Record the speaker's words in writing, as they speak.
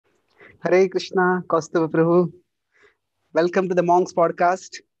Hare Krishna, Kaustubha Prabhu. Welcome to the Monks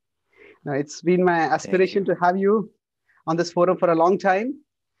podcast. Now, it's been my Thank you. aspiration to have you on this forum for a long time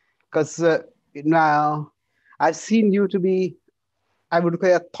because now I've seen you to be, I would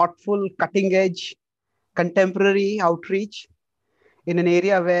say, a thoughtful, cutting edge, contemporary outreach in an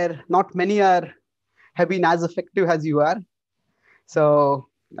area where not many have been as effective as you are. So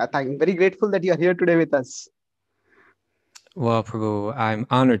I'm very grateful that you are here today with us. Well, Prabhu, I'm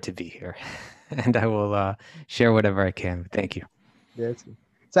honored to be here, and I will share whatever I can. Thank you. Yes.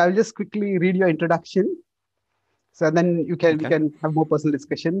 So I'll just quickly read your introduction. So then we Okay. can have more personal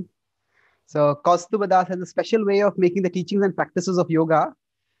discussion. So Kaustubha Das has a special way of making the teachings and practices of yoga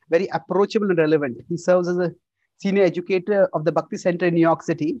very approachable and relevant. He serves as a senior educator of the Bhakti Center in New York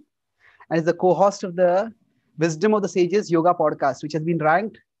City and is the co-host of the Wisdom of the Sages Yoga podcast, which has been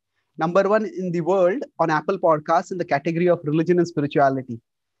ranked #1 in the world on Apple Podcasts in the category of religion and spirituality.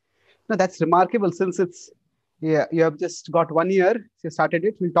 Now that's remarkable since you have just got 1 year. You started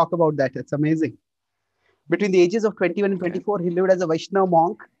it. We'll talk about that. It's amazing. Between the ages of 21 and Okay. 24, he lived as a Vaishnava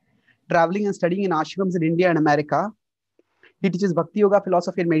monk, traveling and studying in ashrams in India and America. He teaches bhakti-yoga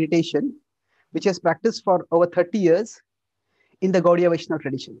philosophy and meditation, which he has practiced for over 30 years in the Gaudiya Vaishnava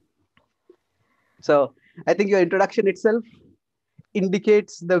tradition. So I think your introduction itself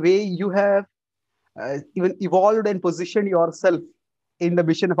indicates the way you have even evolved and positioned yourself in the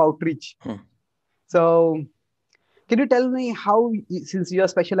mission of outreach. So can you tell me how, since you are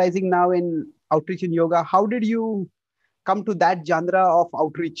specializing now in outreach in yoga, how did you come to that genre of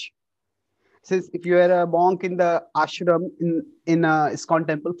outreach? Since if you were a monk in the ashram in a ISKCON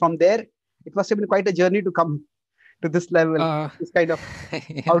temple, from there it must have been quite a journey to come to this level, this kind of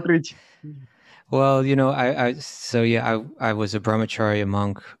Yeah. outreach. Well, I was a brahmacharya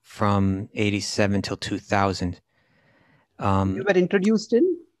monk from 87 till 2000 You were introduced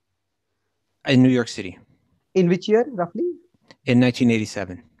in New York City in which year roughly? in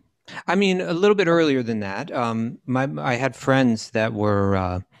 1987. I mean, a little bit earlier than that. I had friends that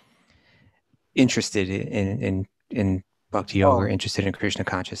were interested in bhakti yoga, Oh, interested in Krishna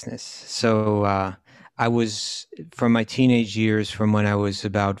consciousness. So I was, from my teenage years, from when I was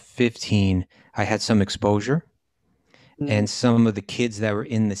about 15, I had some exposure. And some of the kids that were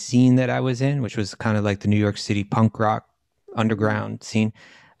in the scene that I was in, which was kind of like the New York City punk rock underground scene,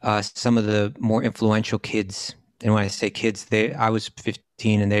 some of the more influential kids, and when I say kids, I was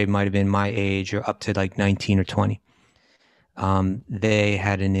 15 and they might have been my age or up to like 19 or 20. They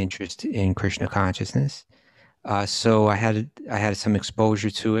had an interest in Krishna consciousness. So I had some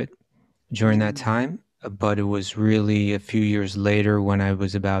exposure to it during that time, but it was really a few years later when I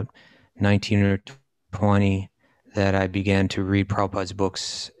was about 19 or 20 that I began to read Prabhupada's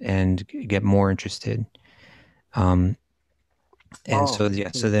books and get more interested. And so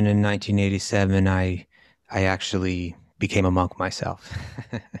then in 1987, I actually became a monk myself.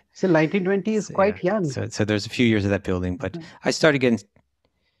 So 1920 is So, quite yeah. young. So there's a few years of that building, but I started getting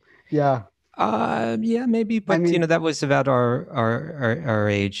Yeah. yeah, maybe, I but mean, that was about our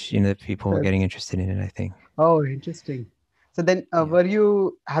age. That people were getting interested in it, I think. oh, interesting. So then, Yeah. were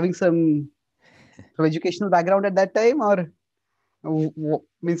you having some educational background at that time, or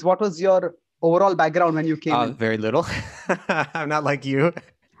means what was your overall background when you came in? Very little. I'm not like you.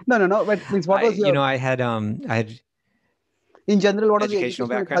 No, no, no. But means what I was you your, know I had in general, what was your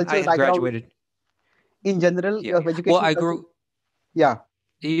educational educational and background. I cultural had graduated? graduated. In general, Yeah. your Well, educational I culture? grew. Yeah.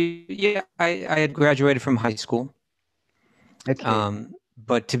 Yeah, I had graduated from high school. Okay.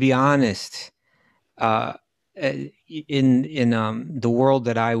 But to be honest, uh, in the world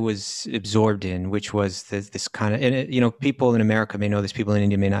that I was absorbed in, which was this kind of, and people in America may know this, people in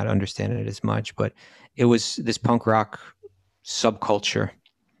India may not understand it as much, but it was this punk rock subculture.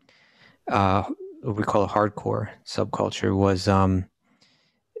 We call it hardcore subculture was,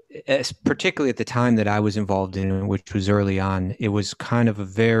 particularly at the time that I was involved in, which was early on, it was kind of a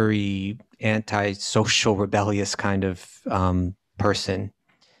very anti-social, rebellious kind of person.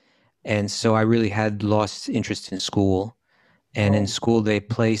 And so I really had lost interest in school. And in school, they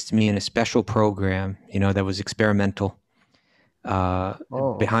placed me in a special program, that was experimental.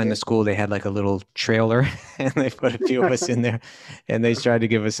 Behind the school, they had like a little trailer and they put a few of us in there and they tried to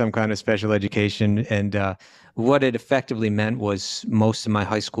give us some kind of special education. And what it effectively meant was most of my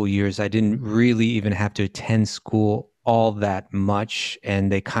high school years, I didn't really even have to attend school all that much.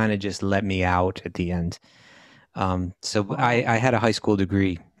 And they kind of just let me out at the end. So I had a high school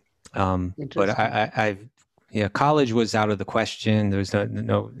degree, but college was out of the question. There was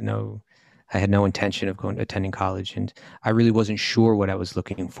no, I had no intention of attending college, and I really wasn't sure what I was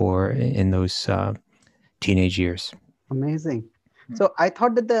looking for in those teenage years. Amazing. So I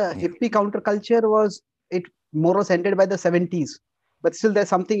thought that the hippie counterculture was it more or less ended by the 70s, but still there's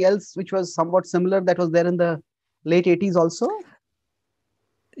something else which was somewhat similar that was there in the late 80s also.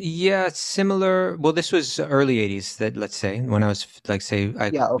 Yeah, similar. Well, this was early 80s, that, let's say, when I was, like, say, I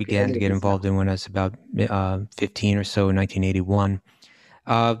Yeah, okay, began early to get 80s, involved in when I was about 15 or so in 1981.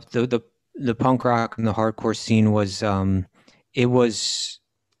 The punk rock and the hardcore scene was, it was,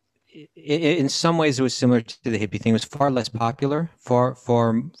 in some ways it was similar to the hippie thing. It was far less popular, far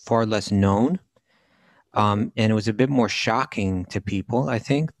less known. And it was a bit more shocking to people, I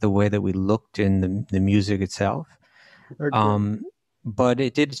think, the way that we looked in the music itself. Okay. But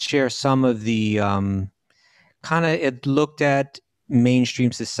it did share some of the it looked at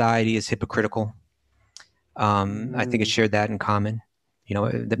mainstream society as hypocritical. I think it shared that in common.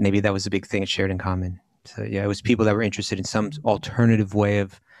 That maybe that was a big thing it shared in common. So yeah, it was people that were interested in some alternative way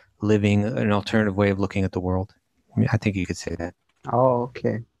of living, an alternative way of looking at the world. I think you could say that. Oh,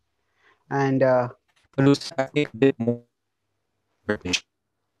 okay. And But it was, I think, a bit more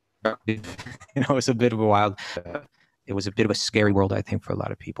destructive. It was a bit of a wild. It was a bit of a scary world, I think, for a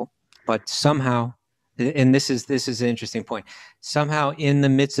lot of people. But somehow, and this is an interesting point. Somehow, in the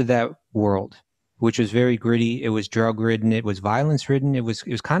midst of that world, which was very gritty, it was drug ridden, it was violence ridden, it was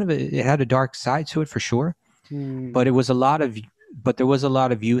kind of it had a dark side to it for sure. But it was a lot of, but there was a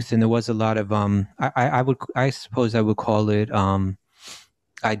lot of youth, and there was a lot of I suppose I would call it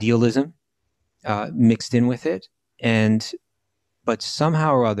idealism mixed in with it, but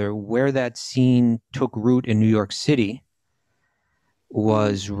somehow or other, where that scene took root in New York City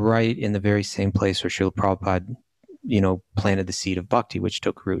was right in the very same place where Srila Prabhupada, planted the seed of bhakti, which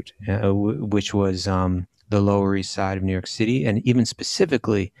took root, which was the Lower East Side of New York City, and even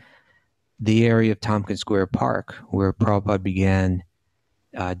specifically the area of Tompkins Square Park, where Prabhupada began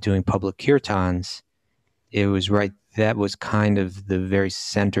doing public kirtans. It was right, that was kind of the very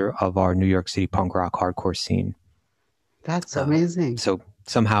center of our New York City punk rock hardcore scene. that's amazing. So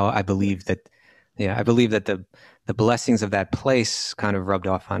somehow I believe that the blessings of that place kind of rubbed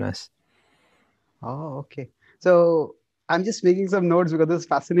off on us. Oh, okay. So I'm just making some notes because this is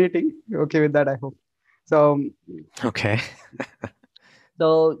fascinating. You're okay with that, I hope. So Okay.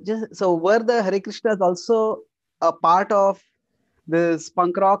 so were the Hare Krishnas also a part of this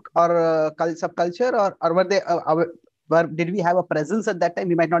punk rock or subculture, or were they did we have a presence at that time?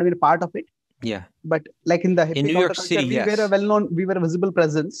 We might not have been a part of it. Yeah. But like in the In hippie New York City, counterculture, we yes. were a well-known, we were a visible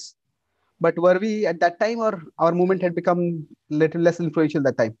presence. But were we at that time, or our movement had become little less influential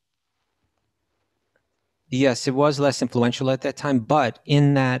that time? Yes, it was less influential at that time, but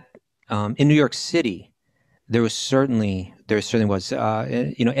in that in New York City, there certainly was.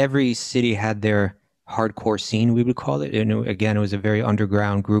 Every city had their hardcore scene, we would call it. And again, it was a very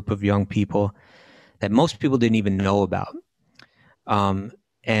underground group of young people that most people didn't even know about.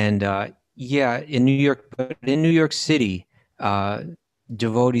 In New York City,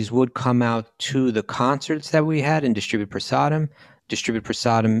 devotees would come out to the concerts that we had and distribute prasadam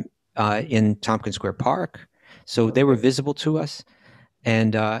in Tompkins Square Park. So they were visible to us.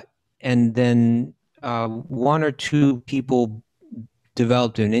 And then one or two people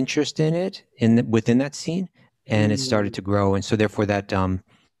developed an interest in it within that scene, and it started to grow. And so therefore that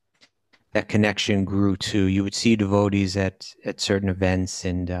connection grew to, you would see devotees at certain events,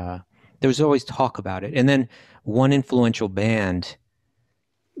 and there was always talk about it. And then one influential band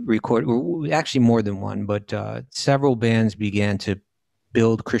actually more than one, but several bands began to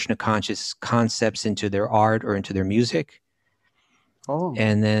build Krishna conscious concepts into their art or into their music. Oh.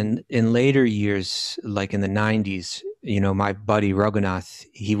 And then in later years, like in the 90s, my buddy Raghunath,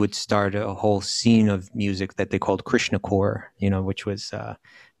 he would start a whole scene of music that they called Krishna core, which was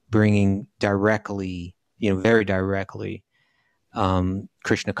bringing directly, very directly,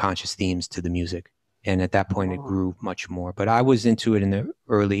 Krishna conscious themes to the music. And at that point, it grew much more. But I was into it in the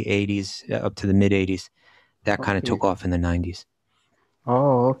early 80s, up to the mid 80s. That kind of took off in the 90s.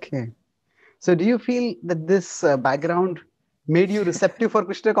 Oh, okay. So do you feel that this background made you receptive for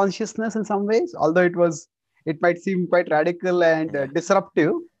Krishna consciousness in some ways? Although it might seem quite radical and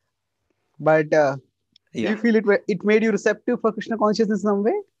disruptive, but do you feel it made you receptive for Krishna consciousness in some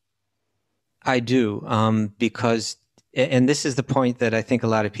way? I do, because, and this is the point that I think a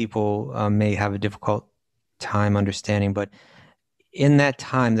lot of people may have a difficult time understanding, but in that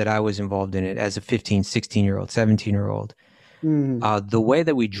time that I was involved in it as a 15, 16-year-old, 17-year-old, the way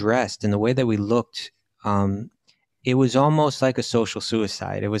that we dressed and the way that we looked, it was almost like a social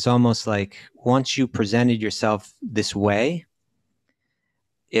suicide. It was almost like once you presented yourself this way,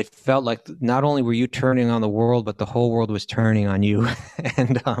 it felt like not only were you turning on the world, but the whole world was turning on you.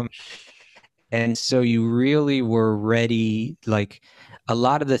 And And so you really were ready, like a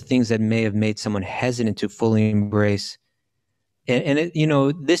lot of the things that may have made someone hesitant to fully embrace. And it, you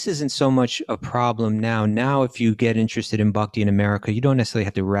know, this isn't so much a problem now. Now, if you get interested in bhakti in America, you don't necessarily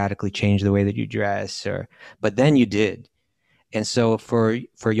have to radically change the way that you dress, but then you did. And so for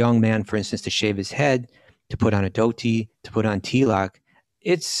a young man, for instance, to shave his head, to put on a dhoti, to put on tilak,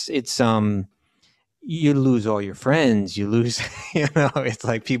 it's you lose all your friends. You lose, you know, it's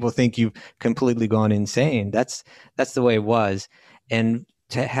like people think you've completely gone insane. That's the way it was. And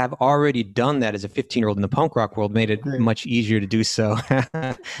to have already done that as a 15-year-old in the punk rock world made it much easier to do so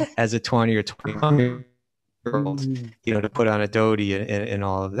as a 20 or 21-year-old, you know, to put on a dhoti and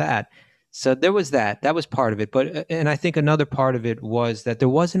all of that. So there was that. That was part of it. But, and I think another part of it was that there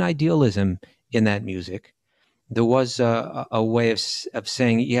was an idealism in that music. There was a way of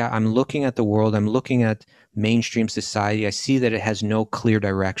saying, yeah, I'm looking at the world. I'm looking at mainstream society. I see that it has no clear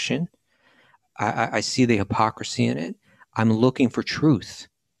direction. I see the hypocrisy in it. I'm looking for truth.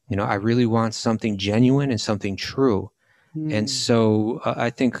 You know, I really want something genuine and something true. And so I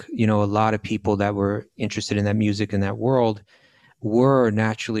think, you know, a lot of people that were interested in that music and that world were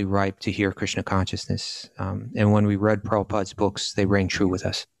naturally ripe to hear Krishna consciousness. And when we read Prabhupada's books, they rang true with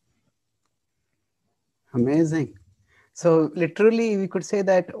us. Amazing. So literally we could say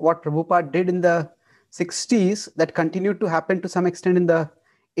that what Prabhupada did in the 60s, that continued to happen to some extent in the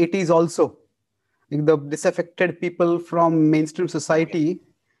 80s also. The disaffected people from mainstream society,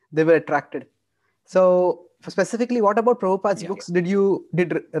 they were attracted. So specifically, what about Prabhupada's books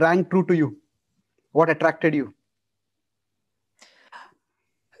did rang true to you? What attracted you?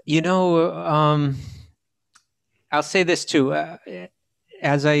 You know, I'll say this too.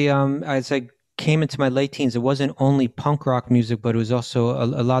 As I came into my late teens, it wasn't only punk rock music, but it was also a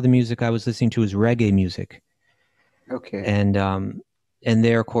lot of the music I was listening to was reggae music. Okay. And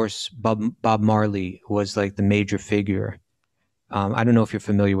there, of course, Bob Marley was like the major figure. I don't know if you're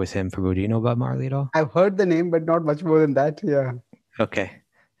familiar with him, Prabhu. Do you know Bob Marley at all? I've heard the name, but not much more than that. Yeah. Okay.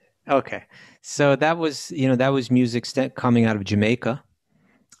 So that was, you know, that was music coming out of Jamaica,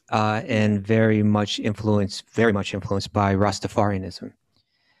 and very much influenced by Rastafarianism,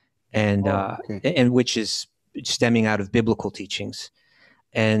 and which is stemming out of biblical teachings.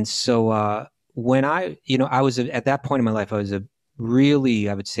 And so when I was at that point in my life, I was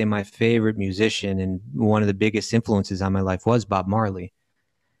I would say my favorite musician, and one of the biggest influences on my life was Bob Marley.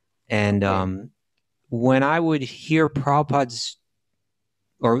 And when I would hear Prabhupada's,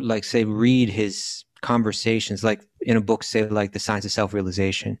 or like say read his conversations, like in a book, say like The Science of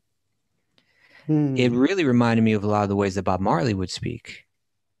Self-Realization, it really reminded me of a lot of the ways that Bob Marley would speak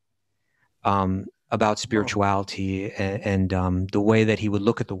about spirituality, and the way that he would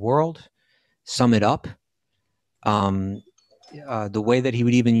look at the world, sum it up, the way that he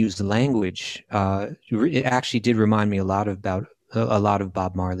would even use the language. It actually did remind me a lot of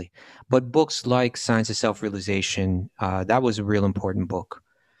Bob Marley. But books like Science of Self-Realization, that was a real important book.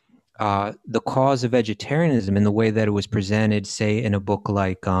 The Cause of Vegetarianism, and the way that it was presented, say in a book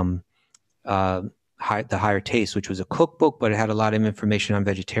like The Higher Taste, which was a cookbook, but it had a lot of information on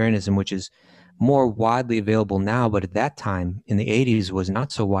vegetarianism, which is more widely available now, but at that time in the 80s was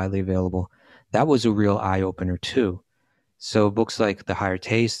not so widely available. That was a real eye-opener too. So books like The Higher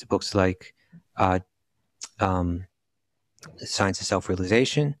Taste, books like Science of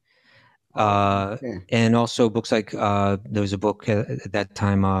Self-Realization, and also books like there was a book at that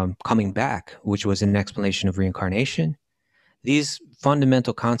time, Coming Back, which was an explanation of reincarnation. These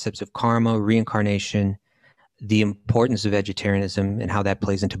fundamental concepts of karma, reincarnation, the importance of vegetarianism, and how that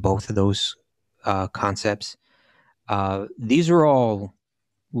plays into both of those concepts. These are all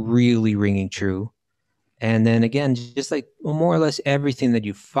really ringing true. And then again, just like more or less everything that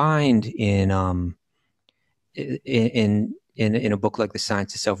you find in a book like The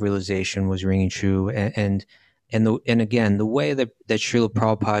Science of Self-Realization was ringing true. And again, the way that Srila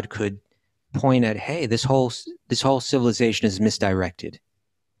Prabhupada could point at, hey, this whole civilization is misdirected,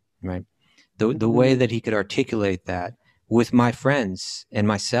 right? The way that he could articulate that with my friends and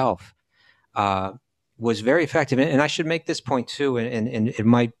myself was very effective. And I should make this point too, and it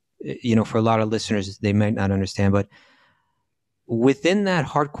might, you know, for a lot of listeners, they might not understand, but within that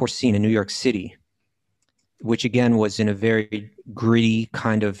hardcore scene in New York City, which again was in a very gritty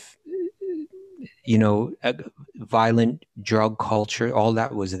kind of, you know, violent drug culture, all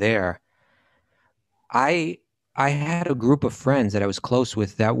that was there. I had a group of friends that I was close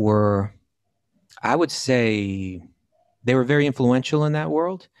with that were, I would say, they were very influential in that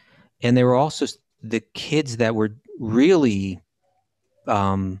world. And they were also the kids that were really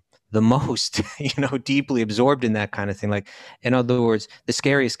the most, deeply absorbed in that kind of thing. Like, in other words, the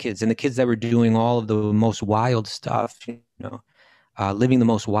scariest kids and the kids that were doing all of the most wild stuff, living the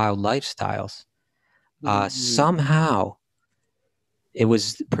most wild lifestyles. Somehow, it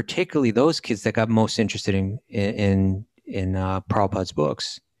was particularly those kids that got most interested in Prabhupada's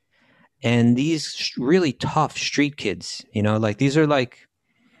books. And these really tough street kids, like these are like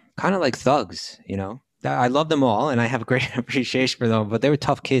kind of like thugs, I love them all and I have a great appreciation for them, but they were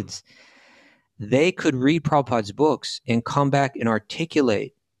tough kids. They could read Prabhupada's books and come back and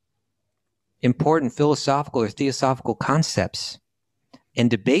articulate important philosophical or theosophical concepts and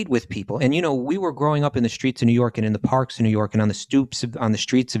debate with people. And, we were growing up in the streets of New York and in the parks of New York and on the stoops on the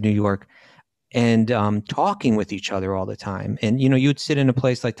streets of New York and talking with each other all the time. And, you'd sit in a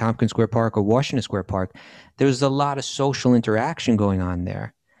place like Tompkins Square Park or Washington Square Park. There was a lot of social interaction going on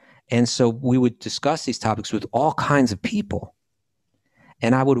there. And so we would discuss these topics with all kinds of people.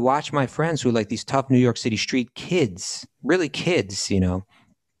 And I would watch my friends who were like these tough New York City street kids, really kids,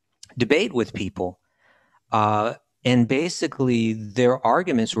 debate with people. And basically their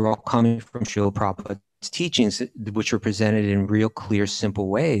arguments were all coming from Srila Prabhupada's teachings, which were presented in real clear, simple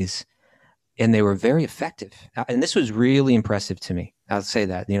ways. And they were very effective. And this was really impressive to me. I'll say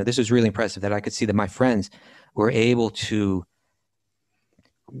that, this was really impressive that I could see that my friends were able to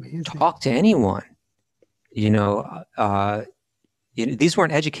talk to anyone. These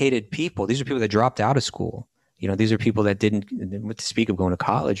weren't educated people. These are people that dropped out of school. These are people that didn't speak of going to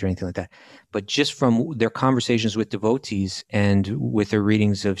college or anything like that. But just from their conversations with devotees and with their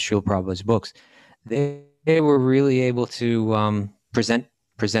readings of Srila Prabhupada's books, they were really able to present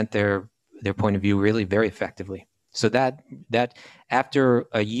their point of view really very effectively. So that after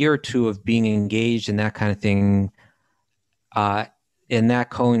a year or two of being engaged in that kind of thing, and that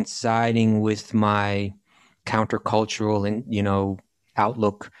coinciding with my countercultural and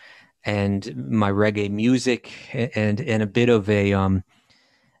outlook and my reggae music and a bit of a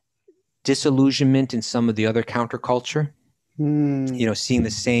disillusionment in some of the other counterculture, seeing the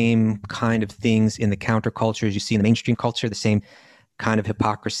same kind of things in the counterculture as you see in the mainstream culture, the same kind of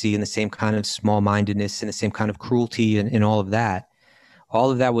hypocrisy and the same kind of small-mindedness and the same kind of cruelty and all of that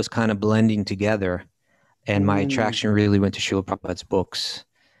was kind of blending together. And my attraction really went to Srila Prabhupada's books.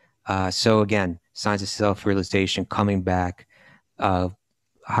 So again, Signs of Self-Realization, Coming Back,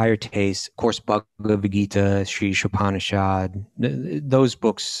 Higher Taste, of course, Bhagavad-Gītā, Sri Upanishad. Those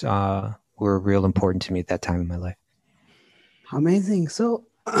books were real important to me at that time in my life. Amazing. So,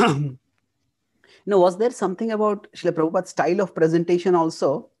 was there something about Srila Prabhupada's style of presentation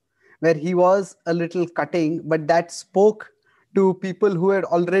also, where he was a little cutting, but that spoke to people who were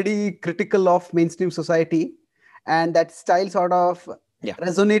already critical of mainstream society, and that style sort of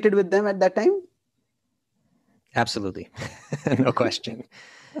resonated with them at that time? Absolutely. No question.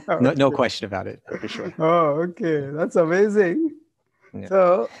 No question about it, for sure. Oh, okay. That's amazing. Yeah.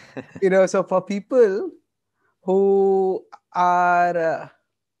 So, so for people who are,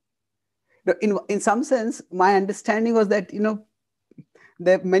 in some sense, my understanding was that,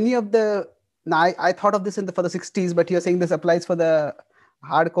 that many of the, now I thought of this for the 60s, but you're saying this applies for the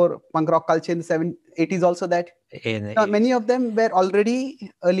hardcore punk rock culture in the 80s also, that many of them were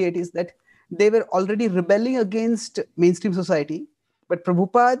already, early 80s, that they were already rebelling against mainstream society, but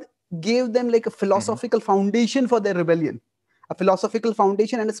Prabhupada gave them like a philosophical foundation for their rebellion, a philosophical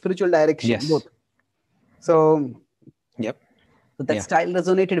foundation and a spiritual direction, both. So, so that style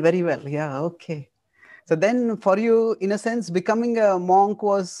resonated very well. Yeah, okay. So then for you, in a sense, becoming a monk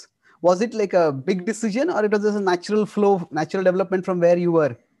was it like a big decision, or it was just a natural flow, natural development from where you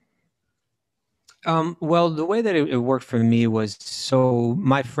were? Well, the way that it worked for me was, so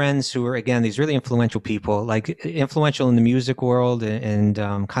my friends who were, again, these really influential people, like influential in the music world and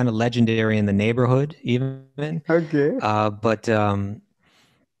kind of legendary in the neighborhood even. Okay. But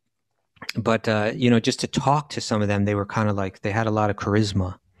just to talk to some of them, they were kind of like, they had a lot of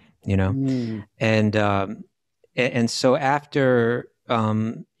charisma, and so after,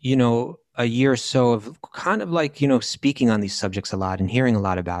 a year or so of kind of like, speaking on these subjects a lot and hearing a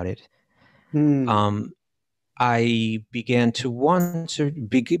lot about it, I began to read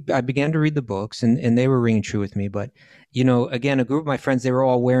the books and they were ringing true with me. But, again, a group of my friends, they were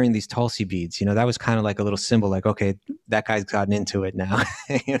all wearing these Tulsi beads. That was kind of like a little symbol, like, okay, that guy's gotten into it now.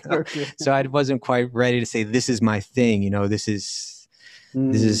 Okay. So I wasn't quite ready to say, this is my thing. This is,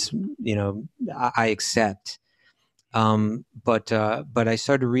 I accept. But I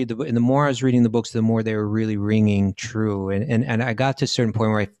started to read the book, and the more I was reading the books, the more they were really ringing true. And I got to a certain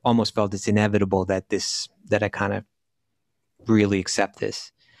point where I almost felt it's inevitable that I kind of really accept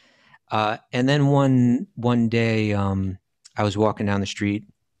this. And then one day, I was walking down the street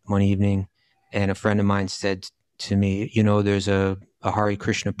one evening, and a friend of mine said to me, there's a Hare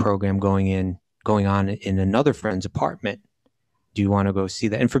Krishna program going on in another friend's apartment. Do you want to go see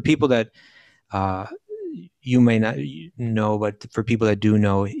that? And for people that you may not know, but for people that do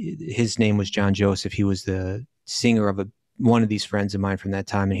know, his name was John Joseph. He was the singer of one of these friends of mine from that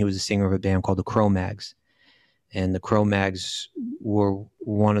time, and he was the singer of a band called the Cro-Mags. And the Cro-Mags were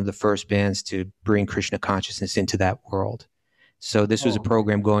one of the first bands to bring Krishna consciousness into that world. So this was a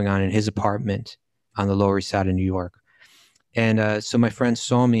program going on in his apartment on the Lower East Side of New York. And so my friend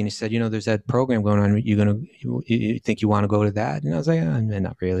saw me and he said, there's that program going on. You think you want to go to that? And I was like,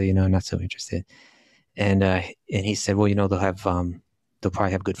 not really, not so interested. And he said, well, they'll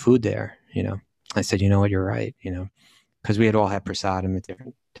probably have good food there. I said, you know what, you're right. Because we had all had prasadam at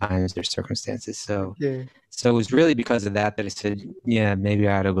different times, their circumstances. So it was really because of that I said, yeah, maybe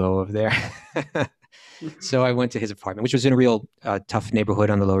I ought to go over there. So I went to his apartment, which was in a real tough neighborhood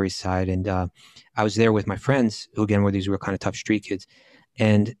on the Lower East Side. And I was there with my friends, who again were these real kind of tough street kids.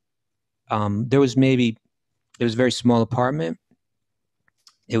 And it was a very small apartment.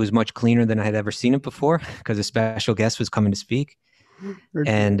 It was much cleaner than I had ever seen it before because a special guest was coming to speak.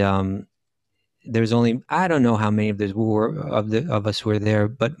 And there was only, I don't know how many of us were there,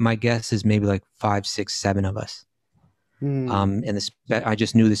 but my guess is maybe like 5, 6, 7 of us. And I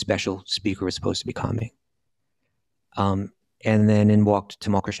just knew the special speaker was supposed to be coming. And then in walked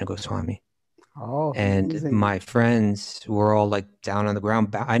Tamal Krishna Goswami. And amazing. My friends were all like down on the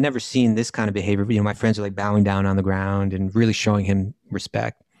ground. I never seen this kind of behavior. My friends are like bowing down on the ground and really showing him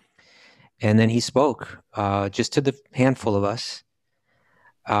respect. And then he spoke just to the handful of us.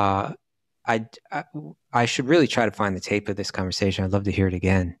 I should really try to find the tape of this conversation. I'd love to hear it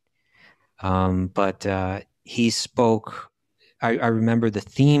again. But he spoke. I remember the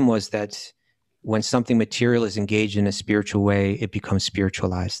theme was that when something material is engaged in a spiritual way, it becomes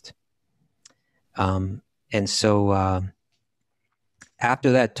spiritualized. And so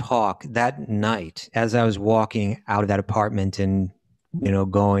after that talk, that night, as I was walking out of that apartment and,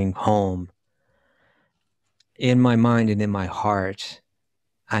 going home, in my mind and in my heart,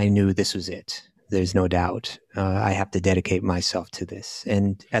 I knew this was it. There's no doubt. I have to dedicate myself to this.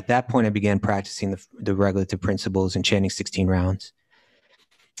 And at that point, I began practicing the regulative principles and chanting 16 rounds.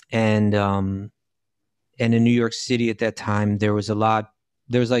 And in New York City at that time, there was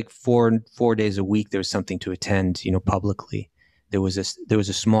like 4 days a week, there was something to attend, publicly. There was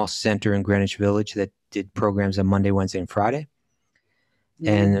a small center in Greenwich Village that did programs on Monday, Wednesday, and Friday.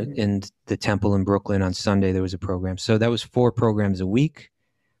 And in the temple in Brooklyn on Sunday, there was a program. So that was 4 programs a week,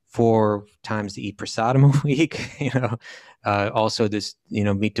 4 times to eat prasadam a week, also this,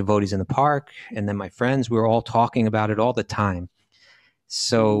 meet devotees in the park. And then my friends, we were all talking about it all the time.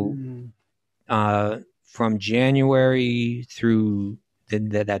 So from January through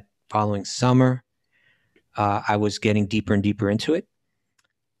that following summer, I was getting deeper and deeper into it,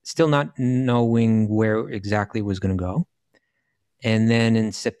 still not knowing where exactly it was going to go. And then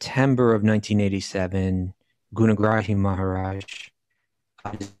in September of 1987, Gunagrahi Maharaj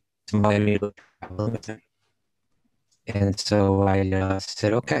invited me to go traveling with him. And so I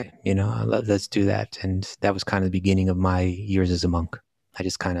said, okay, let's do that. And that was kind of the beginning of my years as a monk. I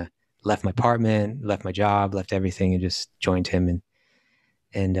just kind of left my apartment, left my job, left everything, and just joined him.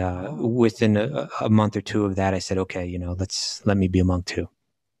 And within a month or 2 of that, I said, okay, let me be a monk too.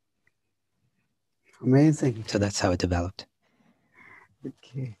 Amazing. So that's how it developed.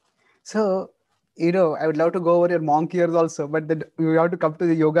 Okay. So, I would love to go over your monk years also, but then we have to come to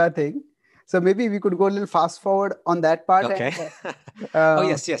the yoga thing. So maybe we could go a little fast forward on that part. Okay.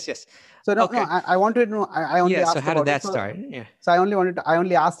 Yes. So no, okay. no, I wanted to know. I only asked. So how did that it. start? Yeah. So I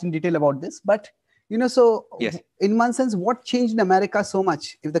only asked in detail about this. But so yes. In one sense, what changed in America so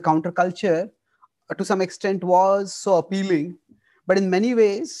much? If the counterculture, to some extent, was so appealing, but in many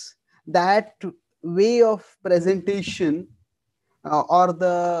ways, that way of presentation or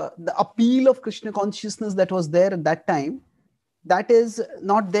the appeal of Krishna consciousness that was there at that time, that is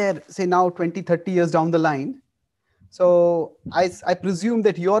not there, say now 20, 30 years down the line. So I presume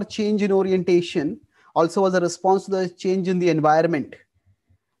that your change in orientation also was a response to the change in the environment.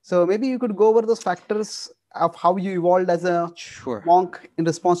 So maybe you could go over those factors of how you evolved as a monk in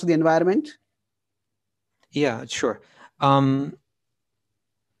response to the environment. Yeah, sure.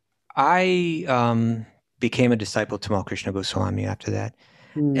 I became a disciple of Tamal Krishna Goswami after that.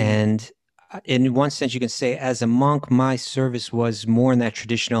 And in one sense, you can say as a monk, my service was more in that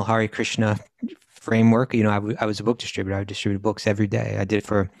traditional Hare Krishna framework. I was a book distributor. I distributed books every day. I did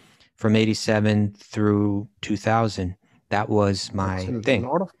from 87 through 2000. That was my thing.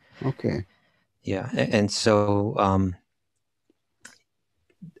 Okay. Yeah. And so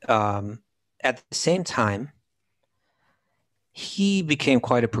at the same time, he became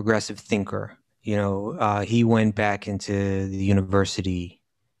quite a progressive thinker. He went back into the university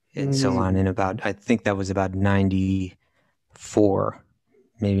and so on in about, I think that was about 94,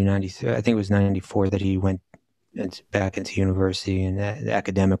 maybe 93. I think it was 94 that he went back into university and the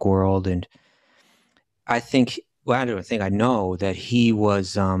academic world. And I think, I know that he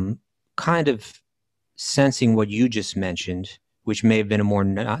was kind of sensing what you just mentioned, which may have been a more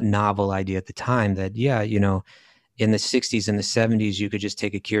novel idea at the time, that, in the 60s and the 70s, you could just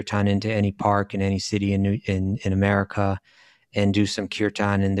take a kirtan into any park in any city in America and do some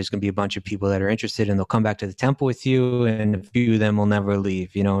kirtan, and there's going to be a bunch of people that are interested, and they'll come back to the temple with you, and a few of them will never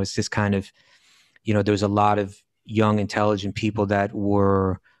leave. It's just kind of, there was a lot of young, intelligent people that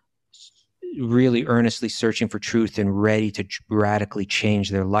were really earnestly searching for truth and ready to radically change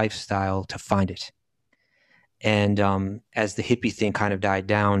their lifestyle to find it. And as the hippie thing kind of died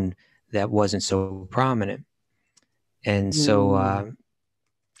down, that wasn't so prominent. And so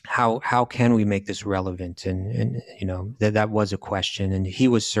how can we make this relevant? And that was a question. And he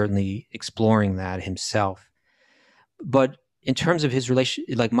was certainly exploring that himself. But in terms of his relation,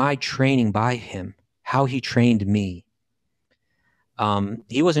 like my training by him, how he trained me,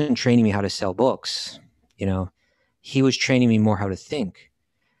 he wasn't training me how to sell books. He was training me more how to think.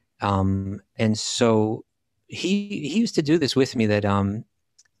 And so he used to do this with me, that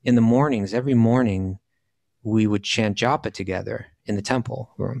in the mornings, every morning, we would chant japa together in the temple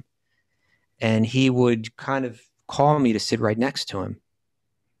room. And he would kind of call me to sit right next to him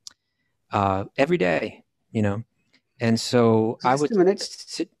every day, And so I would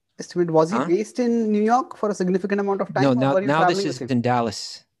sit. Was he based in New York for a significant amount of time? No, now this is in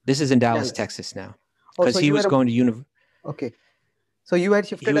Dallas. This is in Dallas, Texas now. Because he was going to university. Okay. So you had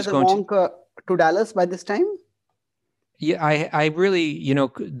shifted as a monk to Dallas by this time? Yeah, I really,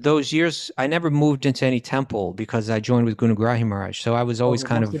 those years, I never moved into any temple because I joined with Guru Grahi Maharaj. So I was always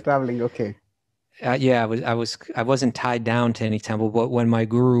kind of traveling. Okay. I wasn't tied down to any temple. But when my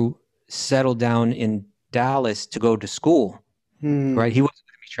guru settled down in Dallas to go to school, right, he wasn't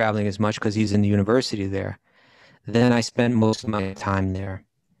going to be traveling as much because he's in the university there. Then I spent most of my time there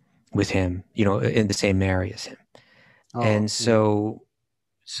with him, in the same area as him. And so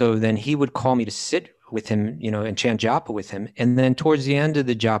then he would call me to sit with him, and chant japa with him. And then towards the end of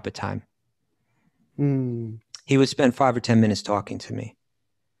the japa time, he would spend 5 or 10 minutes talking to me.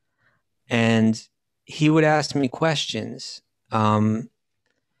 And he would ask me questions. And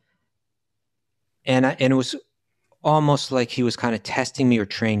it was almost like he was kind of testing me or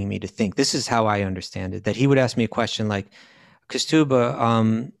training me to think. This is how I understand it, that he would ask me a question like,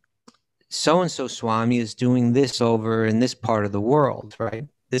 Kaustubha, so-and-so Swami is doing this over in this part of the world, right?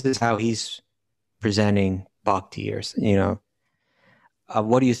 This is how he's presenting bhakti, or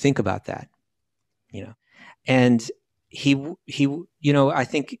what do you think about that? And he I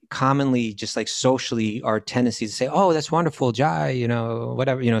think commonly, just like socially, our tendency to say, oh, that's wonderful, Jai,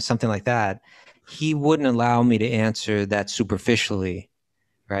 whatever, something like that. He wouldn't allow me to answer that superficially,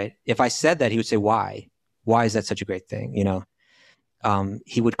 right? If I said that, he would say, why is that such a great thing?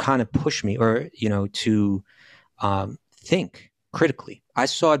 He would kind of push me, or to think critically. I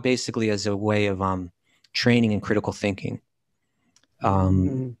saw it basically as a way of training in critical thinking.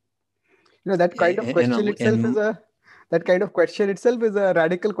 That kind of question itself is a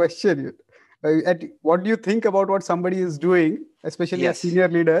radical question. What do you think about what somebody is doing, especially a senior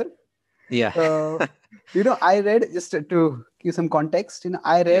leader? Yeah. I read, just to give some context,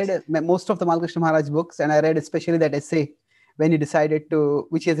 I read most of the Malkrishna Maharaj books, and I read especially that essay when he decided to,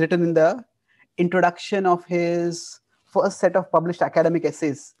 which he has written in the introduction of his first set of published academic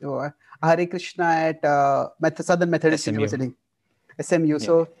essays, Hare Krishna at Southern Methodist University, SMU. Yeah.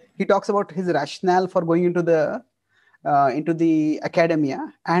 So he talks about his rationale for going into the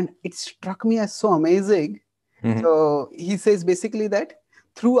academia, and it struck me as so amazing. So he says basically that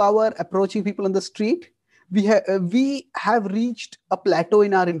through our approaching people on the street, we have reached a plateau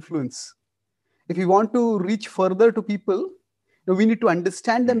in our influence. If we want to reach further to people, we need to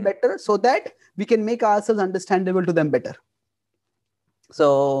understand them better so that we can make ourselves understandable to them better.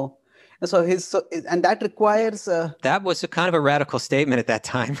 And that requires... that was a kind of a radical statement at that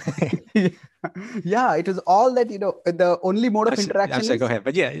time. Yeah, it was all that, the only mode of interaction I'm sorry, go ahead.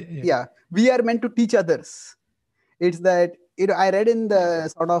 But yeah, we are meant to teach others. It's that, I read in the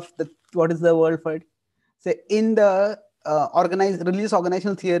sort of, what is the word for it? Say, in the religious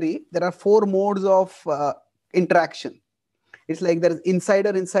organizational theory, there are 4 modes of interaction. It's like there's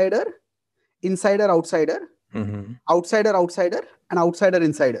insider, outsider, outsider, and outsider,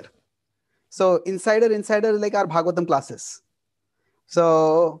 insider. So insider is like our Bhagavatam classes.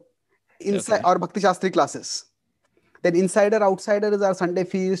 So inside Okay. our Bhakti Shastri classes. Then insider, outsider is our Sunday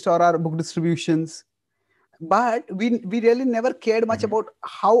feast or our book distributions. But we really never cared much about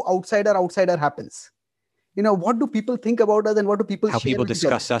how outsider happens. What do people think about us and what do people How share people with each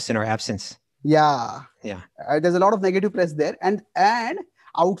other? discuss us in our absence. Yeah. Yeah. There's a lot of negative press there. And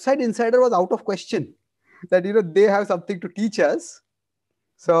outside insider was out of question that, they have something to teach us.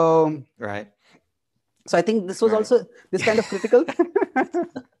 So Right. I think this was Right. also this kind of critical.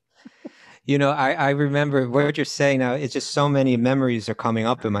 I remember what you're saying now. It's just so many memories are coming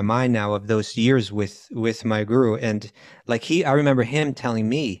up in my mind now of those years with my guru. And like I remember him telling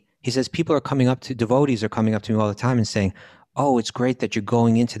me, he says, devotees are coming up to me all the time and saying, oh, it's great that you're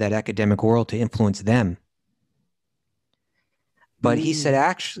going into that academic world to influence them. But he said,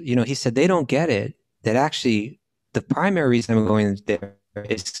 actually, he said, they don't get it, that actually the primary reason I'm going there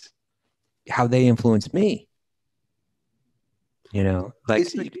is how they influence me. Like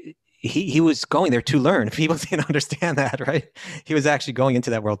he was going there to learn. People didn't understand that, right? He was actually going into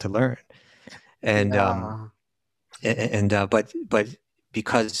that world to learn. And, but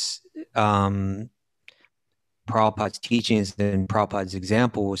because, Prabhupada's teachings and Prabhupada's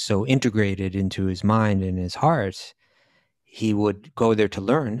example was so integrated into his mind and his heart, he would go there to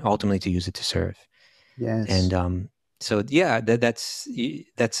learn, ultimately to use it to serve. Yes. And so yeah, that's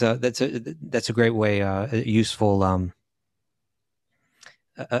a great way, a useful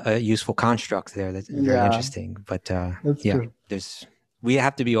construct there. That's very interesting. But true. we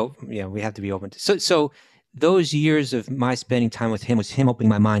have to be open. Yeah, we have to be open. So those years of my spending time with him was him opening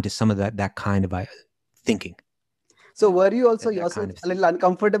my mind to some of that kind of thinking. So were you also yourself a little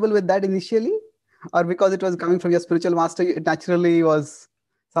uncomfortable with that initially? Or because it was coming from your spiritual master, it naturally was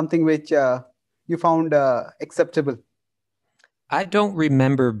something which you found acceptable? I don't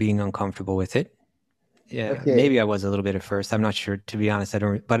remember being uncomfortable with it. Yeah, Okay. maybe I was a little bit at first. I'm not sure, to be honest.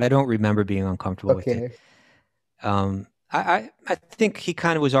 But I don't remember being uncomfortable with it. I think he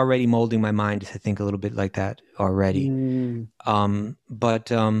kind of was already molding my mind to think a little bit like that already.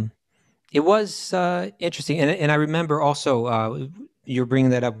 But it was interesting, and I remember also you're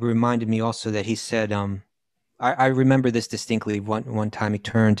bringing that up. Reminded me also that he said, I remember this distinctly. One time he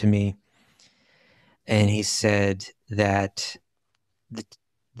turned to me, and he said that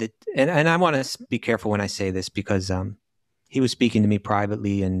and I want to be careful when I say this because he was speaking to me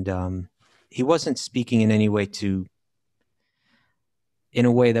privately, and he wasn't speaking in any way in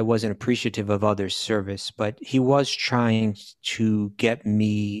a way that wasn't appreciative of others' service, but he was trying to get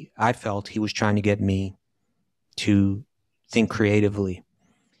me, I felt he was trying to get me to think creatively.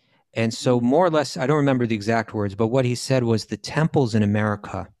 And so more or less, I don't remember the exact words, but what he said was the temples in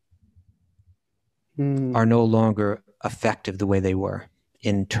America are no longer effective the way they were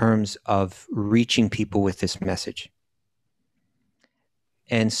in terms of reaching people with this message.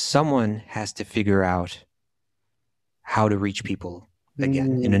 And someone has to figure out how to reach people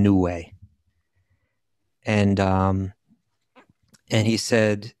again in a new way. And he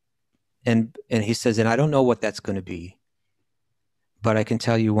said, and he says, and I don't know what that's going to be, but I can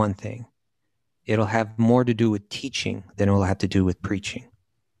tell you one thing. It'll have more to do with teaching than it will have to do with preaching.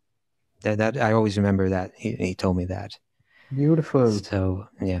 That I always remember that. He told me that. Beautiful. So,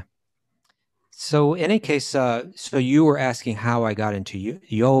 yeah. So in any case, so you were asking how I got into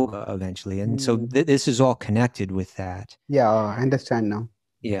yoga eventually. And so this is all connected with that. Yeah, I understand now.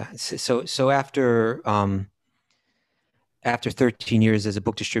 Yeah. So after 13 years as a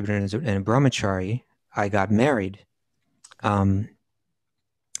book distributor and a brahmachari, I got married. And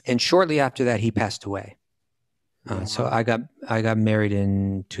shortly after that, he passed away. So I got married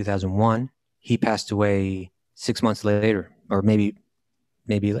in 2001. He passed away 6 months later, or maybe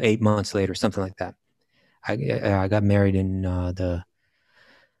 8 months later, something like that. I got married in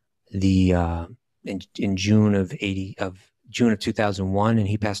in June of 2001, and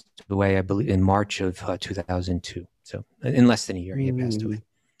he passed away, I believe, in March of 2002. So in less than a year, he had passed away.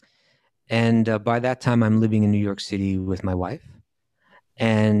 And by that time, I'm living in New York City with my wife,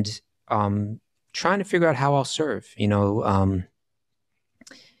 and trying to figure out how I'll serve. In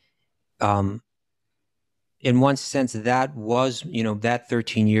one sense, that was, that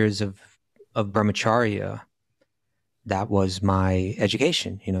 13 years of brahmacharya, that was my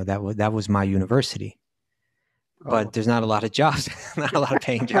education. That was my university. But there's not a lot of jobs, not a lot of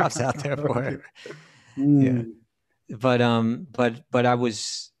paying jobs out there for it. Yeah. But I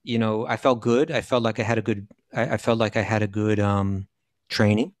was, I felt good. I felt like I had a good,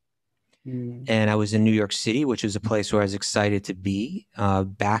 training. And I was in New York City, which was a place where I was excited to be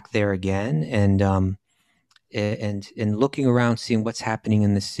back there again. And looking around, seeing what's happening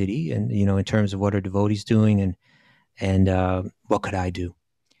in the city, and in terms of what are devotees doing, And what could I do?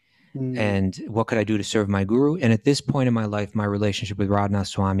 And what could I do to serve my guru? And at this point in my life, my relationship with Radhanath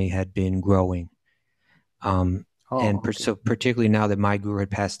Swami had been growing. So particularly now that my guru had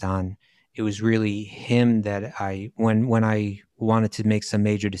passed on, it was really him that when I wanted to make some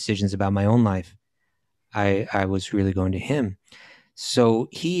major decisions about my own life, I was really going to him. So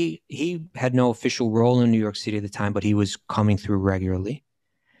he had no official role in New York City at the time, but he was coming through regularly.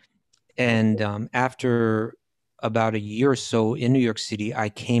 And after about a year or so in New York City, I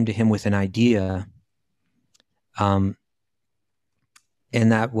came to him with an idea. And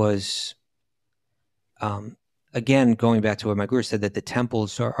that was, again, going back to what my guru said, that the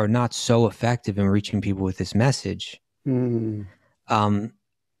temples are not so effective in reaching people with this message. And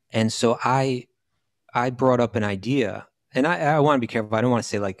so I brought up an idea, and I want to be careful. I don't want to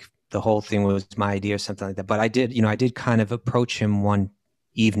say like the whole thing was my idea or something like that, but I did kind of approach him one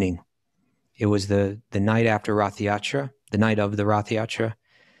evening. It was the night after Rath Yatra, the night of the Rath Yatra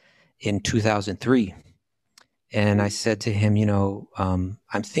in 2003. And I said to him,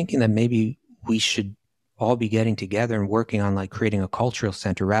 I'm thinking that maybe we should all be getting together and working on like creating a cultural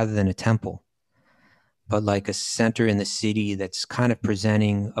center rather than a temple, but like a center in the city that's kind of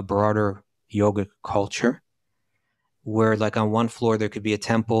presenting a broader yoga culture, where like on one floor there could be a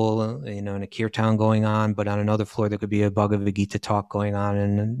temple, and a kirtan going on, but on another floor there could be a Bhagavad-Gītā talk going on,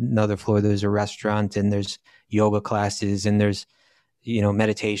 and another floor there's a restaurant, and there's yoga classes, and there's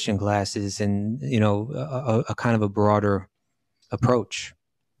meditation classes, and a kind of a broader approach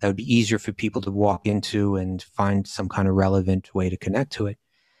that would be easier for people to walk into and find some kind of relevant way to connect to it.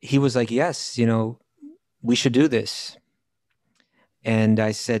 He was like, yes, we should do this. And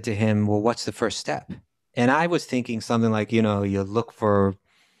I said to him, well, what's the first step? And I was thinking something like, you look for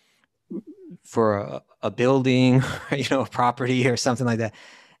a building, a property or something like that.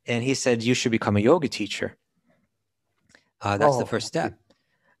 And he said, you should become a yoga teacher. That's the first step.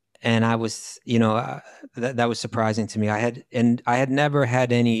 And I was, that was surprising to me. I had never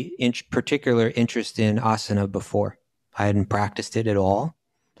had any particular interest in asana before. I hadn't practiced it at all.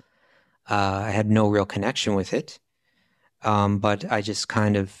 I had no real connection with it. But I just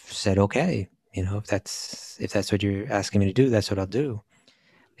kind of said, okay, if that's what you're asking me to do, that's what I'll do.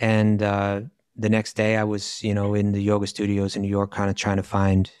 And the next day I was, in the yoga studios in New York, kind of trying to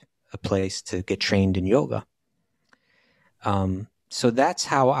find a place to get trained in yoga. So that's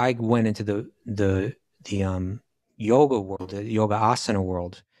how I went into the yoga world, the yoga asana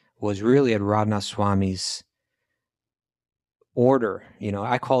world, was really at Radhanath Swami's order.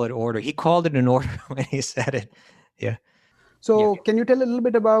 I call it order. He called it an order when he said it. Yeah. So can you tell a little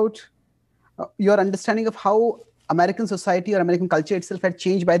bit about your understanding of how American society or American culture itself had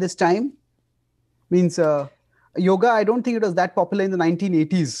changed by this time? Means yoga, I don't think it was that popular in the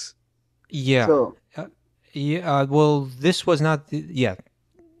 1980s. Yeah. So, well, this was not.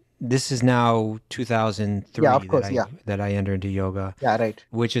 This is now 2003 of course, that I entered into yoga. Yeah, right.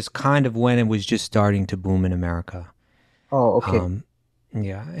 Which is kind of when it was just starting to boom in America. Oh, okay.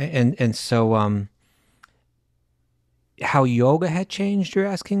 And so how yoga had changed, you're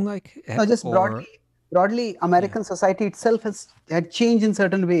asking, like? No, just broadly, American society itself had changed in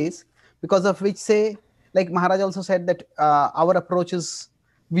certain ways, because of which, say, like Maharaj also said that our approaches,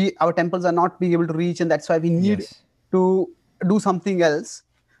 our temples are not being able to reach, and that's why we need to do something else.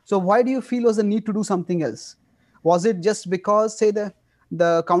 So why do you feel was the need to do something else? Was it just because, say, the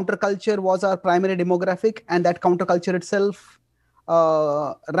counterculture was our primary demographic, and that counterculture itself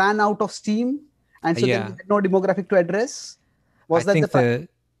ran out of steam, and so then we had no demographic to address? I think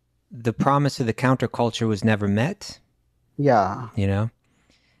the promise of the counterculture was never met. Yeah.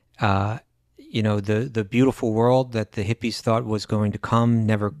 The beautiful world that the hippies thought was going to come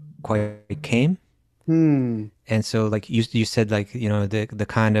never quite came. And so, like you said, like, the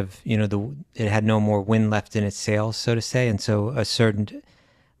kind of, it had no more wind left in its sails, so to say. And so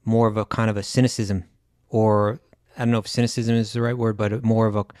more of a kind of a cynicism, or I don't know if cynicism is the right word, but more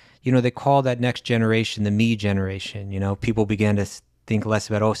of a, they call that next generation the me generation. People began to think less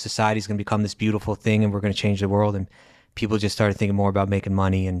about, society's going to become this beautiful thing and we're going to change the world. And people just started thinking more about making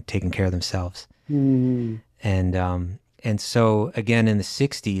money and taking care of themselves. And so again, in the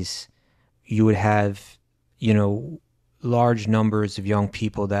 60s, you would have, large numbers of young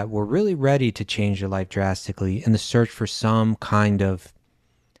people that were really ready to change their life drastically in the search for some kind of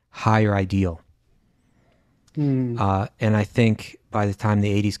higher ideal. And I think by the time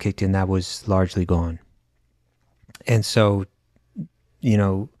the 80s kicked in, that was largely gone. And so,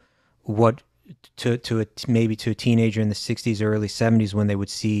 what maybe to a teenager in the 60s or early 70s, when they would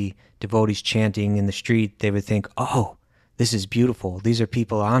see devotees chanting in the street, they would think, oh, this is beautiful. These are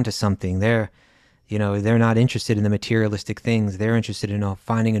people onto something. They're they're not interested in the materialistic things. They're interested in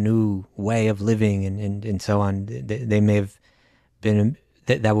finding a new way of living and so on. They may have been,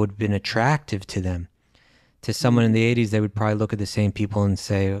 that would have been attractive to them. To someone in the 80s, they would probably look at the same people and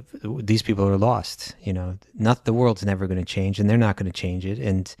say, these people are lost. The world's never going to change, and they're not going to change it.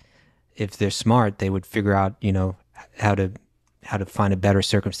 And if they're smart, they would figure out, how to find a better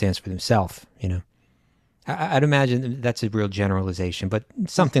circumstance for themselves. I'd imagine that's a real generalization, but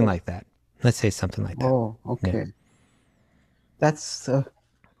something like that. Let's say something like that. Oh, okay. Yeah. That's a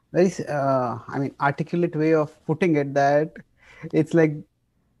very, articulate way of putting it, that it's like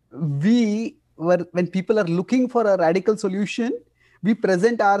when people are looking for a radical solution, we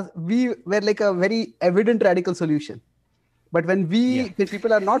were like a very evident radical solution. But when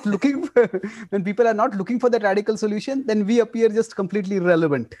people are not looking for, that radical solution, then we appear just completely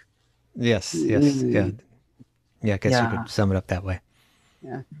irrelevant. Yes. Yeah. I guess you could sum it up that way.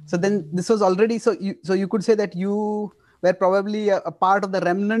 Yeah. So then this was already, so you could say that you were probably a part of the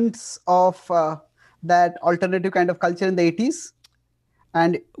remnants of that alternative kind of culture in the 80s.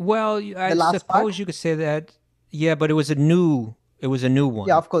 And I suppose you could say that. Yeah, but it was a new one.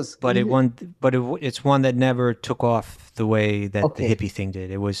 Yeah, of course. But it's one that never took off the way that the hippie thing did.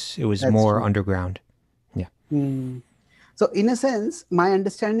 It was more underground. Yeah. So in a sense, my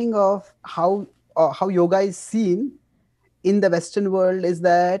understanding of how yoga is seen in the Western world is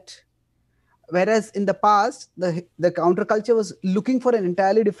that, whereas in the past, the counterculture was looking for an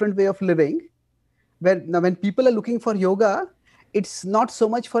entirely different way of living, when people are looking for yoga, it's not so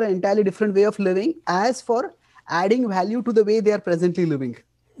much for an entirely different way of living as for adding value to the way they are presently living.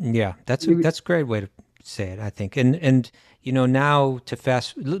 Yeah, that's a great way to say it, I think. And now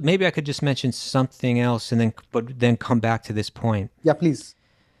maybe I could just mention something else but then come back to this point. Yeah, please.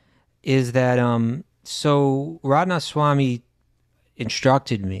 Is that so Radhanath Swami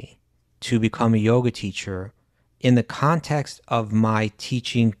instructed me to become a yoga teacher in the context of my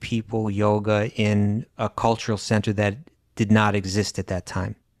teaching people yoga in a cultural center that did not exist at that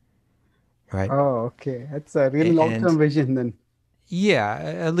time. Right? Oh, okay. That's a really long-term vision then. Yeah,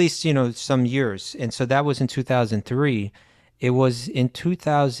 at least, some years. And so that was in 2003. It was in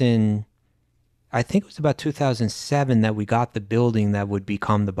 2000, I think it was about 2007 that we got the building that would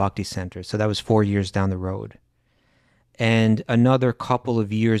become the Bhakti Center. So that was 4 years down the road. And another couple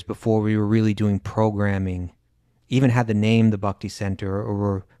of years before we were really doing programming, even had the name the Bhakti Center, or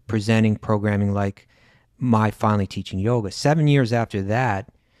were presenting programming like my finally teaching yoga. 7 years after that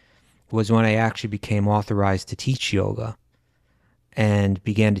was when I actually became authorized to teach yoga and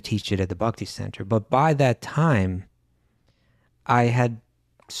began to teach it at the Bhakti Center. But by that time, I had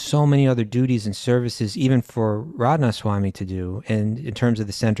so many other duties and services, even for Radhanath Swami to do, and in terms of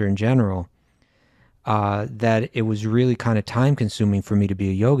the center in general, that it was really kind of time consuming for me to be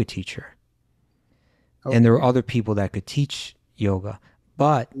a yoga teacher. Okay. And there were other people that could teach yoga.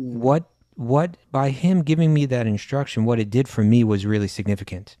 But what by him giving me that instruction, what it did for me was really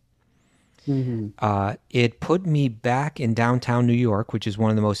significant. Mm-hmm. It put me back in downtown New York, which is one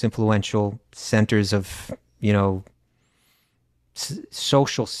of the most influential centers of,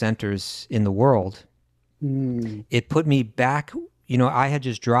 social centers in the world. It put me back, I had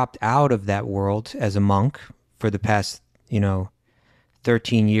just dropped out of that world as a monk for the past,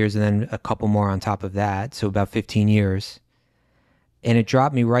 13 years, and then a couple more on top of that, so about 15 years. And it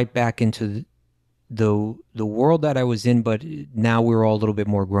dropped me right back into the world that I was in, but now we were all a little bit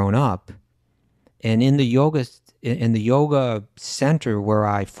more grown up. And in the yoga center where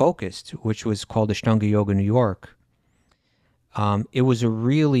I focused, which was called Ashtanga Yoga New York, it was a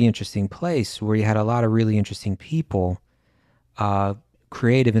really interesting place where you had a lot of really interesting people,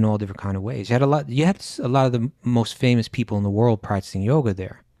 creative in all different kind of ways. You had a lot of the most famous people in the world practicing yoga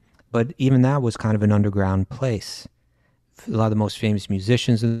there, but even that was kind of an underground place. A lot of the most famous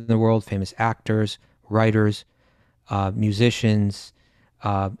musicians in the world, famous actors, writers, musicians,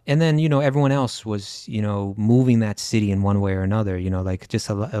 and then everyone else was moving that city in one way or another. Like just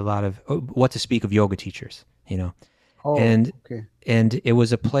a lot of, what to speak of yoga teachers. And it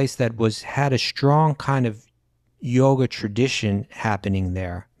was a place that had a strong kind of yoga tradition happening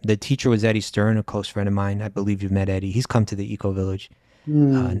there. The teacher was Eddie Stern, a close friend of mine. I believe you've met Eddie. He's come to the Eco Village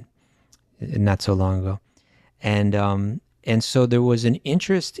not so long ago. And so there was an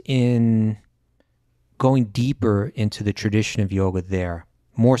interest in going deeper into the tradition of yoga there,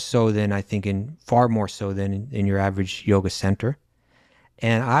 more so than I think far more so than in your average yoga center.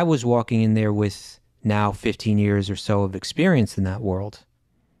 And I was walking in there with now 15 years or so of experience in that world.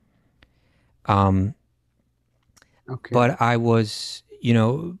 But I was,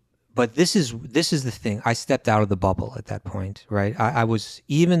 but this is the thing. I stepped out of the bubble at that point, right? I was,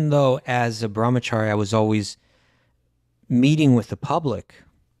 even though as a brahmachari, I was always meeting with the public,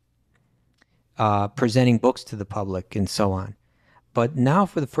 presenting books to the public and so on. But now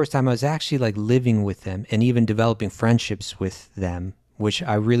for the first time, I was actually like living with them and even developing friendships with them, which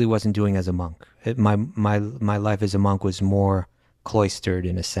I really wasn't doing as a monk. My life as a monk was more cloistered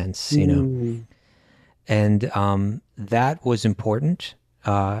in a sense, you know. And that was important.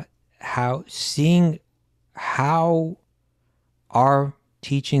 Seeing how our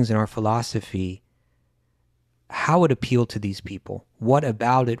teachings and our philosophy, how it appealed to these people, what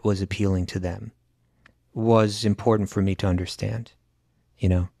about it was appealing to them, was important for me to understand, you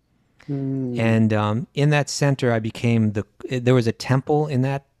know. And in that center, I became there was a temple in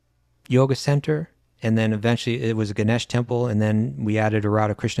that yoga center, and then eventually it was a Ganesh temple, and then we added a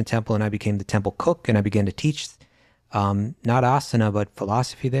Radha Krishna temple, and I became the temple cook, and I began to teach not asana, but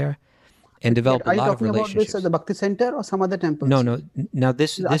philosophy there, and developed a lot of relationships. Are you talking about this at the Bhakti Center or some other temple? No. Now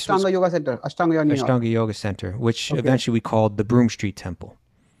this was Ashtanga Yoga Center, Ashtanga Yoga Center, which eventually we called the Broom Street Temple.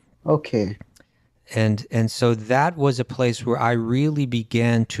 Okay. And so that was a place where I really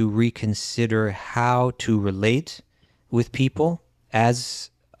began to reconsider how to relate with people as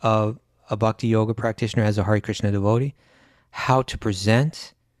a bhakti yoga practitioner, as a Hare Krishna devotee, how to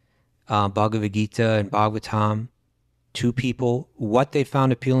present Bhagavad-Gītā and Bhagavatam to people, what they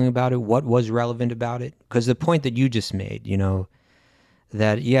found appealing about it, what was relevant about it. Because the point that you just made, you know,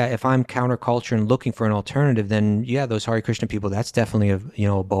 that, yeah, if I'm counterculture and looking for an alternative, then yeah, those Hare Krishna people, that's definitely a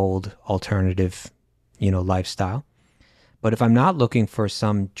bold alternative, lifestyle. But if I'm not looking for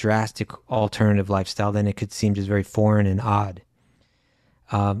some drastic alternative lifestyle, then it could seem just very foreign and odd.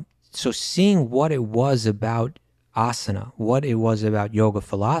 So seeing what it was about asana, what it was about yoga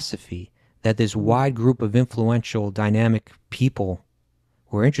philosophy, that this wide group of influential, dynamic people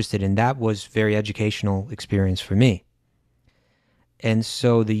were interested in, that was very educational experience for me. And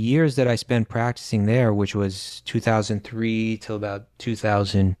so the years that I spent practicing there, which was 2003 till about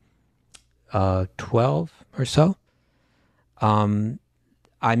 2012 or so,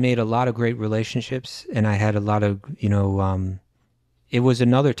 I made a lot of great relationships, and I had a lot of, it was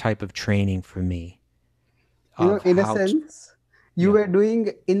another type of training for me. In a sense, you were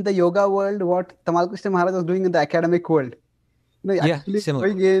doing in the yoga world what Tamal Krishna Maharaj was doing in the academic world. Actually similar.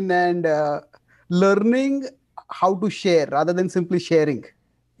 Going in and learning how to share rather than simply sharing.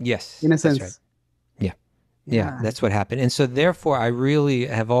 Yes. In a sense. That's right. Yeah, that's what happened. And so therefore, I really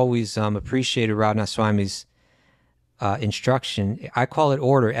have always appreciated Radhanath Swami's instruction. I call it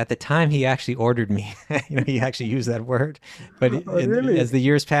order. At the time, he actually ordered me. He actually used that word. But really? As the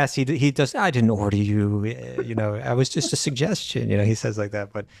years passed, he does, I didn't order you. I was just a suggestion. He says like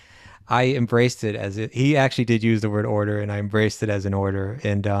that. But I embraced it as it. He actually did use the word order, and I embraced it as an order.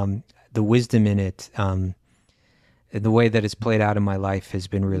 And the wisdom in it, the way that it's played out in my life has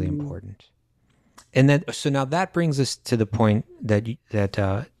been really important. And so now that brings us to the point that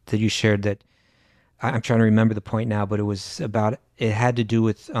you shared, that I'm trying to remember the point now, but it had to do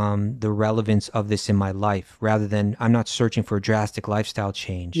with the relevance of this in my life, rather than, I'm not searching for a drastic lifestyle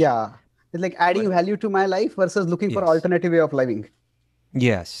change. Yeah. It's like adding value to my life versus looking for alternative way of living.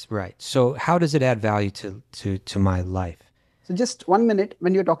 Yes, right. So how does it add value to my life? So just 1 minute,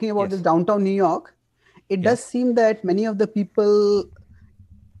 when you're talking about this downtown New York, it does seem that many of the people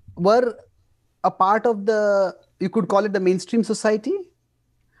were a part of you could call it the mainstream society,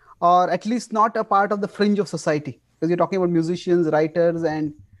 or at least not a part of the fringe of society, because you're talking about musicians, writers,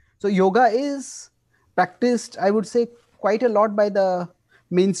 and so yoga is practiced, I would say, quite a lot by the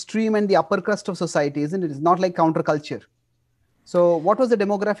mainstream and the upper crust of society, isn't it? It's not like counterculture. So what was the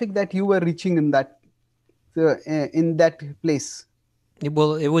demographic that you were reaching in that place?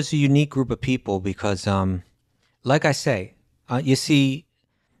 Well, it was a unique group of people because, like I say, you see,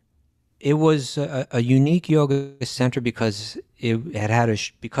 it was a unique yoga center because it had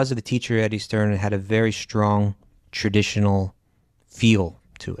because of the teacher Eddie Stern, it had a very strong traditional feel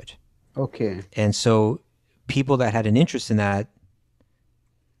to it. Okay. And so people that had an interest in that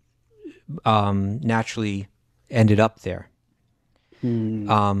naturally ended up there.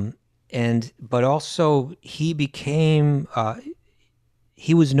 But also he became,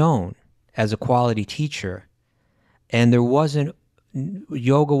 he was known as a quality teacher, and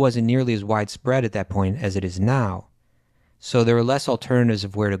yoga wasn't nearly as widespread at that point as it is now. So there were less alternatives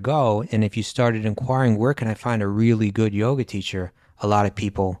of where to go. And if you started inquiring, where can I find a really good yoga teacher? A lot of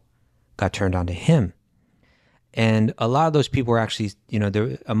people got turned on to him. And a lot of those people were actually,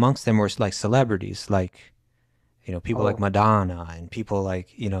 amongst them were like celebrities, like, people like Madonna, and people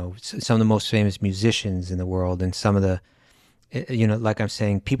like, some of the most famous musicians in the world, and some of the like I'm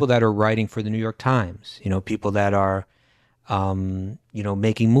saying, people that are writing for the New York Times, people that are,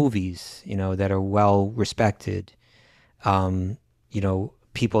 making movies, that are well respected,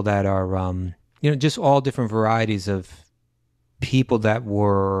 people that are, just all different varieties of people that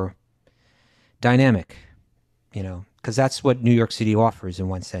were dynamic, because that's what New York City offers in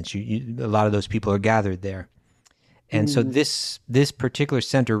one sense. A lot of those people are gathered there. And so this particular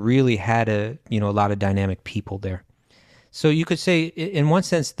center really had a lot of dynamic people there. So you could say, in one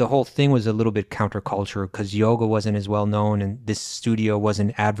sense, the whole thing was a little bit counterculture because yoga wasn't as well known and this studio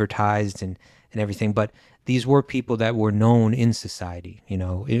wasn't advertised and everything. But these were people that were known in society,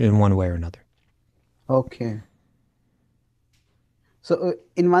 in one way or another. Okay. So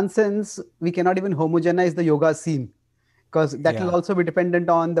in one sense, we cannot even homogenize the yoga scene because that will also be dependent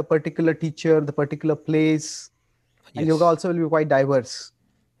on the particular teacher, the particular place. And yoga also will be quite diverse.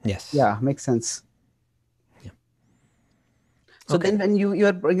 Yes. Yeah, makes sense. So then when you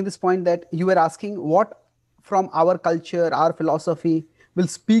are bringing this point that you were asking what from our culture, our philosophy will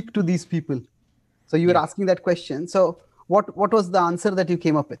speak to these people. So you were asking that question. So what was the answer that you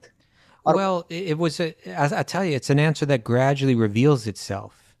came up with? Well, it was, I tell you, it's an answer that gradually reveals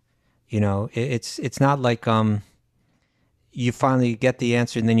itself. It's not like you finally get the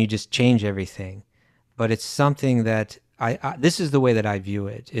answer and then you just change everything. But it's something that this is the way that I view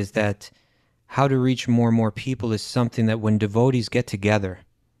it, is that how to reach more and more people is something that when devotees get together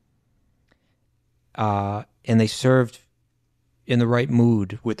and they serve in the right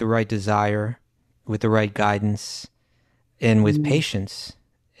mood, with the right desire, with the right guidance, and with patience,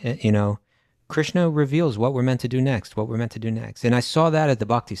 Krishna reveals what we're meant to do next, And I saw that at the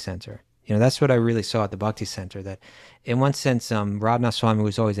Bhakti Center. That's what I really saw at the Bhakti Center, that in one sense, Radhanath Swami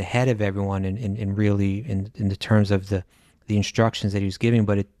was always ahead of everyone in really in the terms of the instructions that he was giving,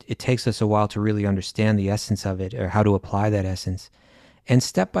 but it takes us a while to really understand the essence of it or how to apply that essence. And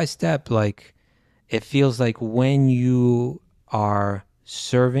step by step, like, it feels like when you are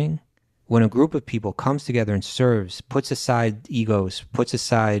serving, when a group of people comes together and serves, puts aside egos, puts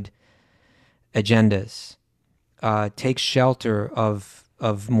aside agendas, takes shelter of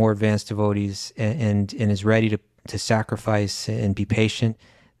more advanced devotees and is ready to sacrifice and be patient,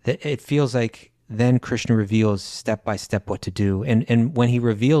 that it feels like then Krishna reveals step by step what to do. And when he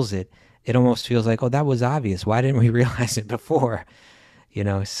reveals it, it almost feels like, oh, that was obvious. Why didn't we realize it before?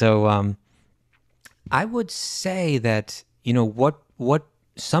 So I would say that, what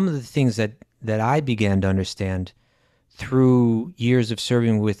some of the things that I began to understand through years of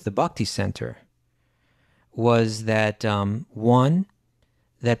serving with the Bhakti Center was that, one,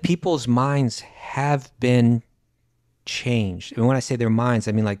 that people's minds have been changed. And when I say their minds,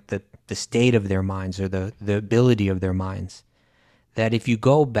 I mean like the state of their minds or the ability of their minds. That if you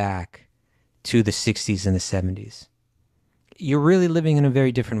go back to the 60s and the 70s, you're really living in a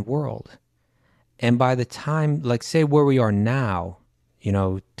very different world. And by the time, like, say where we are now,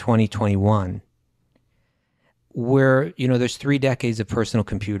 2021, where, there's 3 decades of personal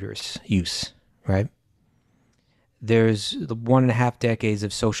computers use, right? There's 1.5 decades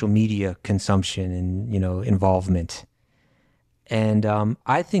of social media consumption and, involvement. And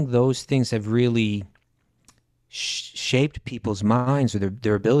I think those things have really shaped people's minds or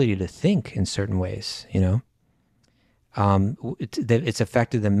their ability to think in certain ways, It's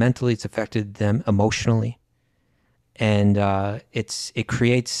affected them mentally, it's affected them emotionally. And it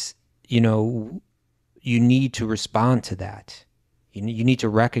creates, you need to respond to that. You need to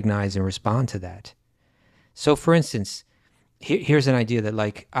recognize and respond to that. So for instance, here's an idea that,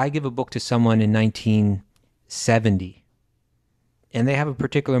 like, I give a book to someone in 1970, and they have a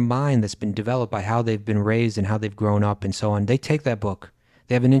particular mind that's been developed by how they've been raised and how they've grown up and so on. They take that book.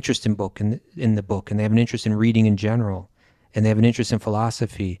 They have an interest in the book, and they have an interest in reading in general, and they have an interest in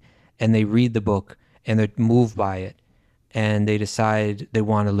philosophy, and they read the book, and they're moved by it, and they decide they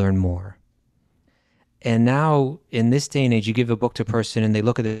want to learn more. And now, in this day and age, you give a book to a person, and they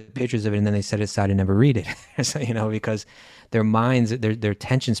look at the pictures of it, and then they set it aside and never read it. So, because their minds, their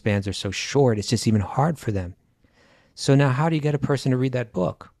attention spans are so short, it's just even hard for them. So now, how do you get a person to read that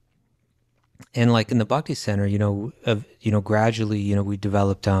book? And like in the Bhakti Center, gradually, we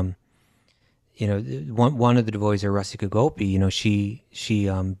developed, one of the devotees, Rasika Gopi, she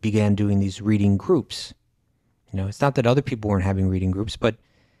began doing these reading groups. It's not that other people weren't having reading groups, but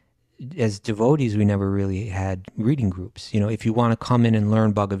as devotees, we never really had reading groups. If you want to come in and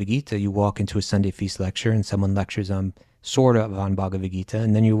learn Bhagavad-Gītā, you walk into a Sunday feast lecture and someone lectures on Bhagavad-Gītā,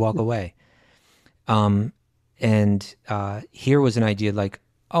 and then you walk away. And here was an idea like,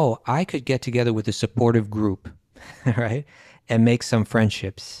 oh, I could get together with a supportive group, right, and make some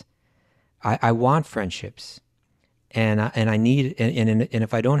friendships. I want friendships. and I need, and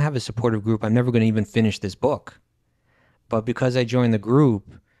if I don't have a supportive group, I'm never going to even finish this book. But because I joined the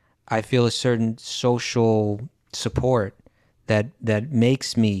group, I feel a certain social support that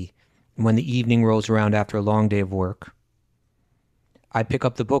makes me, when the evening rolls around after a long day of work, I pick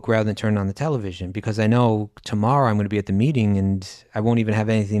up the book rather than turn on the television, because I know tomorrow I'm going to be at the meeting and I won't even have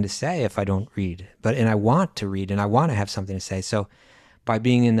anything to say if I don't read. And I want to read and I want to have something to say. So by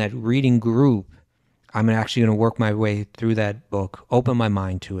being in that reading group, I'm actually going to work my way through that book, open my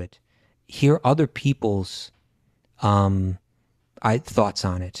mind to it, hear other people's thoughts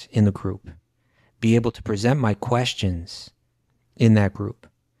on it in the group, be able to present my questions in that group,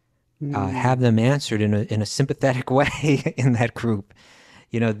 have them answered in a sympathetic way in that group.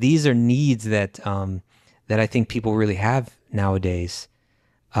 You know, these are needs that I think people really have nowadays,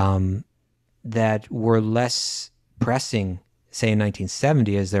 that were less pressing, say in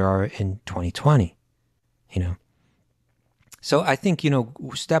 1970, as there are in 2020. You know, so I think, you know,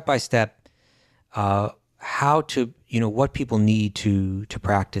 step by step, how to, you know, what people need to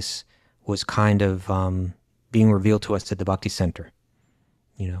practice was kind of being revealed to us at the Bhakti Center.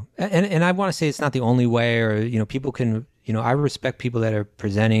 You know, and I want to say it's not the only way, or, you know, people can, you know, I respect people that are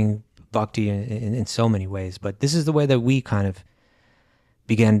presenting bhakti in so many ways, but this is the way that we kind of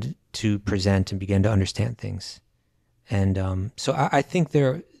began to present and began to understand things. And so I think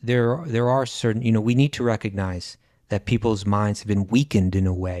there are certain, you know, we need to recognize that people's minds have been weakened in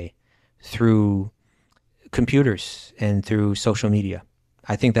a way through computers and through social media.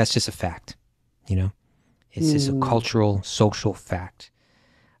 I think that's just a fact, you know. It's just a cultural, social fact.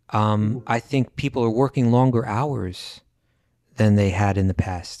 I think people are working longer hours than they had in the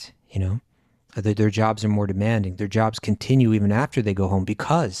past, you know. Their jobs are more demanding. Their jobs continue even after they go home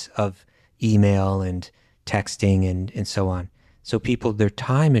because of email and texting and so on. So people, their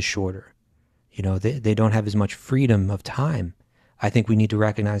time is shorter. You know, they don't have as much freedom of time. I think we need to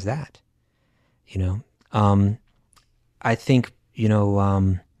recognize that, you know. I think, you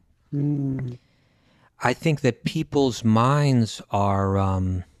know, I think that people's minds are,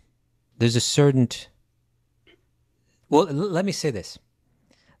 there's a certain, well, let me say this.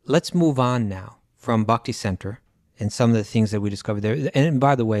 Let's move on now from Bhakti Center and some of the things that we discovered there. And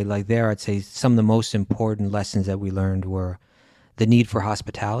by the way, like there, I'd say some of the most important lessons that we learned were the need for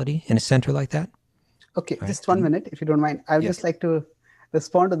hospitality in a center like that. Okay, right? Just 1 minute, if you don't mind. I would just like to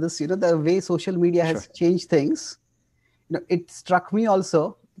respond to this. You know, the way social media has changed things. You know, it struck me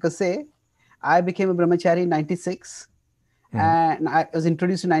also because, say, I became a brahmachari in 96, and I was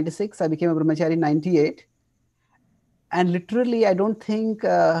introduced in 96. I became a brahmachari in 98. And literally, I don't think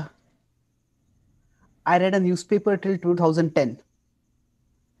I read a newspaper till 2010.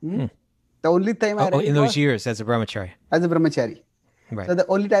 The only time I read in those years as a brahmachari. As a brahmachari. Right. So the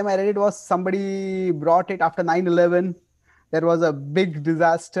only time I read it was somebody brought it after 9/11. There was a big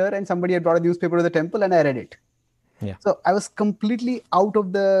disaster and somebody had brought a newspaper to the temple and I read it. Yeah. So I was completely out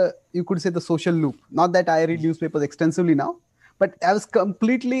of the, you could say, the social loop. Not that I read newspapers extensively now, but I was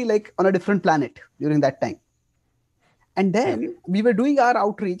completely like on a different planet during that time. And then we were doing our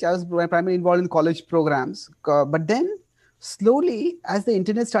outreach. I was primarily involved in college programs. But then slowly, as the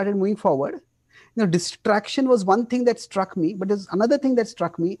internet started moving forward, you know, distraction was one thing that struck me, but there's another thing that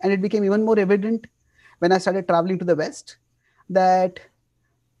struck me, and it became even more evident when I started traveling to the West, that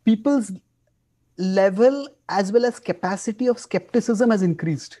people's level as well as capacity of skepticism has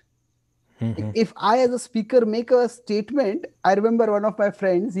increased. If I, as a speaker, make a statement, I remember one of my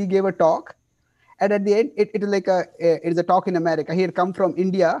friends, he gave a talk. And at the end, it is like it's a talk in America. He had come from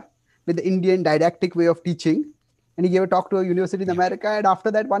India with the Indian didactic way of teaching. And he gave a talk to a university in America. And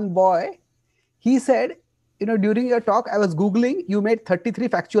after that, one boy, he said, you know, during your talk, I was Googling, you made 33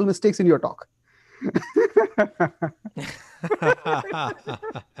 factual mistakes in your talk.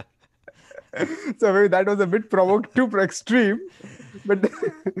 So maybe that was a bit too extreme. But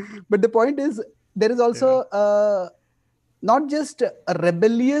the point is, there is also not just a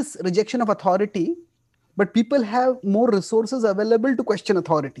rebellious rejection of authority, but people have more resources available to question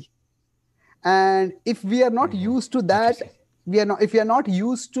authority. And if we are not used to that, if we are not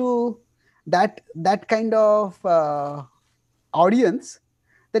used to that kind of audience,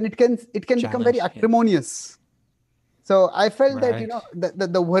 then it can become very acrimonious. So I felt that, you know,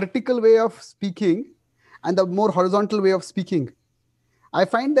 the vertical way of speaking and the more horizontal way of speaking, I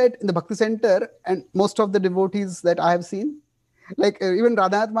find that in the Bhakti Center and most of the devotees that I have seen, like even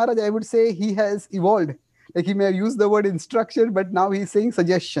Radhanath Maharaj, I would say he has evolved. Like he may have used the word instruction, but now he's saying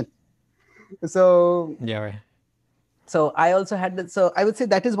suggestion. So So I also had that. So I would say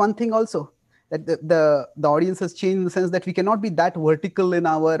that is one thing also, that the audience has changed in the sense that we cannot be that vertical in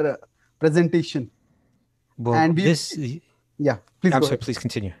our presentation. Well, And we, this, yeah, please I'm go sorry, ahead. please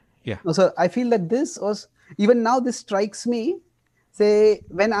continue. Yeah. No, so I feel that this was, even now this strikes me, say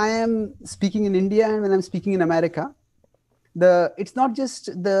when I am speaking in India and when I'm speaking in America, it's not just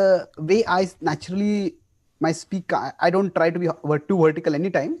the way I naturally my speak. I don't try to be too vertical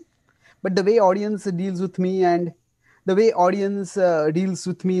anytime, but the way audience deals with me and the way audience deals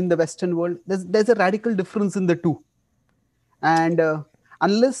with me in the Western world, there's a radical difference in the two. And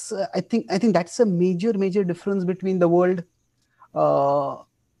unless I think that's a major difference between the world, uh,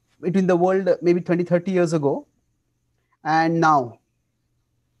 maybe 20, 30 years ago and now.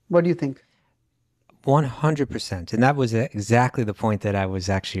 What do you think? 100%. And that was exactly the point that I was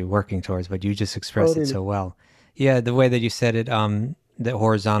actually working towards, but you just Oh, expressed it really? so well. Yeah, the way that you said it, that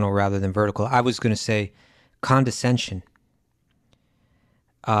horizontal rather than vertical. I was going to say condescension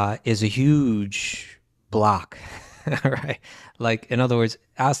is a huge block, right? Like, in other words,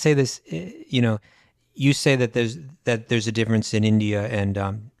 I'll say this, you say that there's a difference in India and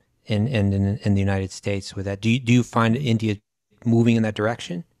in the United States with that. Do you find India moving in that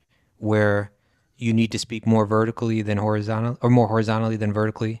direction where you need to speak more vertically than horizontal, or more horizontally than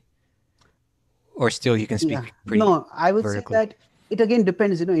vertically, or still you can Yeah. speak pretty No, I would say vertically? that it again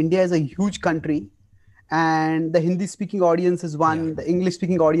depends. India is a huge country, and the Hindi speaking audience is Yeah, one, the English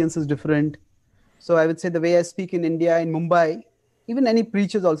speaking audience is different. So I would say the way I speak in India, in Mumbai, even any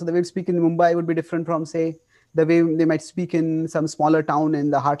preachers also, the way we speak in Mumbai would be different from, say, the way they might speak in some smaller town in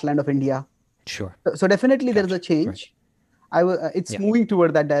the heartland of India. sure. So definitely there is Gotcha. a Right. change. It's Yeah. moving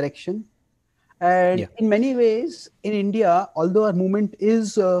toward that direction. And Yeah. in many ways, in India, although our movement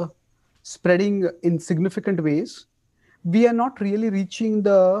is spreading in significant ways, we are not really reaching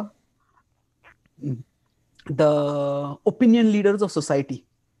the opinion leaders of society,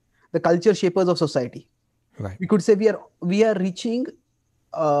 the culture shapers of society. Right. We could say we are reaching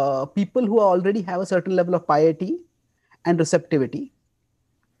people who already have a certain level of piety and receptivity.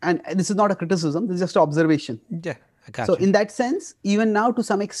 And this is not a criticism; this is just an observation. Yeah, I So gotcha. in that sense, even now, to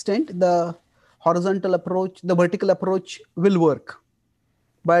some extent, the horizontal approach, the vertical approach will work.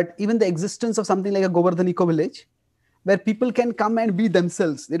 But even the existence of something like a Govardhan Eco Village, where people can come and be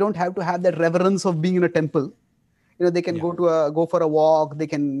themselves, they don't have to have that reverence of being in a temple. They can Yeah. go for a walk, they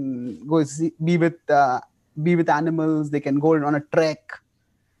can be with animals, they can go on a trek.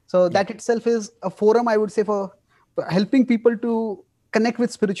 So Yeah. that itself is a forum, I would say, for helping people to connect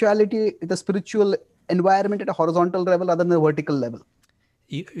with spirituality, the spiritual environment at a horizontal level rather than a vertical level.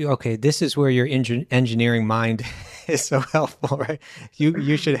 Okay, this is where your engineering mind is so helpful, right?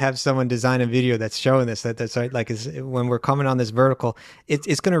 You should have someone design a video that's showing this. That's right. Like, when we're coming on this vertical,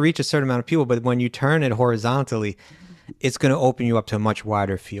 it's going to reach a certain amount of people, but when you turn it horizontally, it's going to open you up to a much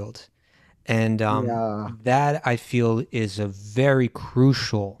wider field. And Yeah. that, I feel, is a very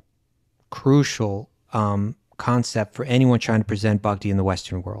crucial concept for anyone trying to present bhakti in the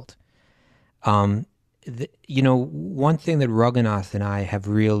Western world. One thing that Raghunath and I have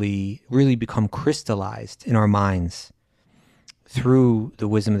really, really become crystallized in our minds through the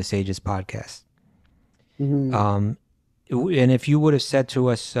Wisdom of the Sages podcast. Mhm. And if you would have said to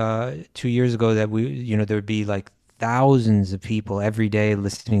us 2 years ago that there would be like thousands of people every day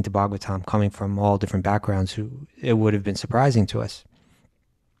listening to Bhagavatam coming from all different backgrounds, it would have been surprising to us.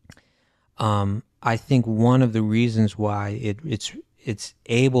 I think one of the reasons why it's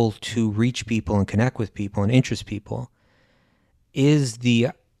able to reach people and connect with people and interest people is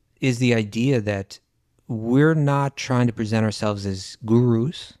the idea that we're not trying to present ourselves as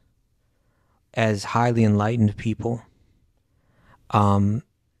gurus, as highly enlightened people.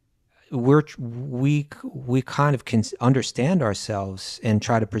 We kind of can understand ourselves and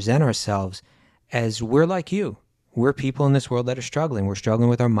try to present ourselves as we're like you. We're people in this world that are struggling. We're struggling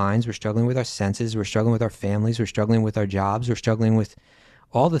with our minds. We're struggling with our senses. We're struggling with our families. We're struggling with our jobs. We're struggling with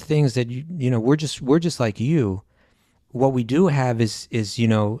all the things that we're just like you. What we do have is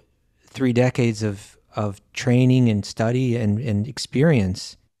 3 decades of training and study and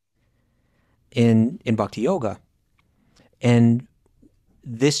experience in bhakti yoga, and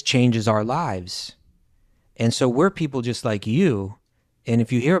this changes our lives. And so we're people just like you. And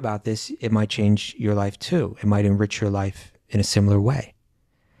if you hear about this, it might change your life too. It might enrich your life in a similar way.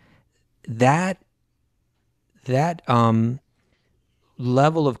 That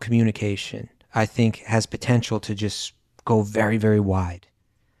level of communication, I think, has potential to just go very, very wide.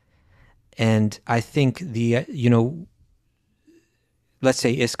 And I think let's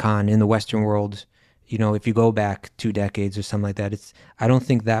say ISKCON in the Western world, if you go back 2 decades or something like that, I don't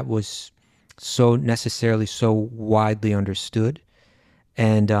think that was so necessarily so widely understood.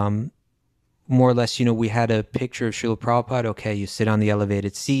 And more or less, we had a picture of Srila Prabhupada. Okay, you sit on the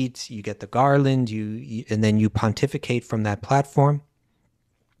elevated seat, you get the garland, and then you pontificate from that platform.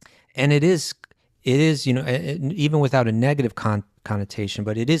 And it is, even without a negative connotation,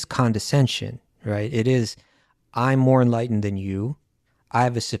 but it is condescension, right? It is, I'm more enlightened than you. I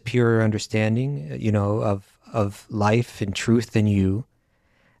have a superior understanding, of life and truth than you.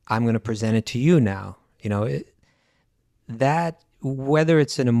 I'm going to present it to you now. That, whether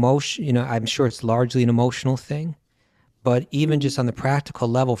it's an emotion, I'm sure it's largely an emotional thing, but even just on the practical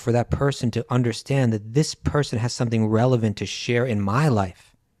level, for that person to understand that this person has something relevant to share in my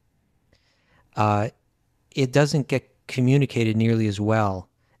life, it doesn't get communicated nearly as well.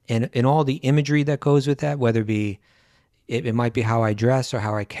 And all the imagery that goes with that, whether it might be how I dress or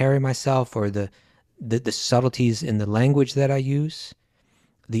how I carry myself, or the subtleties in the language that I use,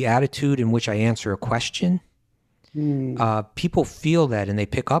 the attitude in which I answer a question. People feel that, and they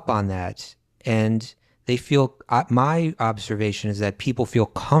pick up on that, and they feel, my observation is that people feel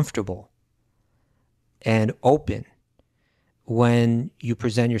comfortable and open when you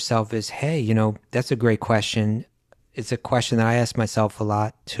present yourself as, hey, that's a great question. It's a question that I ask myself a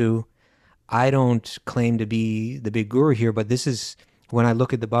lot too. I don't claim to be the big guru here, but this is, when I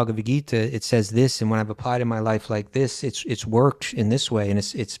look at the Bhagavad-Gītā, it says this, and when I've applied in my life like this, it's worked in this way, and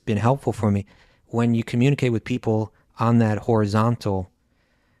it's been helpful for me. When you communicate with people on that horizontal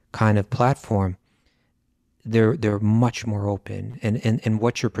kind of platform, they're much more open, and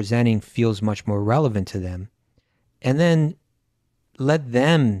what you're presenting feels much more relevant to them. And then let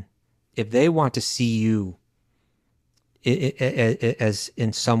them, if they want to see you as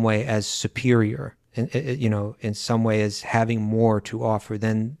in some way as superior, in some way as having more to offer,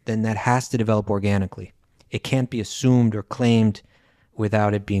 then that has to develop organically. It can't be assumed or claimed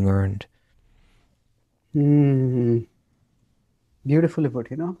without it being earned. Beautifully put,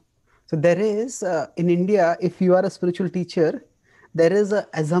 So there is, in India, if you are a spiritual teacher, there is an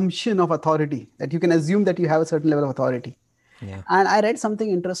assumption of authority, that you can assume that you have a certain level of authority. Yeah. And I read something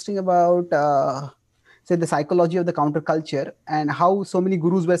interesting about, say, the psychology of the counterculture and how so many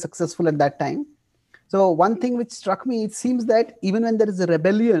gurus were successful at that time. So one thing which struck me, it seems that even when there is a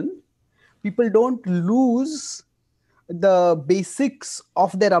rebellion, people don't lose the basics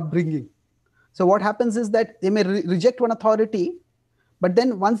of their upbringing. So what happens is that they may reject one authority, but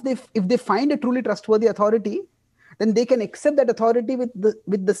then once if they find a truly trustworthy authority, then they can accept that authority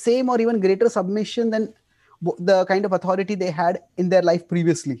with the same or even greater submission than the kind of authority they had in their life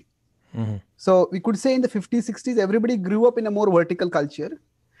previously. So we could say in the 50s, 60s, everybody grew up in a more vertical culture.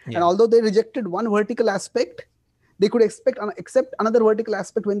 Yeah. And although they rejected one vertical aspect, they could accept another vertical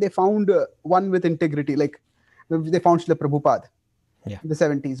aspect when they found one with integrity, like they found Srila Prabhupada in the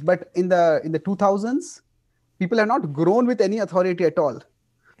 70s. But in the 2000s, people have not grown with any authority at all.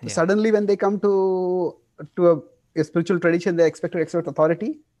 So suddenly when they come to a spiritual tradition, they expect to accept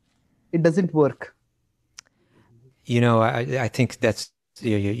authority. It doesn't work. I think that's,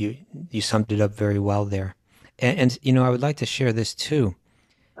 you summed it up very well there. And I would like to share this too,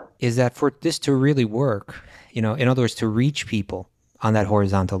 is that for this to really work, in other words, to reach people on that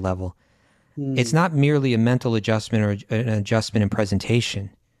horizontal level, it's not merely a mental adjustment or an adjustment in presentation,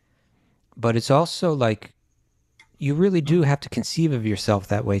 but it's also like, you really do have to conceive of yourself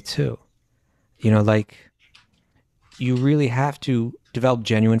that way too. Like, you really have to develop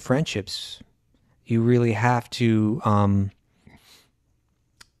genuine friendships. You really have to,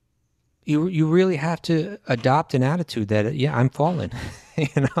 you really have to adopt an attitude that, I'm fallen.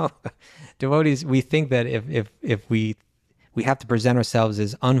 Devotees, we think that if we have to present ourselves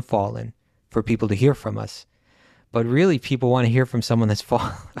as unfallen for people to hear from us, but really people want to hear from someone that's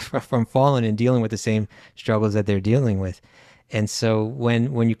from fallen and dealing with the same struggles that they're dealing with. And so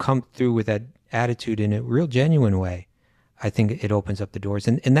when you come through with that attitude in a real genuine way, I think it opens up the doors.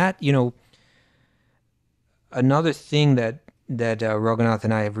 And that, another thing that Raghunath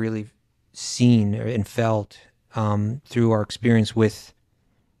and I have really seen and felt through our experience with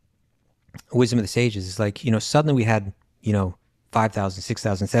Wisdom of the Sages is like, suddenly we had, 5,000,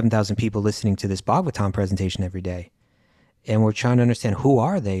 6,000, 7,000 people listening to this Bhagavatam presentation every day. And we're trying to understand, who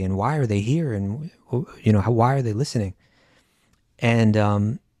are they and why are they here? And, why are they listening?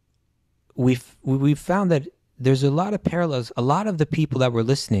 And we've found that there's a lot of parallels. A lot of the people that were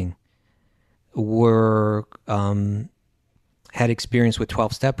listening were had experience with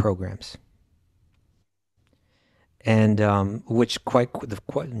 12-step programs, and which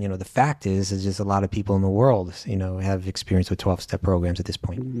the fact is just a lot of people in the world have experience with 12-step programs at this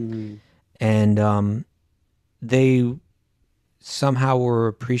point. And they somehow were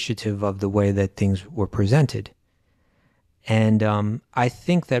appreciative of the way that things were presented, And I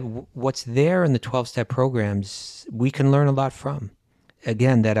think that what's there in the 12-step programs, we can learn a lot from.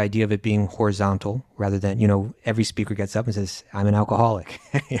 Again, that idea of it being horizontal rather than, every speaker gets up and says, I'm an alcoholic.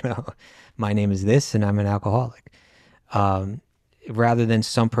 My name is this and I'm an alcoholic. Rather than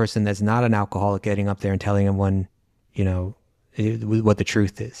some person that's not an alcoholic getting up there and telling everyone, what the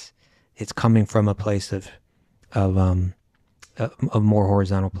truth is. It's coming from a place of a more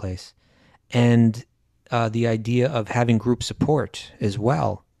horizontal place. And the idea of having group support as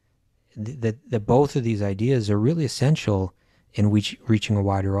well, that both of these ideas are really essential in reaching a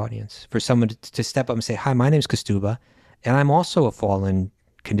wider audience. For someone to step up and say, hi, my name is Kaustubha, and I'm also a fallen,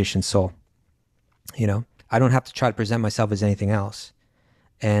 conditioned soul. I don't have to try to present myself as anything else.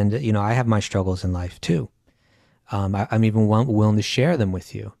 And, I have my struggles in life too. I'm even willing to share them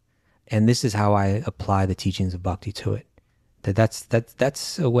with you. And this is how I apply the teachings of bhakti to it.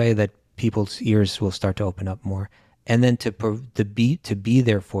 That's a way that people's ears will start to open up more. And then to be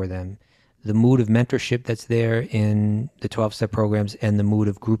there for them, the mood of mentorship that's there in the 12-step programs and the mood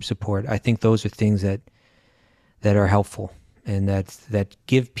of group support, I think those are things that are helpful and that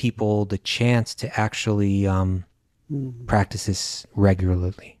give people the chance to actually practice this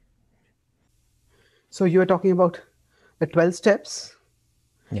regularly. So you were talking about the 12 steps.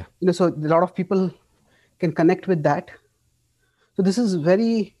 Yeah. So a lot of people can connect with that. So this is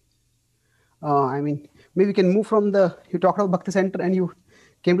very, maybe we can move from you talked about Bhakti Center and you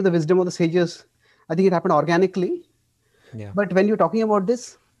came to the wisdom of the sages. I think it happened organically. Yeah. But when you're talking about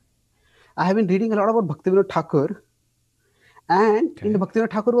this, I have been reading a lot about Bhaktivinoda Thakur. And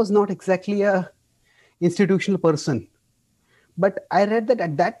Bhaktivinoda Thakur was not exactly a institutional person. But I read that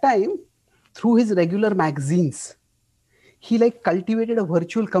at that time, through his regular magazines, he cultivated a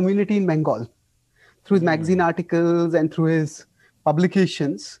virtual community in Bengal through his magazine articles and through his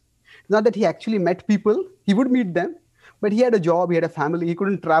publications. Not that he actually met people, he would meet them, but he had a job, he had a family, he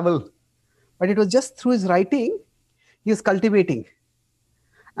couldn't travel. But it was just through his writing, he was cultivating.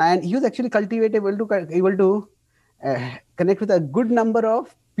 And he was actually able to connect with a good number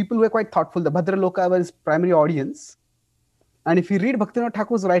of people who were quite thoughtful. The Bhadraloka was his primary audience. And if you read Bhaktivinoda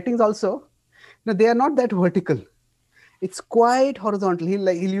Thakur's writings also, they are not that vertical. It's quite horizontal. He'll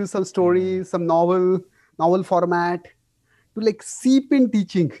use some stories, some novel format to seep in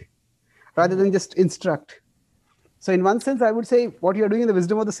teaching rather than just instruct. So in one sense, I would say what you're doing in the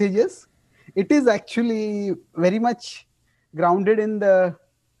wisdom of the sages, it is actually very much grounded in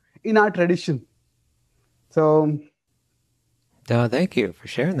our tradition. So thank you for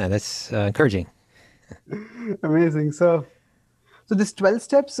sharing that. That's encouraging. Amazing. So this 12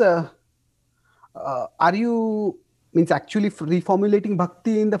 steps, are you actually reformulating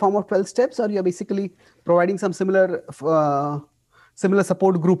bhakti in the form of 12 steps, or you're basically providing some similar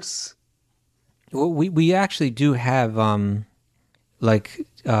support groups? Well, we actually do have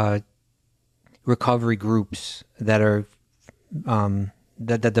recovery groups that are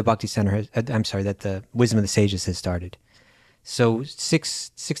that the Bhakti Center has. That the Wisdom of the Sages has started. So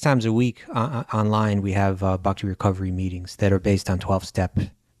six times a week online, we have Bhakti recovery meetings that are based on 12-step,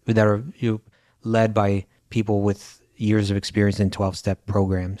 that are led by people with years of experience in 12-step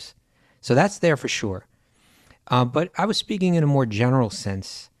programs. So that's there for sure. But I was speaking in a more general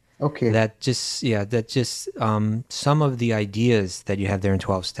sense. Okay. That just some of the ideas that you have there in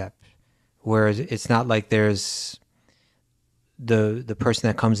 12-step, whereas it's not like there's the person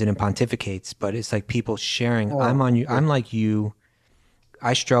that comes in and pontificates, but it's like people sharing. I'm like you.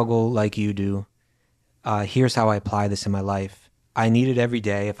 I struggle like you do. Here's how I apply this in my life. I need it every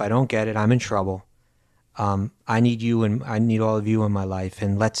day. If I don't get it, I'm in trouble. I need you, and I need all of you in my life.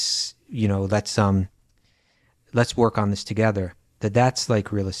 And let's work on this together. That's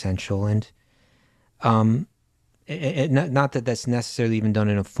real essential. And not that that's necessarily even done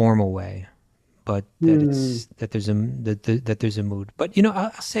in a formal way, but that there's a mood. But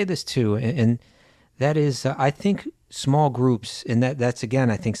I'll say this too, and that is I think small groups, and that's again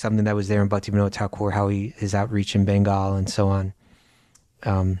I think something that was there in Bhaktivinoda Thakur, how his outreach in Bengal and so on,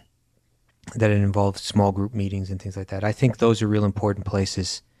 that it involved small group meetings and things like that. I think those are real important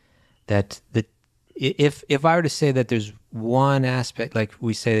places. That if I were to say that there's one aspect, like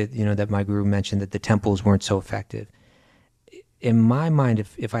we say that my guru mentioned that the temples weren't so effective. In my mind,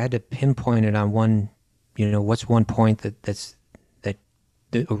 if I had to pinpoint it on one, what's one point that's a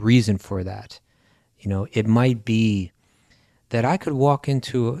reason for that, it might be that I could walk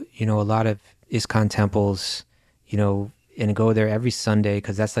into, a lot of ISKCON temples, and go there every Sunday,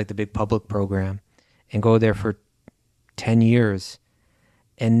 because that's the big public program, and go there for 10 years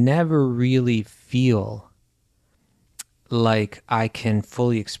and never really feel like I can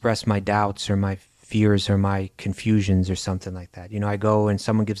fully express my doubts or my fears or my confusions or something like that. I go and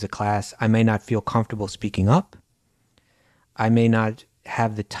someone gives a class, I may not feel comfortable speaking up. I may not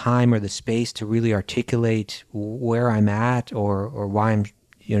have the time or the space to really articulate where I'm at or why I'm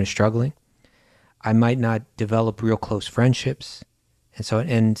struggling. I might not develop real close friendships.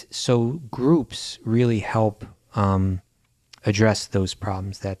 And so groups really help address those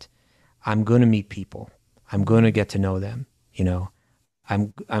problems, that I'm going to meet people. I'm going to get to know them.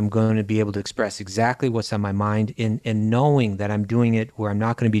 I'm going to be able to express exactly what's on my mind in knowing that I'm doing it where I'm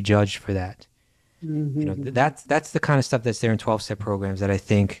not going to be judged for that. That's the kind of stuff that's there in 12-step programs that I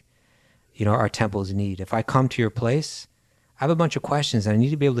think, our temples need. If I come to your place, I have a bunch of questions and I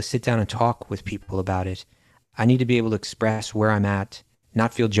need to be able to sit down and talk with people about it. I need to be able to express where I'm at,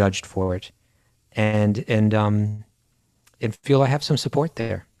 not feel judged for it, and feel I have some support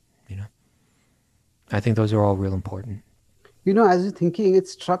there. I think those are all real important. As you're thinking, it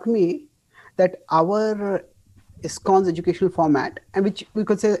struck me that our ISKCON's educational format, and which we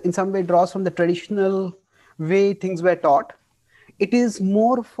could say in some way draws from the traditional way things were taught, it is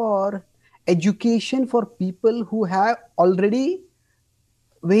more for education for people who have already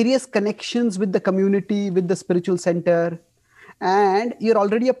various connections with the community, with the spiritual center, and you're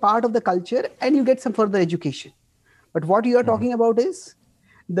already a part of the culture and you get some further education. But what you are talking about is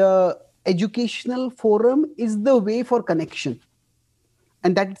the educational forum is the way for connection,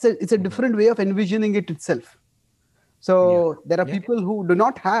 and that it's a different way of envisioning it itself. So there are people who do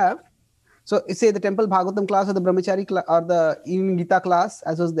not have, so say the temple Bhagavatam class or the brahmachari class or the evening Gita class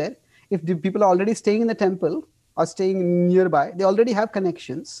as was there, if the people are already staying in the temple or staying nearby, they already have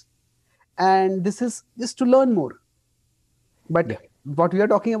connections, and this is just to learn more. But what we are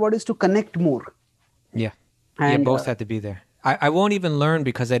talking about is to connect more. And both have to be there. I won't even learn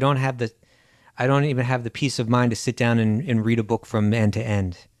because I don't even have the peace of mind to sit down and read a book from end to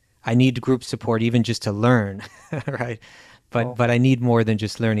end. I need group support even just to learn, right? But I need more than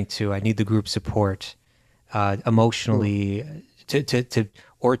just learning too. I need the group support emotionally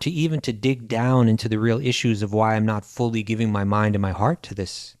to even to dig down into the real issues of why I'm not fully giving my mind and my heart to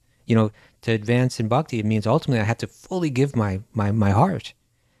this. To advance in bhakti, it means ultimately I have to fully give my heart.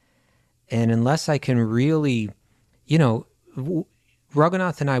 And unless I can really,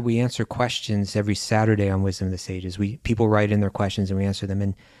 Raghunath and I, we answer questions every Saturday on Wisdom of the Sages. People write in their questions and we answer them.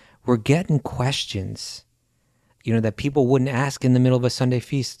 And we're getting questions, that people wouldn't ask in the middle of a Sunday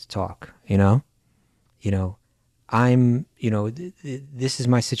feast talk, I'm, this is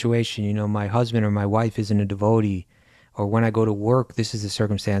my situation, my husband or my wife isn't a devotee, or when I go to work, this is the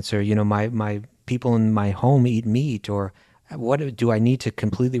circumstance, or, my people in my home eat meat, or what do I need to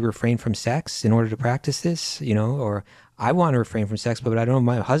completely refrain from sex in order to practice this, or I want to refrain from sex, but I don't know if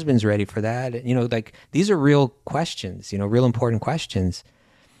my husband's ready for that. These are real questions, real important questions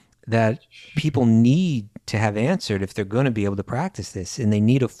that people need to have answered if they're going to be able to practice this. And they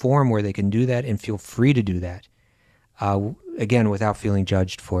need a forum where they can do that and feel free to do that. Again, without feeling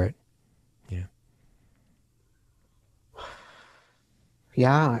judged for it.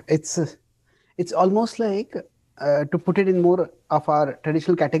 Yeah, it's almost like, to put it in more of our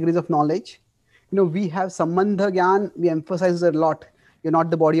traditional categories of knowledge, we have sambandha gyan, we emphasize a lot. You're not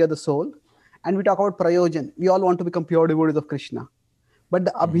the body or the soul. And we talk about prayojan. We all want to become pure devotees of Krishna. But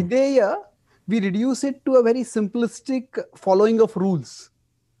the abhideya, we reduce it to a very simplistic following of rules.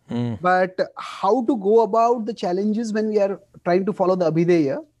 But how to go about the challenges when we are trying to follow the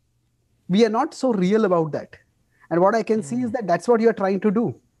abhideya, we are not so real about that. And what I can see is that that's what you're trying to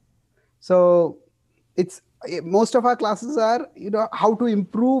do. So most of our classes are, how to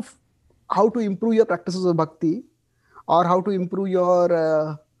improve your practices of bhakti, or how to improve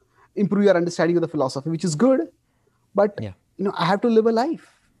your understanding of the philosophy, which is good. But, I have to live a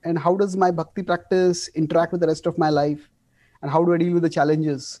life. And how does my bhakti practice interact with the rest of my life? And how do I deal with the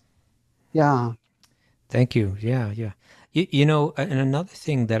challenges? Yeah. Thank you. Yeah. And another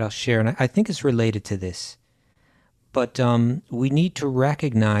thing that I'll share, and I think it's related to this, but we need to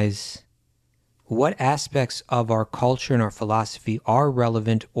recognize what aspects of our culture and our philosophy are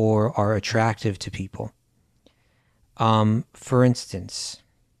relevant or are attractive to people. For instance,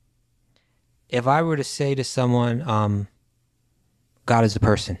 if I were to say to someone, God is a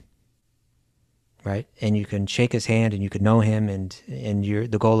person, right? And you can shake his hand and you can know him, and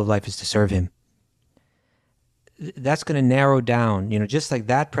the goal of life is to serve him. That's going to narrow down, just like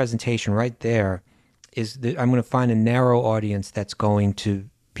that presentation right there I'm going to find a narrow audience that's going to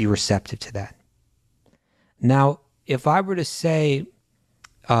be receptive to that. Now, if I were to say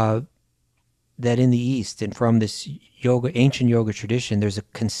that in the East and from this ancient yoga tradition, there's a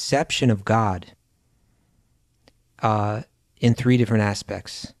conception of God in three different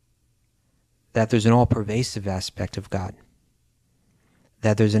aspects. that there's an all-pervasive aspect of God,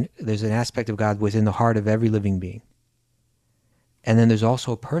 that there's an aspect of God within the heart of every living being. And then there's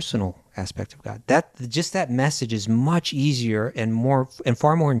also a personal aspect of God. That message is much easier and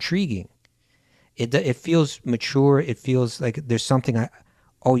far more intriguing. It feels mature. It feels like there's something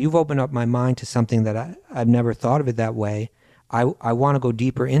you've opened up my mind to something that I've never thought of it that way. I want to go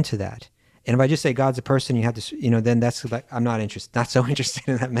deeper into that. And if I just say God's a person, you have to, then that's like, I'm not so interested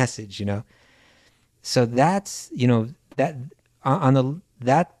in that message, So that's,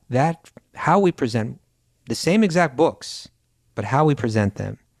 that how we present the same exact books, but how we present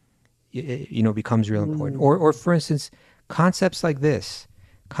them, becomes real important. Or for instance, concepts like this,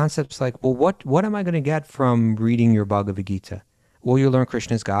 well, what am I going to get from reading your Bhagavad-Gita? Well, you learn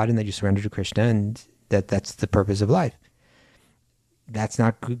Krishna is God and that you surrender to Krishna and that's the purpose of life. That's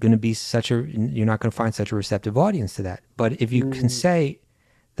not going to be you're not going to find such a receptive audience to that. But if you can say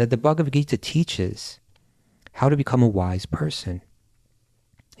that the Bhagavad-Gita teaches how to become a wise person,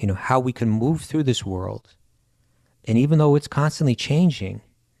 how we can move through this world, and even though it's constantly changing,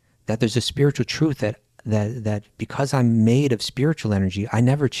 that there's a spiritual truth that because I'm made of spiritual energy, I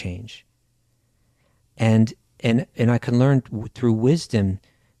never change. And I can learn through wisdom,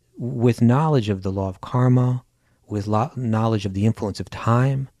 with knowledge of the law of karma, with knowledge of the influence of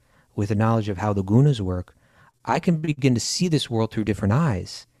time, with the knowledge of how the gunas work, I can begin to see this world through different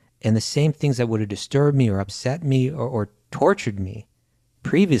eyes. And the same things that would have disturbed me or upset me or tortured me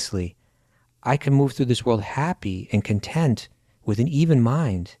previously, I can move through this world happy and content with an even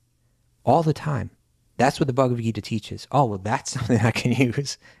mind all the time. That's what the Bhagavad-Gita teaches. Oh, well, that's something I can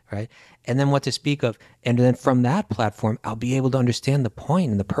use, right? And then what to speak of. And then from that platform, I'll be able to understand the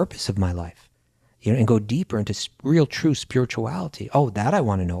point and the purpose of my life, and go deeper into real, true spirituality. Oh, that I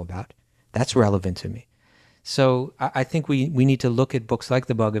want to know about. That's relevant to me. So I think we need to look at books like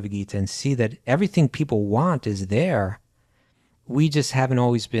the Bhagavad-Gita and see that everything people want is there. We just haven't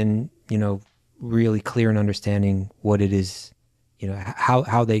always been, really clear in understanding what it is,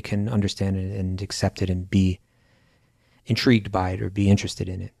 how they can understand it and accept it and be intrigued by it or be interested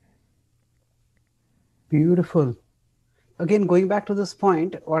in it. Beautiful. Again, going back to this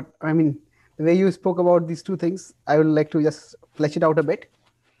point, the way you spoke about these two things, I would like to just flesh it out a bit.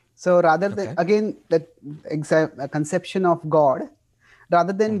 So rather than, again, that conception of God,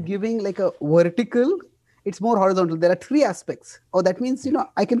 rather than giving like a vertical, it's more horizontal. There are three aspects. Oh, that means,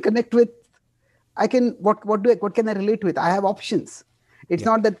 I can connect with, what can I relate with? I have options. It's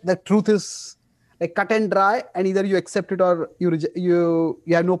not that the truth is like cut and dry and either you accept it or you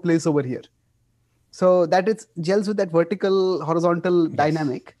have no place over here. So that it gels with that vertical, horizontal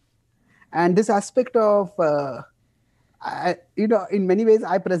dynamic. And this aspect of, in many ways,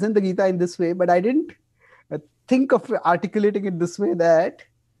 I present the Gita in this way, but I didn't think of articulating it this way that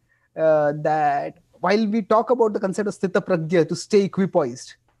while we talk about the concept of sthita pragya, to stay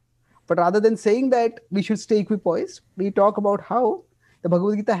equipoised, but rather than saying that we should stay equipoised, we talk about how the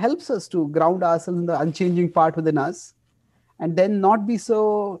Bhagavad-Gita helps us to ground ourselves in the unchanging part within us and then not be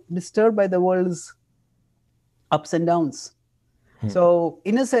so disturbed by the world's ups and downs. So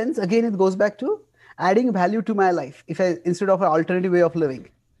in a sense, again, it goes back to adding value to my life. Instead of an alternative way of living.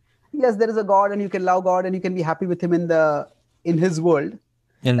 Yes, there is a God and you can love God and you can be happy with him in his world.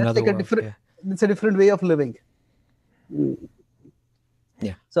 In That's another like world, it's a different way of living.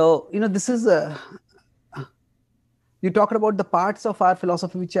 Yeah. So, this is you talked about the parts of our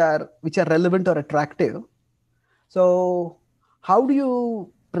philosophy which are relevant or attractive. So how do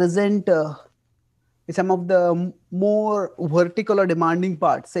you present some of the more vertical or demanding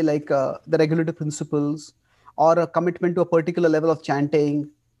parts, say like the regulative principles or a commitment to a particular level of chanting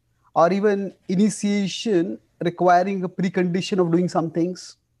or even initiation requiring a precondition of doing some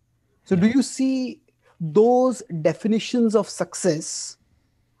things? So do you see those definitions of success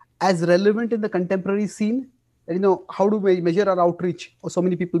as relevant in the contemporary scene? How do we measure our outreach? Or so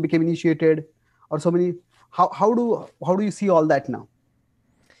many people became initiated, or so many. How do you see all that now?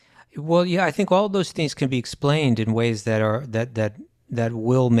 Well, yeah, I think all those things can be explained in ways that are that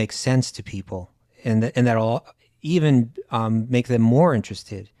will make sense to people, and that'll even make them more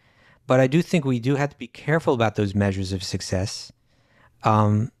interested. But I do think we do have to be careful about those measures of success.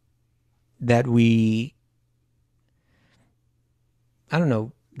 That we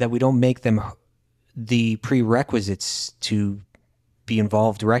don't make them the prerequisites to be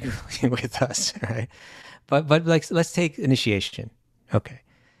involved regularly with us, right? But like, let's take initiation. Okay.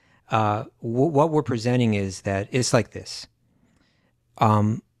 What we're presenting is that it's like this.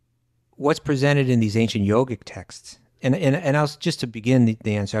 What's presented in these ancient yogic texts, and I'll just to begin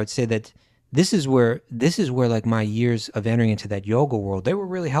the answer, I would say that this is where like my years of entering into that yoga world, they were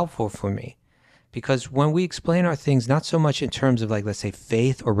really helpful for me, Because when we explain our things, not so much in terms of like, let's say,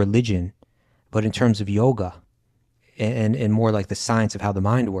 faith or religion, but in terms of yoga and more like the science of how the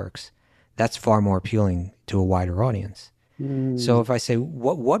mind works, that's far more appealing to a wider audience. So if I say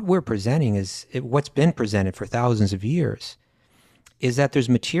what we're presenting is what's been presented for thousands of years, is that there's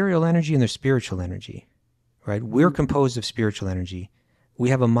material energy and there's spiritual energy, right? We're composed of spiritual energy. We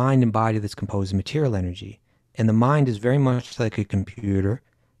have a mind and body that's composed of material energy. And the mind is very much like a computer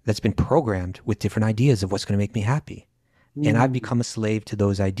that's been programmed with different ideas of what's going to make me happy. And I've become a slave to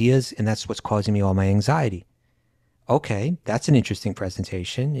those ideas, and that's what's causing me all my anxiety. Okay, that's an interesting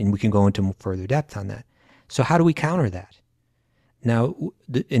presentation, and we can go into further depth on that. So how do we counter that? Now,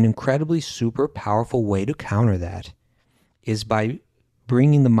 an incredibly super powerful way to counter that is by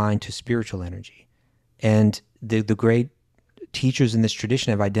bringing the mind to spiritual energy. And the great teachers in this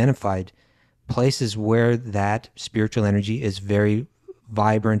tradition have identified places where that spiritual energy is very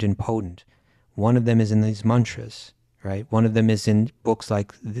vibrant and potent. One of them is in these mantras, right? One of them is in books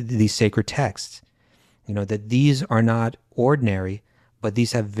like these sacred texts. You know, that these are not ordinary, but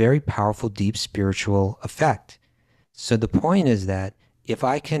these have very powerful, deep spiritual effect. So the point is that if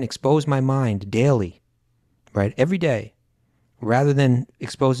I can expose my mind daily, right, every day, rather than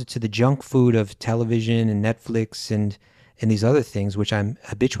expose it to the junk food of television and Netflix and these other things, which I'm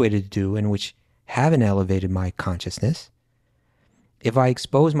habituated to do and which haven't elevated my consciousness, if I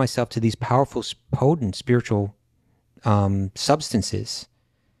expose myself to these powerful, potent spiritual substances,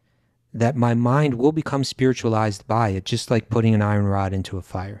 that my mind will become spiritualized by it, just like putting an iron rod into a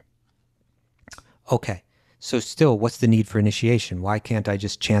fire. Okay, so still, what's the need for initiation? Why can't I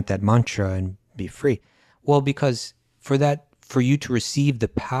just chant that mantra and be free? Well, because for you to receive the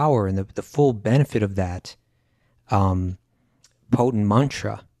power and the full benefit of that potent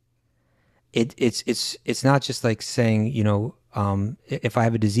mantra, it's not just like saying, you know, if I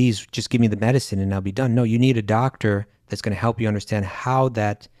have a disease, just give me the medicine and I'll be done. No, you need a doctor that's going to help you understand how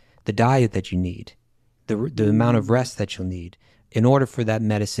the diet that you need, the amount of rest that you'll need in order for that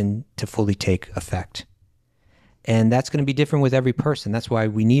medicine to fully take effect. And that's going to be different with every person. That's why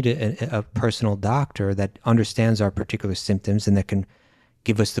we need a personal doctor that understands our particular symptoms and that can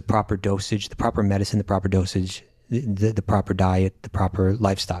give us the proper dosage, the proper medicine, the proper dosage, the proper diet, the proper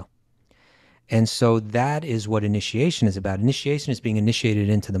lifestyle. And so that is what initiation is about. Initiation is being initiated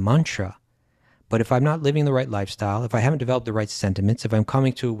into the mantra. But if I'm not living the right lifestyle, if I haven't developed the right sentiments, if I'm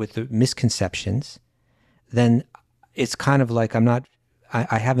coming to it with the misconceptions, then it's kind of like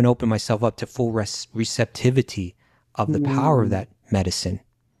I haven't opened myself up to full receptivity of the power of that medicine.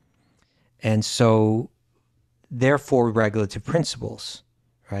 And so, therefore, regulative principles,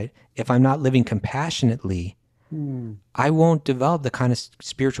 right? If I'm not living compassionately, I won't develop the kind of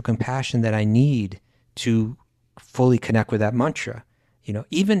spiritual compassion that I need to fully connect with that mantra. You know,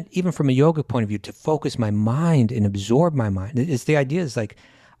 even from a yoga point of view, to focus my mind and absorb my mind. It's the idea is like,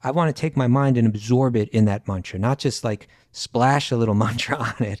 I want to take my mind and absorb it in that mantra, not just like splash a little mantra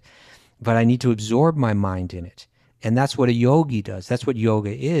on it, but I need to absorb my mind in it. And that's what a yogi does. That's what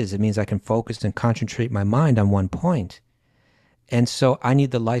yoga is. It means I can focus and concentrate my mind on one point. And so I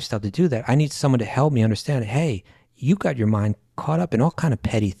need the lifestyle to do that. I need someone to help me understand, hey, you got your mind caught up in all kind of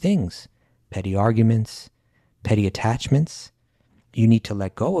petty things, petty arguments, petty attachments. You need to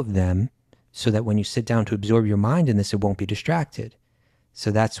let go of them so that when you sit down to absorb your mind in this, it won't be distracted.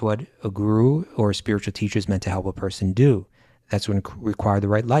 So that's what a guru or a spiritual teacher is meant to help a person do. That's going to require the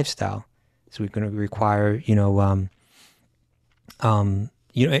right lifestyle. So we're going to require, the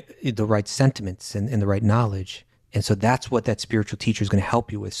right sentiments and the right knowledge. And so that's what that spiritual teacher is going to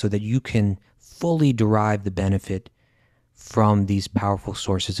help you with, so that you can fully derive the benefit from these powerful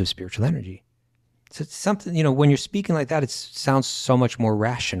sources of spiritual energy. So it's something, when you're speaking like that, it sounds so much more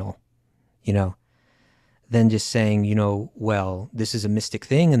rational, than just saying, well, this is a mystic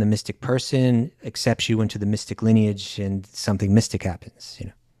thing and the mystic person accepts you into the mystic lineage and something mystic happens,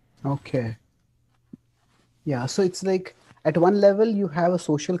 Okay. Yeah. So it's like at one level, you have a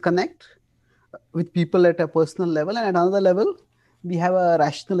social connect with people at a personal level, and at another level, we have a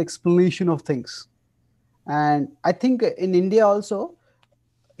rational explanation of things. And I think in India also,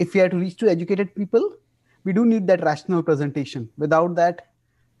 if we are to reach to educated people, we do need that rational presentation. Without that,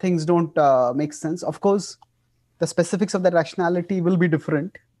 things don't make sense. Of course, the specifics of that rationality will be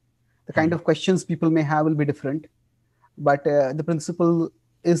different. The kind of questions people may have will be different, but the principle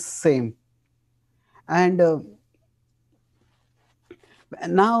is same. And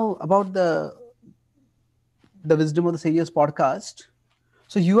now about the Wisdom of the Sages podcast.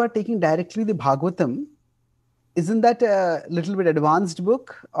 So you are taking directly the Bhagavatam. Isn't that a little bit advanced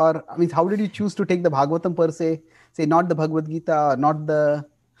book? Or, how did you choose to take the Bhagavatam per se? Say, not the Bhagavad-Gītā, not the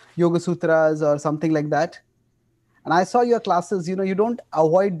Yoga Sutras or something like that. And I saw your classes, you don't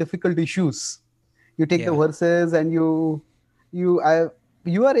avoid difficult issues. You take the verses and you are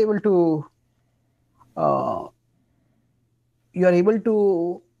able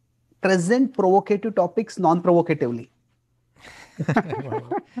to present provocative topics non-provocatively.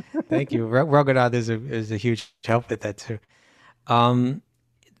 Thank you. Raghunath is a huge help with that too.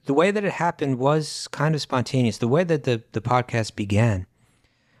 The way that it happened was kind of spontaneous. The way that the podcast began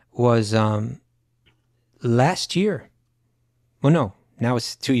was last year. Well, no, now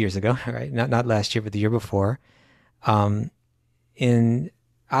it's 2 years ago, right? Not last year, but the year before. It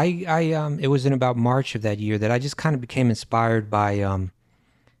was in about March of that year that I just kind of became inspired by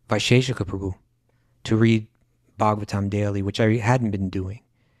Shastric Prabhu to read Bhagavatam daily, which I hadn't been doing.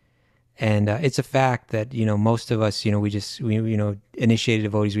 And it's a fact that, most of us, we initiated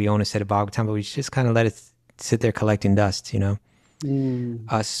devotees, we own a set of Bhagavatam, but we just kind of let it sit there collecting dust,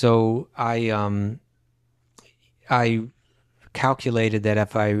 So I calculated that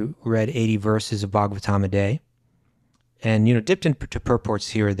if I read 80 verses of Bhagavatam a day, and, dipped into purports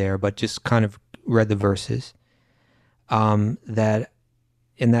here or there, but just kind of read the verses, that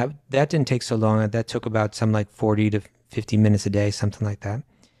didn't take so long. That took about 40 to 50 minutes a day, something like that.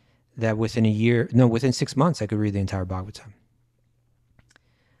 That within 6 months, I could read the entire Bhagavatam.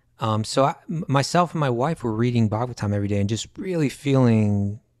 So myself and my wife were reading Bhagavatam every day and just really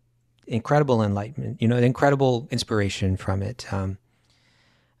feeling incredible enlightenment, incredible inspiration from it.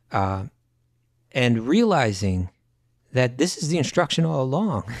 And realizing that this is the instruction all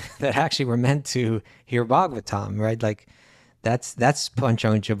along, that actually we're meant to hear Bhagavatam, right? Like that's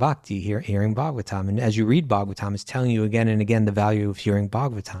Panchanga Bhakti, hearing Bhagavatam. And as you read Bhagavatam, it's telling you again and again the value of hearing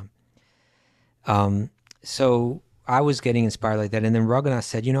Bhagavatam. So I was getting inspired like that. And then Raghunath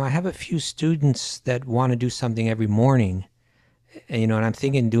said, I have a few students that want to do something every morning, and I'm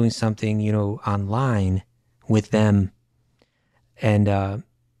thinking doing something, online with them. And I'm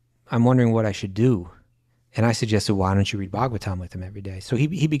wondering what I should do. And I suggested, why don't you read Bhagavatam with them every day? So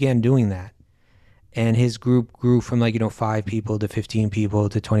he began doing that. And his group grew from 5 people to 15 people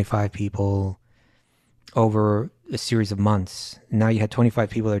to 25 people over a series of months. Now you had 25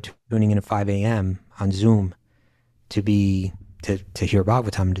 people that are tuning in at 5 a.m. on Zoom to hear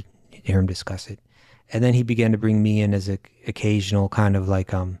Bhagavatam, to hear him discuss it. And then he began to bring me in as an occasional kind of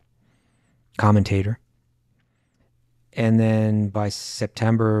commentator. And then by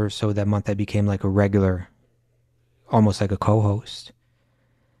September or so that month, I became like a regular, almost like a co-host.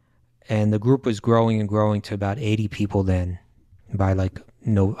 And the group was growing and growing to about 80 people then by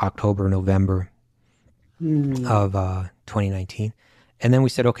October, November of 2019. And then we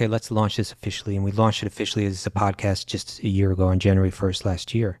said, okay, let's launch this officially. And we launched it officially as a podcast just a year ago on January 1st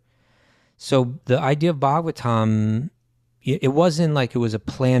last year. So the idea of Bhagavatam, it wasn't like it was a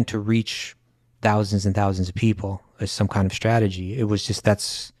plan to reach thousands and thousands of people as some kind of strategy. It was just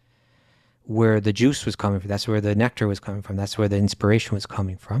that's where the juice was coming from. That's where the nectar was coming from. That's where the inspiration was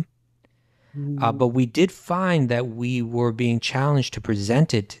coming from. But we did find that we were being challenged to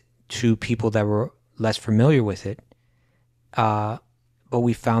present it to people that were less familiar with it. But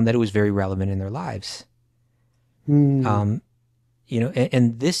we found that it was very relevant in their lives. And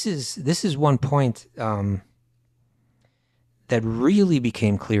this is one point that really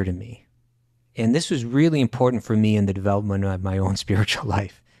became clear to me. And this was really important for me in the development of my own spiritual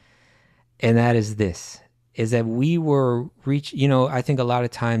life. And that is this, is that we were I think a lot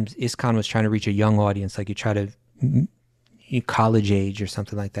of times ISKCON was trying to reach a young audience, like you try to college age or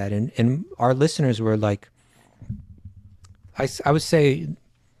something like that. And our listeners were like, I would say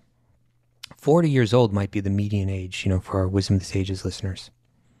 40 years old might be the median age, for our Wisdom of the Sages listeners.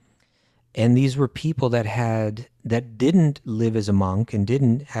 And these were people that didn't live as a monk and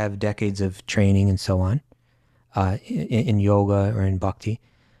didn't have decades of training and so on, in yoga or in bhakti.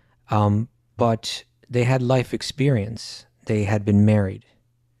 But they had life experience. They had been married,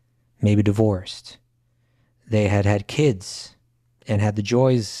 maybe divorced. They had had kids and had the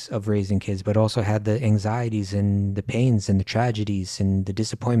joys of raising kids, but also had the anxieties and the pains and the tragedies and the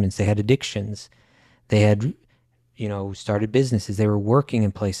disappointments. They had addictions. They had started businesses. They were working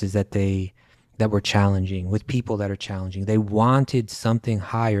in places that were challenging, with people that are challenging. They wanted something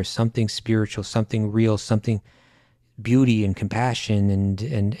higher, something spiritual, something real, something beauty and compassion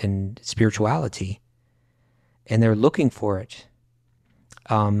and spirituality. And they're looking for it.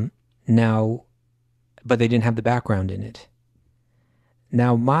 Now, but they didn't have the background in it.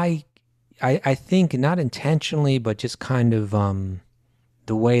 Now, I think not intentionally, but just kind of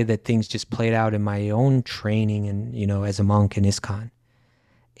the way that things just played out in my own training and, as a monk in ISKCON,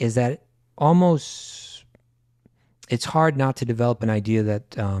 is that almost it's hard not to develop an idea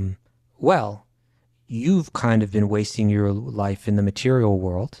that, well, you've kind of been wasting your life in the material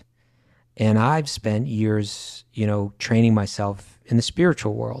world, and I've spent years, training myself in the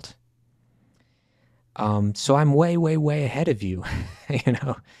spiritual world. So I'm way, way, way ahead of you,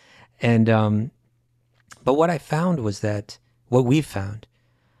 And, but what we found was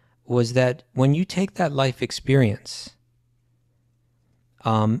that when you take that life experience,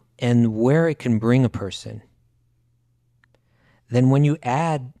 and where it can bring a person, then when you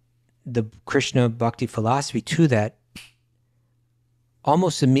add the Krishna Bhakti philosophy to that,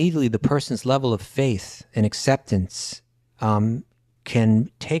 almost immediately the person's level of faith and acceptance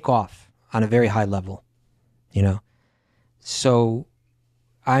can take off on a very high level, So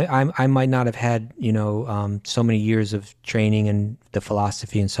I might not have had, so many years of training and the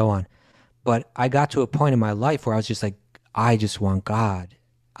philosophy and so on, but I got to a point in my life where I was just like, I just want God.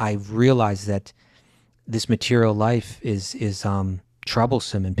 I realized that this material life is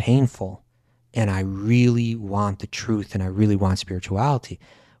troublesome and painful, and I really want the truth, and I really want spirituality.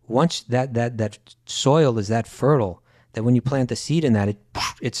 Once that soil is that fertile, that when you plant the seed in that,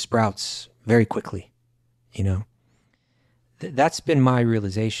 it sprouts very quickly, That's been my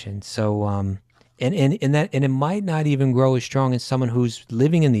realization. So, and it might not even grow as strong as someone who's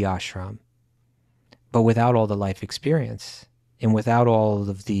living in the ashram, but without all the life experience and without all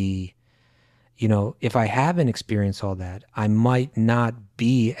of the, if I haven't experienced all that, I might not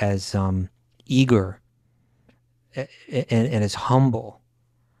be as eager and as humble,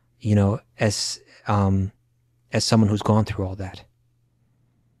 as someone who's gone through all that.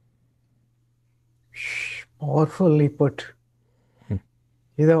 Powerfully put.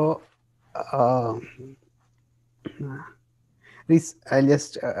 I'll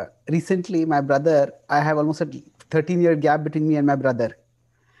just recently, my brother, I have almost a 13-year gap between me and my brother,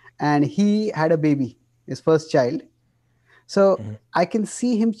 and he had a baby, his first child. So I can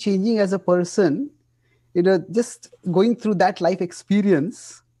see him changing as a person, just going through that life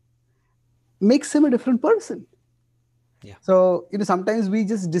experience makes him a different person. Yeah. So, sometimes we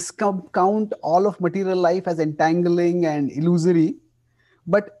just discount all of material life as entangling and illusory,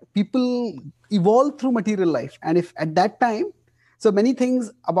 but people evolve through material life. And if at that time, so many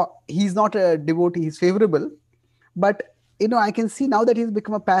things about, he's not a devotee, he's favorable, but, I can see now that he's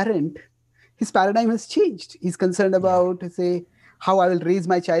become a parent, his paradigm has changed. He's concerned about, say, how I will raise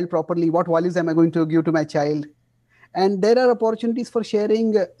my child properly, what values am I going to give to my child. And there are opportunities for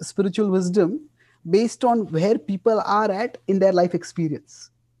sharing spiritual wisdom based on where people are at in their life experience.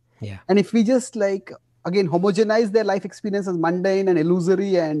 Yeah. And if we just again, homogenize their life experience as mundane and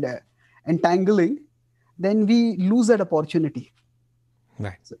illusory and entangling, then we lose that opportunity.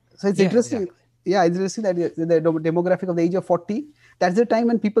 Right. So it's interesting. Exactly. Yeah, it's interesting that the demographic of the age of 40, that's the time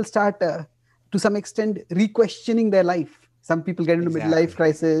when people start, to some extent, re-questioning their life. Some people get into midlife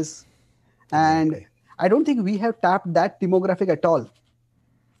crisis. And I don't think we have tapped that demographic at all.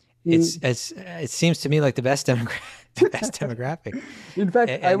 It seems to me like the best demographic. In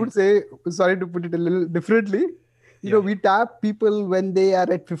fact, I would say, sorry to put it a little differently, we tap people when they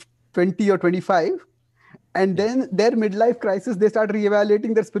are at 20 or 25, and then their midlife crisis, they start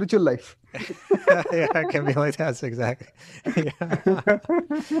reevaluating their spiritual life. Yeah, it can be like that. Exactly. Yeah.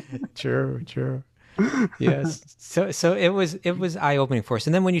 True. Yes. So it was eye-opening for us.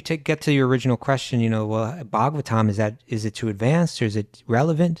 And then when you get to your original question, well, Bhagavatam, is it too advanced or is it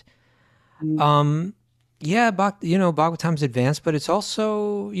relevant? Yeah, Bhagavatam's advanced, but it's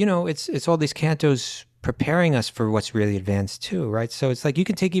also, it's all these cantos preparing us for what's really advanced too, right? So it's like you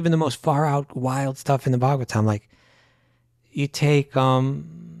can take even the most far out wild stuff in the Bhagavatam, like you take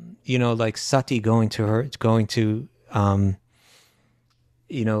like Sati going to her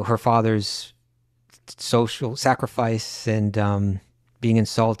father's social sacrifice and being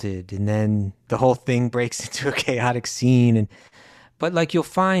insulted, and then the whole thing breaks into a chaotic scene, but you'll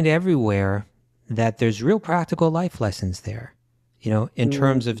find everywhere that there's real practical life lessons there, in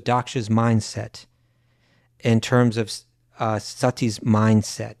terms of Daksha's mindset, in terms of Sati's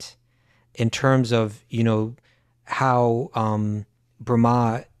mindset, in terms of how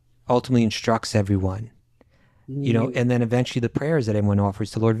Brahma ultimately instructs everyone, and then eventually the prayers that everyone offers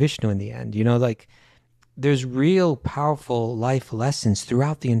to Lord Vishnu in the end, there's real powerful life lessons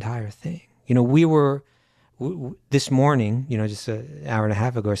throughout the entire thing. We were this morning, just an hour and a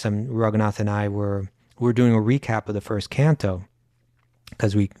half ago or something, Raghunath and I were doing a recap of the first canto,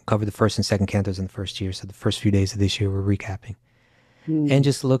 because we covered the first and second cantos in the first year. So the first few days of this year we're recapping. And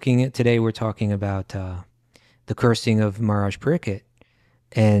just looking at today, we're talking about the cursing of Maharaj Pariksit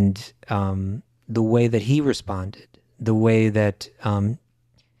and the way that he responded, the way that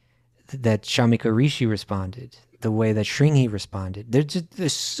that Shamika Rishi responded, the way that Shringi responded.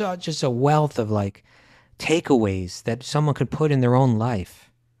 There's such just a wealth of like takeaways that someone could put in their own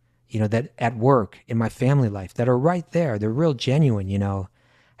life, that at work, in my family life, that are right there. They're real genuine,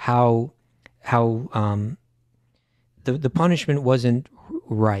 how the punishment wasn't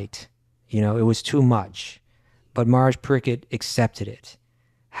right, it was too much, but Maharaj Pariksit accepted it.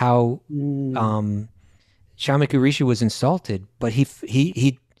 How Shamika Rishi was insulted, but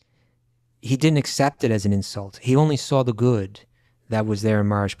he didn't accept it as an insult. He only saw the good that was there in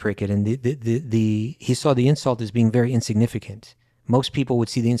Maharaj Pariksit, and he saw the insult as being very insignificant. Most people would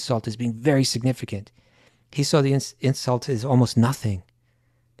see the insult as being very significant. He saw the insult as almost nothing,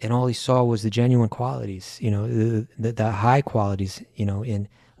 and all he saw was the genuine qualities, the high qualities, in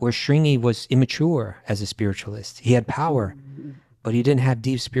where Shringi was immature as a spiritualist. He had power, but he didn't have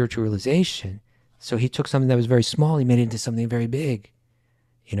deep spiritualization. So he took something that was very small, he made it into something very big,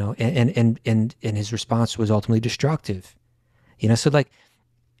 and his response was ultimately destructive. So like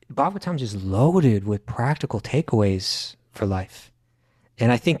Bhagavatam is loaded with practical takeaways for life.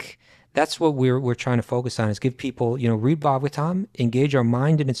 And I think that's what we're trying to focus on, is give people, read Bhagavatam, engage our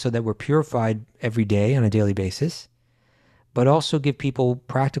mind in it so that we're purified every day on a daily basis, but also give people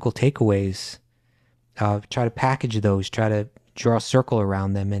practical takeaways, try to package those, try to draw a circle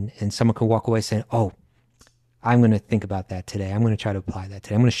around them, and someone can walk away saying, oh, I'm going to think about that today. I'm going to try to apply that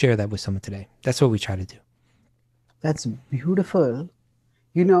today. I'm going to share that with someone today. That's what we try to do. That's beautiful.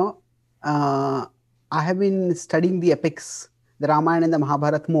 I have been studying the epics, the Ramayana and the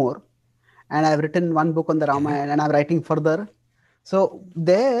Mahabharata more, and I've written one book on the Ramayana, and I'm writing further. So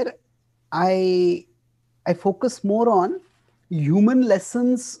there, I focus more on human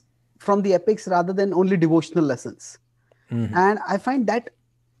lessons from the epics rather than only devotional lessons. Mm-hmm. And I find that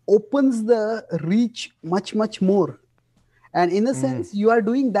opens the reach much, much more. And in a sense, you are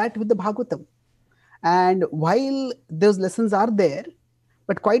doing that with the Bhagavatam. And while those lessons are there,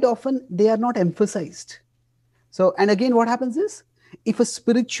 but quite often they are not emphasized. So, and again, what happens is, if a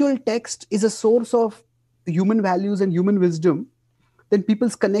spiritual text is a source of human values and human wisdom, then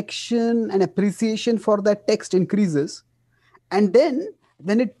people's connection and appreciation for that text increases. And then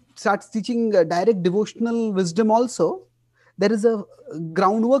when it starts teaching direct devotional wisdom also, there is a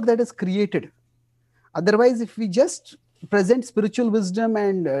groundwork that is created. Otherwise, if we just present spiritual wisdom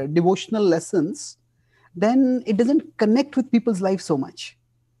and devotional lessons, then it doesn't connect with people's life so much.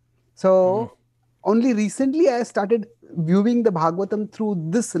 So only recently I started viewing the Bhagavatam through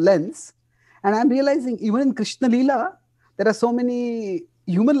this lens, and I'm realizing even in Krishna Leela, there are so many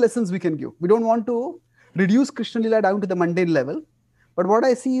human lessons we can give. We don't want to reduce Krishna Leela down to the mundane level, but what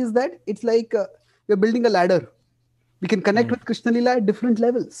I see is that it's like we're building a ladder. We can connect with Krishna Leela at different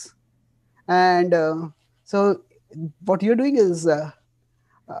levels. And so what you're doing is,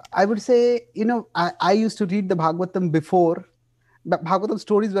 I would say, I used to read the Bhagavatam before. Bhagavatam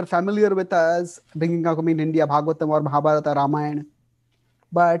stories were familiar with us, bringing up in India, Bhagavatam or Mahabharata, Ramayana.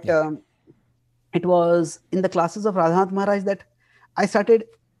 But it was in the classes of Radhanath Maharaj that I started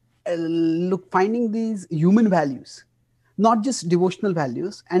finding these human values, not just devotional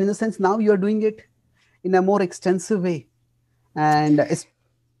values. And in a sense, now you are doing it in a more extensive way. And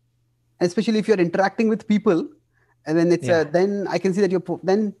especially if you're interacting with people, and then it's then I can see that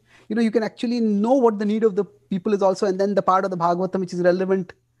you can actually know what the need of the people is also, and then the part of the Bhagavatam which is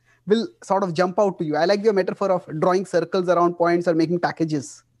relevant will sort of jump out to you. I like your metaphor of drawing circles around points or making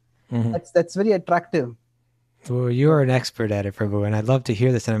packages. That's very attractive. Well, you are an expert at it, Prabhu, and I'd love to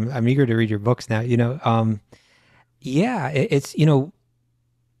hear this, and I'm eager to read your books now.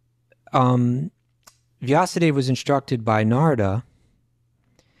 Vyasadeva was instructed by Narada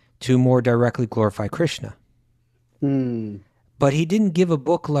to more directly glorify Krishna. But he didn't give a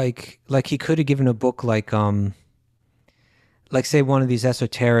book like he could have given a book like say one of these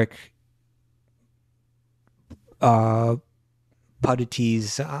esoteric padditis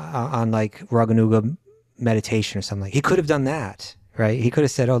on like Raganuga meditation or something. He could have done that, right? He could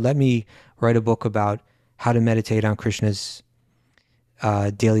have said, oh, let me write a book about how to meditate on Krishna's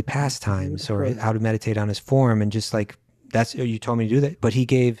daily pastimes, or how to meditate on his form, and just like, you told me to do that. But he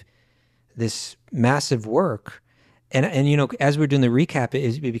gave this massive work. And as we're doing the recap,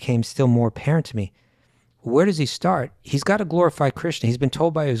 it became still more apparent to me. Where does he start? He's got to glorify Krishna. He's been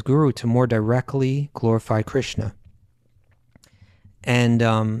told by his guru to more directly glorify Krishna.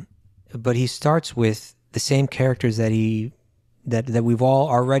 And but he starts with the same characters that we've all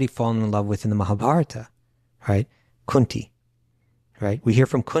already fallen in love with in the Mahabharata, right? Kunti, right? We hear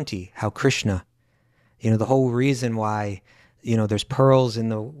from Kunti how Krishna, the whole reason why, there's pearls in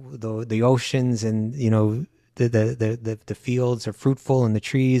the oceans, and the fields are fruitful and the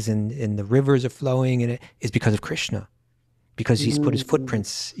trees and the rivers are flowing, and it is because of Krishna, because he's put his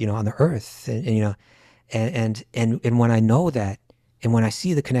footprints, on the earth, and when I know that, and when I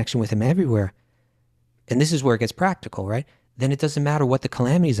see the connection with him everywhere, and this is where it gets practical, right? Then it doesn't matter what the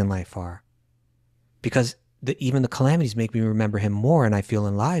calamities in life are, because even the calamities make me remember him more, and I feel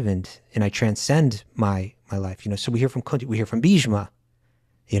enlivened, and I transcend my life. So we hear from Kunti, we hear from Bhishma,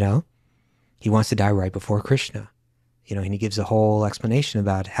 he wants to die right before Krishna, and he gives a whole explanation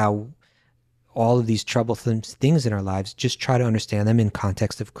about how all of these troublesome things in our lives, just try to understand them in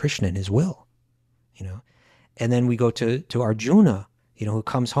context of Krishna and his will, And then we go to Arjuna, who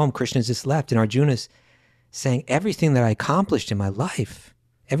comes home. Krishna's just left, and Arjuna's saying, everything that I accomplished in my life,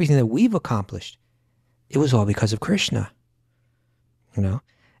 everything that we've accomplished, it was all because of Krishna,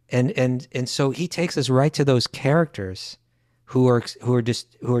 and so he takes us right to those characters who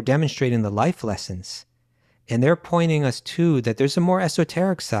are demonstrating the life lessons, and they're pointing us to that there's a more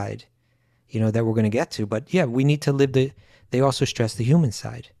esoteric side, that we're going to get to. But yeah, we need to live they also stress the human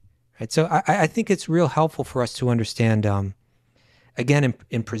side, right? So I think it's real helpful for us to understand, again,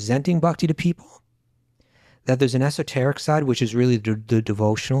 in presenting bhakti to people, that there's an esoteric side, which is really the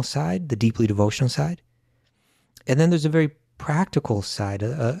devotional side, the deeply devotional side. And then there's a very practical side,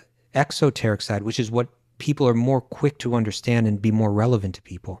 a exoteric side, which is what people are more quick to understand and be more relevant to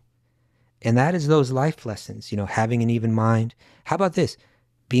people. And that is those life lessons, having an even mind. How about this?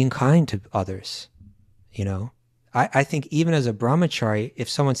 Being kind to others, I think even as a brahmachari, if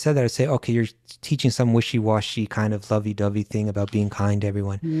someone said that, I'd say, okay, you're teaching some wishy-washy kind of lovey-dovey thing about being kind to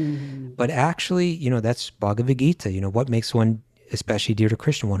everyone. But actually, that's Bhagavad-Gītā, what makes one especially dear to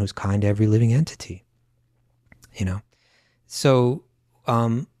Krishna, one who's kind to every living entity, So,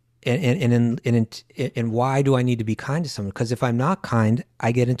 and why do I need to be kind to someone? Because if I'm not kind,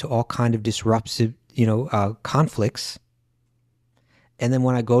 I get into all kind of disruptive, conflicts. And then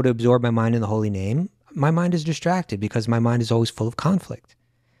when I go to absorb my mind in the holy name, my mind is distracted because my mind is always full of conflict.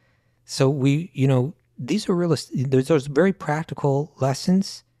 So these are there's those very practical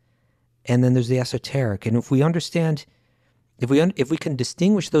lessons, and then there's the esoteric. And if we understand, if we can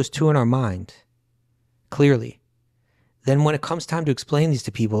distinguish those two in our mind clearly, then when it comes time to explain these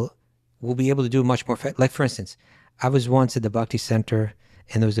to people, we'll be able to do it much more Like, for instance, I was once at the Bhakti Center,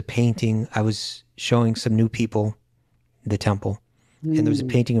 and there was a painting. I was showing some new people the temple, and there was a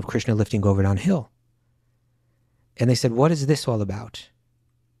painting of Krishna lifting Govardhan Hill. And they said, what is this all about?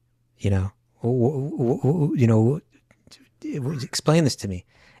 Explain this to me.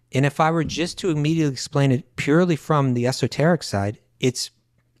 And if I were just to immediately explain it purely from the esoteric side, it's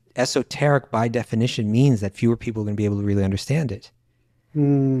esoteric by definition means that fewer people are going to be able to really understand it.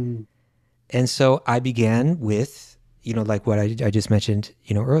 And so I began with, like what I just mentioned,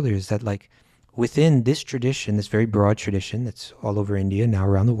 earlier, is that like within this tradition, this very broad tradition that's all over India, now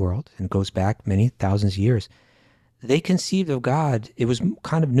around the world, and goes back many thousands of years, they conceived of God, it was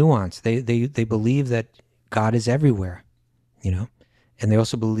kind of nuanced. They believe that God is everywhere, and they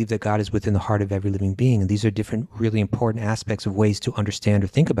also believe that God is within the heart of every living being. And these are different really important aspects of ways to understand or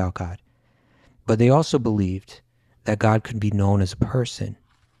think about God. But they also believed that God could be known as a person,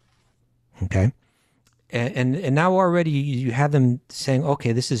 okay? And now already you have them saying,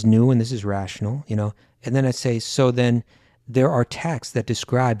 okay, this is new and this is rational, and then I say, so then there are texts that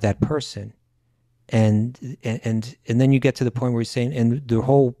describe that person. And then you get to the point where you're saying, and the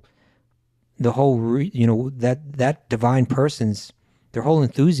whole that divine person's, their whole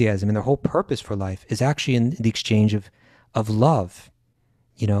enthusiasm and their whole purpose for life is actually in the exchange of love,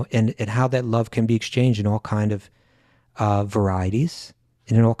 and how that love can be exchanged in all kind of varieties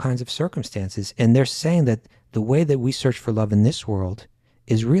and in all kinds of circumstances. And they're saying that the way that we search for love in this world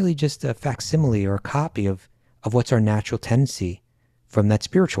is really just a facsimile or a copy of what's our natural tendency from that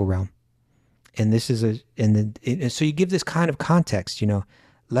spiritual realm. And this is so you give this kind of context,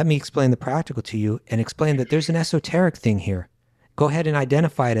 let me explain the practical to you and explain that there's an esoteric thing here. Go ahead and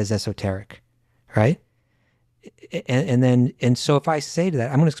identify it as esoteric, right? And so if I say to that,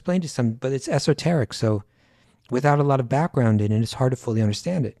 I'm going to explain to some, but it's esoteric. So without a lot of background in it, it's hard to fully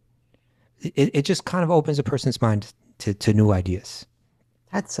understand it. It just kind of opens a person's mind to new ideas.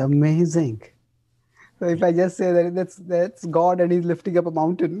 That's amazing. So if I just say that that's God and he's lifting up a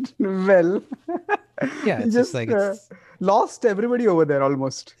mountain, well, yeah, it's just like it's lost everybody over there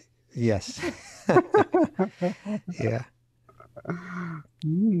almost. Yes. Yeah.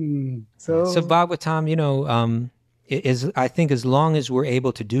 So Bhagavatam, is I think as long as we're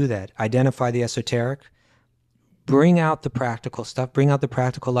able to do that, identify the esoteric, bring out the practical stuff, bring out the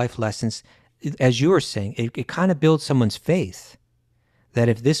practical life lessons, as you were saying, it kind of builds someone's faith. That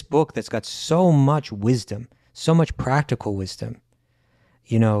if this book that's got so much wisdom, so much practical wisdom,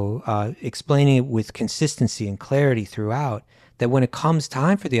 explaining it with consistency and clarity throughout, that when it comes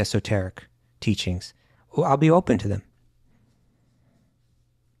time for the esoteric teachings, I'll be open to them.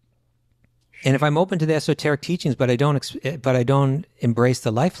 And if I'm open to the esoteric teachings, but I don't embrace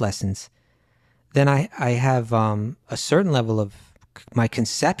the life lessons, then I have a certain level of, my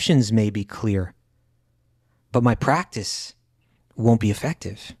conceptions may be clear, but my practice won't be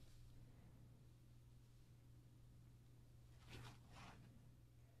effective.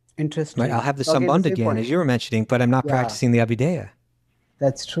 Interesting. Right? I'll have the Sambandha Gyan, as you were mentioning, but I'm not practicing the Abhideya.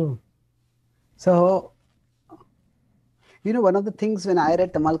 That's true. So, one of the things when I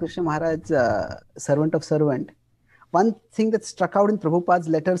read Tamal Krishna Maharaj's Servant of Servant, one thing that struck out in Prabhupada's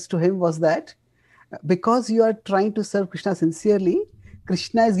letters to him was that because you are trying to serve Krishna sincerely,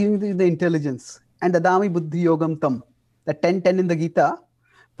 Krishna is giving you the intelligence. And Dadami Buddhi Yogam Tam, the 10:10 in the Gita,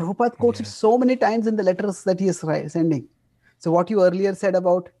 Prabhupada quotes it so many times in the letters that he is sending. So what you earlier said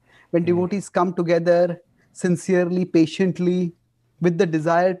about when devotees come together sincerely, patiently, with the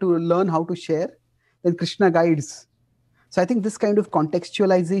desire to learn how to share, then Krishna guides. So I think this kind of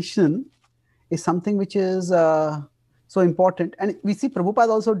contextualization is something which is so important. And we see Prabhupada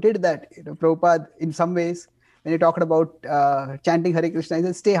also did that. Prabhupada, in some ways, when he talked about chanting Hare Krishna, he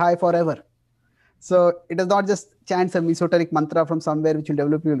said, stay high forever. So it is not just chant some esoteric mantra from somewhere which will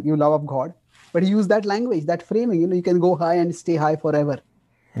develop your love of God, but he used that language, that framing, you can go high and stay high forever.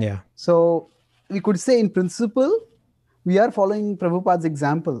 Yeah. So we could say in principle, we are following Prabhupada's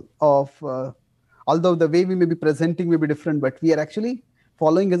example of, although the way we may be presenting may be different, but we are actually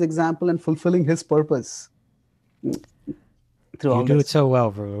following his example and fulfilling his purpose. You do it so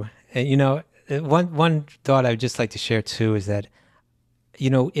well, Prabhu. And, one thought I would just like to share too is that,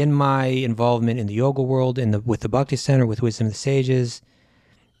 in my involvement in the yoga world, with the Bhakti Center, with Wisdom of the Sages,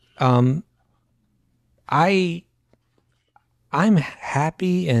 I'm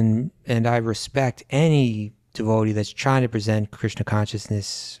happy and I respect any devotee that's trying to present Krishna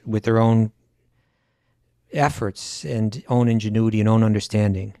consciousness with their own efforts and own ingenuity and own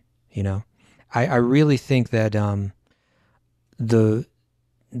understanding. I really think that the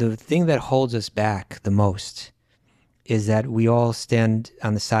thing that holds us back the most is that we all stand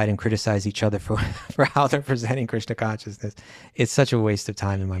on the side and criticize each other for how they're presenting Krishna consciousness. It's such a waste of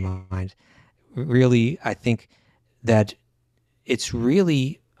time in my mind. Really, I think that it's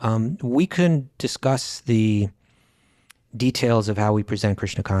really, we can discuss the details of how we present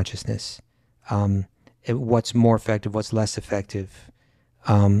Krishna consciousness, what's more effective, what's less effective,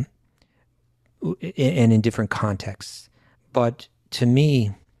 and in different contexts. But to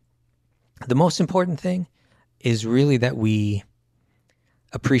me, the most important thing is really that we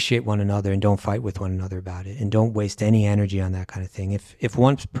appreciate one another and don't fight with one another about it, and don't waste any energy on that kind of thing. If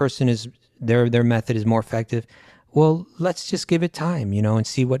one person is, their method is more effective, well, let's just give it time, and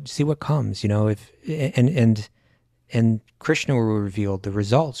see what comes, and Krishna will reveal, the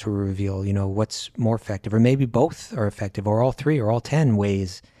results will reveal, what's more effective, or maybe both are effective, or all three, or all 10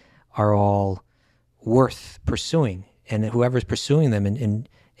 ways are all worth pursuing, and whoever's pursuing them,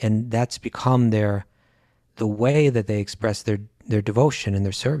 and that's become the way that they express their devotion and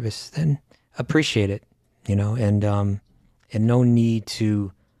their service, then appreciate it, and no need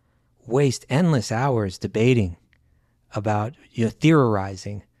to waste endless hours debating about,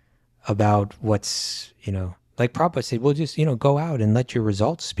 theorizing about what's, like Prabhupada said, well, just, go out and let your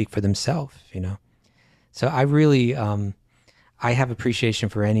results speak for themselves, So I really, I have appreciation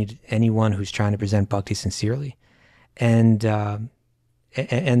for anyone who's trying to present bhakti sincerely. And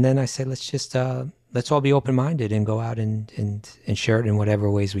then I say, let's all be open-minded and go out and share it in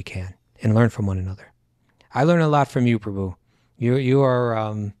whatever ways we can and learn from one another. I learn a lot from you, Prabhu. You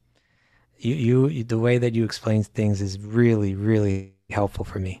are, the way that you explain things is really, really helpful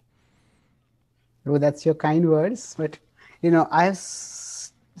for me. Oh, that's your kind words. But, I have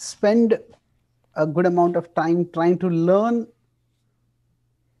spent a good amount of time trying to learn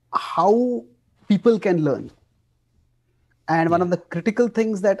how people can learn. And one of the critical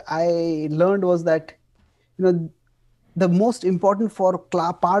things that I learned was that, the most important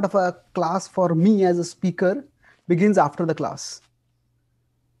part of a class for me as a speaker begins after the class.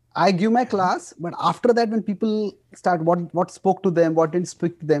 I give my class, but after that, when people start, what spoke to them, what didn't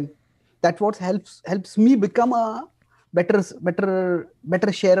speak to them, that's what helps me become a better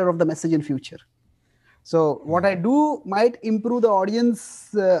sharer of the message in future. So what I do might improve the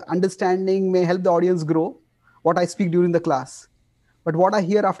audience understanding, may help the audience grow, what I speak during the class. But what I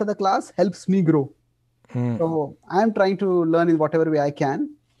hear after the class helps me grow. So I'm trying to learn in whatever way I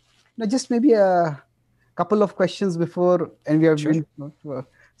can. Just maybe a couple of questions before, and we have been.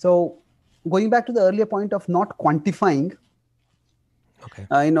 So going back to the earlier point of not quantifying, Okay.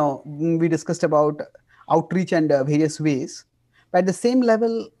 We discussed about outreach and various ways. But at the same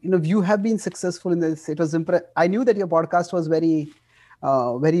level, you have been successful in this. It was I knew that your podcast was very,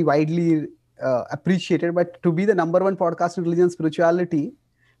 very widely appreciated. But to be the #1 podcast in religion and spirituality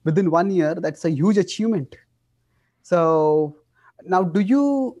within 1 year, that's a huge achievement. So now, do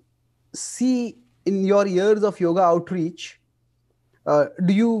you see in your years of yoga outreach,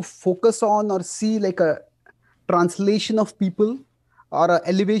 do you focus on or see like a translation of people or an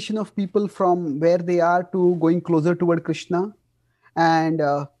elevation of people from where they are to going closer toward Krishna, and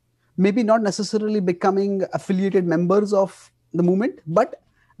maybe not necessarily becoming affiliated members of the movement, but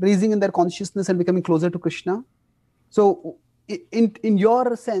raising in their consciousness and becoming closer to Krishna? So in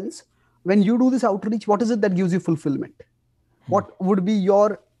your sense, when you do this outreach, what is it that gives you fulfillment? What would be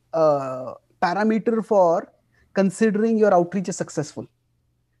your parameter for considering your outreach as successful?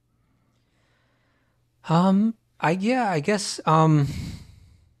 I guess I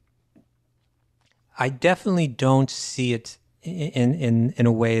definitely don't see it in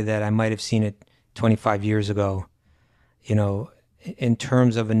a way that I might have seen it 25 years ago, in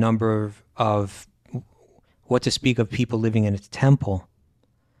terms of a number of what to speak of people living in a temple,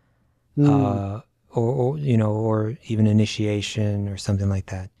 or even initiation or something like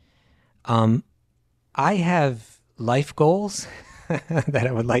that. I have life goals that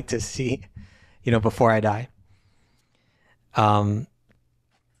I would like to see, before I die.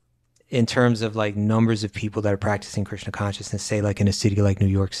 In terms of like numbers of people that are practicing Krishna consciousness, say like in a city like New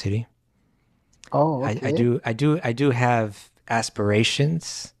York City. Oh, okay. I do have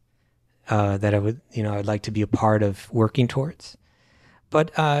aspirations that I would, I'd like to be a part of working towards.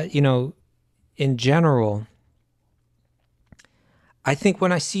 But in general, I think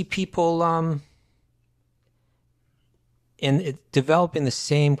when I see people developing the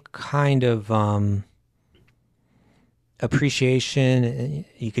same kind of appreciation,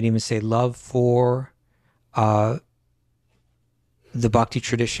 you could even say love for the bhakti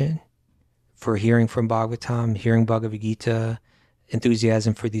tradition, for hearing from Bhagavatam, hearing Bhagavad-Gītā,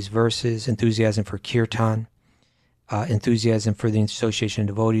 enthusiasm for these verses, enthusiasm for kirtan, enthusiasm for the association of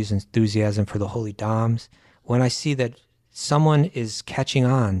devotees, enthusiasm for the holy dhams. When I see that someone is catching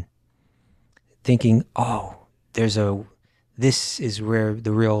on, thinking, oh, this is where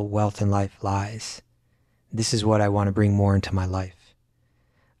the real wealth in life lies. This is what I want to bring more into my life.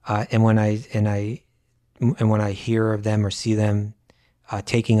 And when I hear of them or see them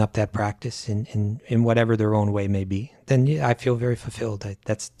taking up that practice in whatever their own way may be, then I feel very fulfilled.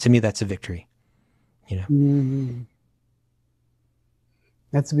 To me, that's a victory. Mm-hmm.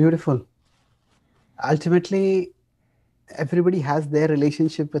 That's beautiful. Ultimately, everybody has their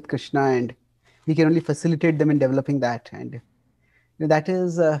relationship with Krishna, and we can only facilitate them in developing that. And that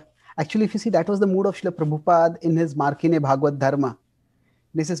is actually, if you see, that was the mood of Srila Prabhupada in his Markine Bhagavad Dharma.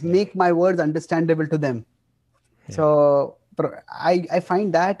 This is make my words understandable to them. Yeah. So I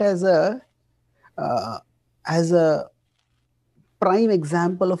find that as a prime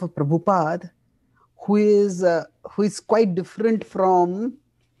example of a Prabhupada who is quite different from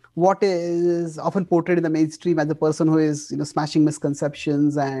what is often portrayed in the mainstream as a person who is smashing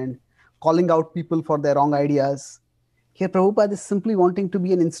misconceptions and calling out people for their wrong ideas. Here, Prabhupada is simply wanting to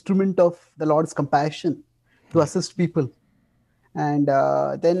be an instrument of the Lord's compassion to assist people. And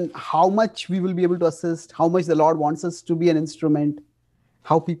then how much we will be able to assist, how much the Lord wants us to be an instrument,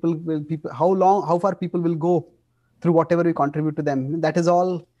 how far people will go through whatever we contribute to them. That is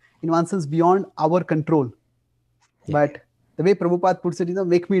all, in one sense, beyond our control. Yeah. But the way Prabhupada puts it,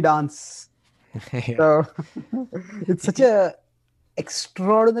 make me dance. Yeah. So it's such a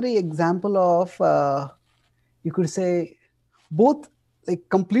extraordinary example of, you could say, both like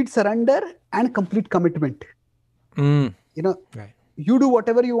complete surrender and complete commitment. Right. You do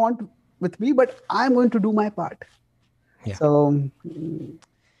whatever you want with me, but I'm going to do my part. Yeah. So,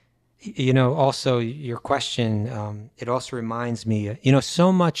 also your question, it also reminds me,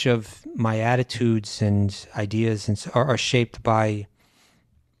 so much of my attitudes and ideas are shaped by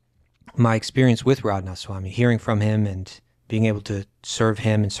my experience with Radhanath Swami, hearing from him and being able to serve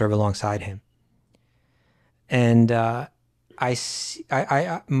him and serve alongside him. And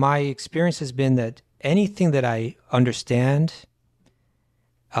my experience has been that anything that I understand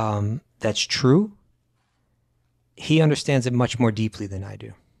that's true, he understands it much more deeply than I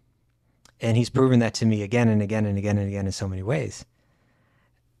do. And he's proven that to me again and again and again and again in so many ways.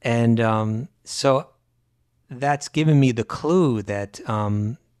 And so that's given me the clue that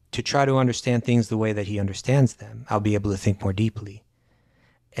to try to understand things the way that he understands them, I'll be able to think more deeply.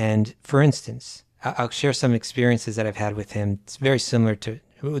 And for instance, I'll share some experiences that I've had with him. It's very similar to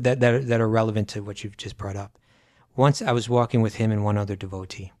that are relevant to what you've just brought up. Once I was walking with him and one other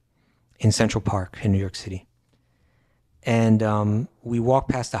devotee in Central Park in New York City. And we walked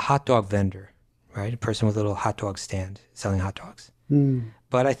past a hot dog vendor, right? A person with a little hot dog stand selling hot dogs.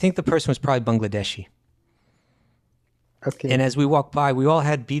 But I think the person was probably Bangladeshi. Okay. And as we walked by, we all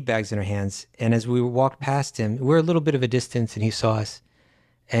had bead bags in our hands. And as we walked past him, we're a little bit of a distance, and he saw us.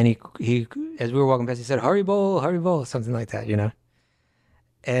 And he as we were walking past, he said, Haribol, something like that, you know?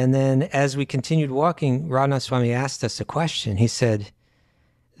 And then as we continued walking, Radhanath Swami asked us a question. He said,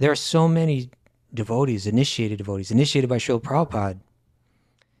 there are so many devotees, initiated by Srila Prabhupada,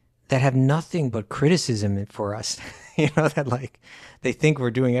 that have nothing but criticism for us. You know, that like they think we're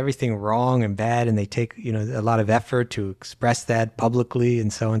doing everything wrong and bad, and they take, you know, a lot of effort to express that publicly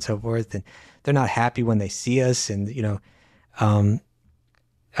and so on and so forth. And they're not happy when they see us, and, you know, and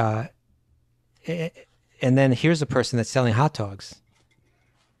then here's a person that's selling hot dogs.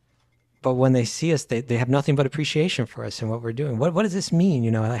 But when they see us, they have nothing but appreciation for us and what we're doing. What does this mean? You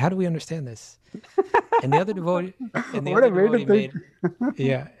know, like, how do we understand this? And the other devotee, and the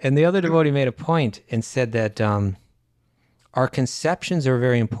other devotee made a point and said that our conceptions are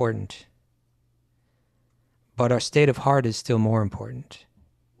very important, but our state of heart is still more important.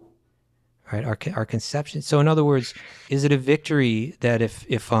 Right? Our conception. So in other words, is it a victory that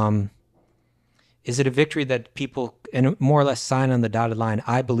is it a victory that people and more or less sign on the dotted line,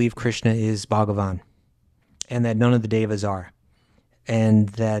 I believe Krishna is Bhagavan, and that none of the devas are, and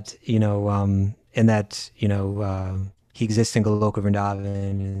that, you know, he exists in Goloka Vrindavan,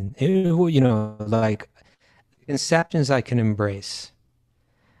 and, you know, like conceptions I can embrace,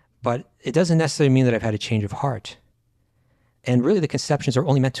 but it doesn't necessarily mean that I've had a change of heart. And really the conceptions are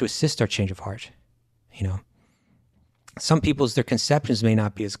only meant to assist our change of heart, you know. Some people's, their conceptions may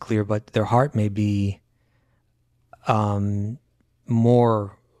not be as clear, but their heart may be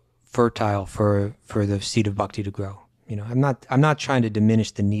more fertile for the seed of bhakti to grow. You know, I'm not trying to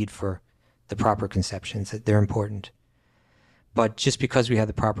diminish the need for the proper conceptions, that they're important. But just because we have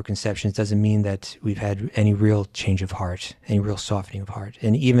the proper conceptions doesn't mean that we've had any real change of heart, any real softening of heart.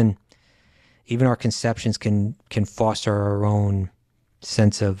 And even our conceptions can foster our own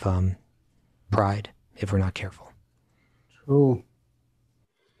sense of pride if we're not careful. True.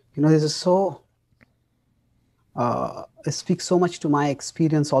 You know, this is so, it speaks so much to my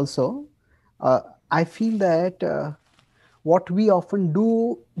experience also. I feel that what we often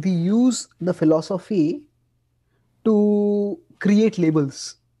do, we use the philosophy to create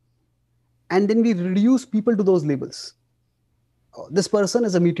labels. And then we reduce people to those labels. This person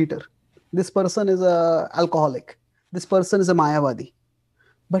is a meat eater. This person is an alcoholic. This person is a Mayavadi.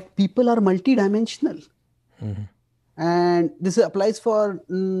 But people are multidimensional. Mm-hmm. And this applies for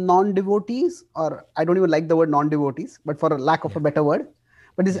non-devotees, or I don't even like the word non-devotees, but for a lack of a better word.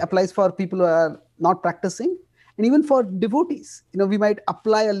 But this applies for people who are not practicing, and even for devotees. You know, we might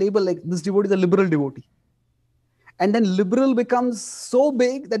apply a label like this devotee is a liberal devotee. And then liberal becomes so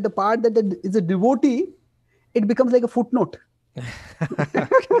big that the part that is a devotee, it becomes like a footnote.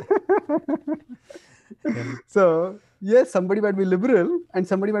 So, yes, somebody might be liberal and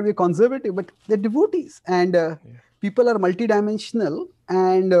somebody might be conservative, but they're devotees. And people are multidimensional,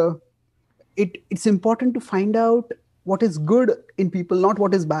 and it's important to find out what is good in people, not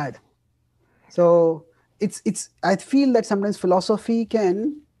what is bad. So I feel that sometimes philosophy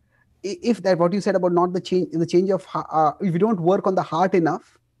can, if that what you said about not the change of if you don't work on the heart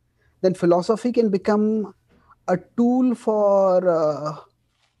enough, then philosophy can become a tool for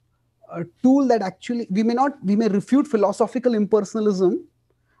a tool that actually we may refute philosophical impersonalism,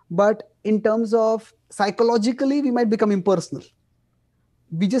 but in terms of psychologically we might become impersonal.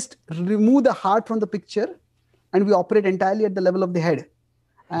 We just remove the heart from the picture and we operate entirely at the level of the head,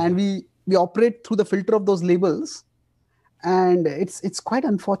 and we operate through the filter of those labels, and it's quite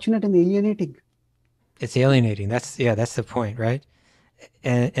unfortunate and alienating. It's alienating. That's the point, right?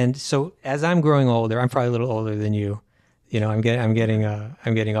 And so as I'm growing older, I'm probably a little older than you. You know, I'm getting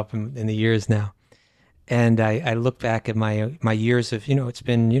up in the years now, and I look back at my years of, you know, it's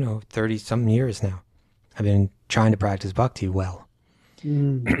been, you know, 30 something years now. I've been trying to practice bhakti well.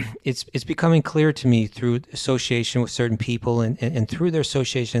 It's becoming clear to me through association with certain people and through their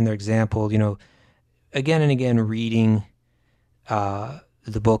association and their example, you know, again and again reading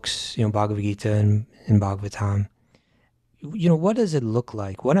the books, you know, Bhagavad-Gītā and Bhagavatam. You know, what does it look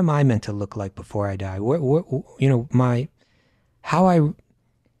like? What am I meant to look like before I die? You know,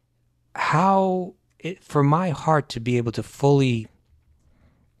 for my heart to be able to fully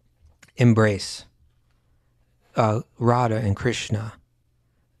embrace Radha and Krishna,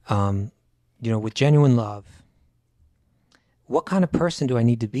 you know, with genuine love, what kind of person do I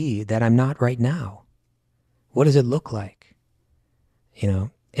need to be that I'm not right now? What does it look like?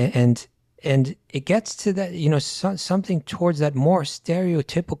 And it gets to that, something towards that more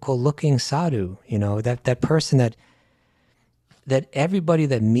stereotypical looking sadhu, that person that everybody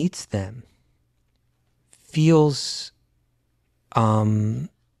that meets them feels,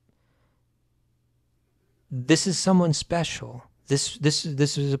 this is someone special. This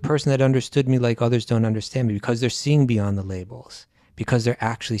is a person that understood me like others don't understand me, because they're seeing beyond the labels, because they're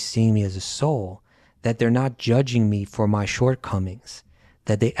actually seeing me as a soul, that they're not judging me for my shortcomings,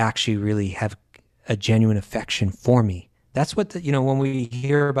 that they actually really have a genuine affection for me. That's what, when we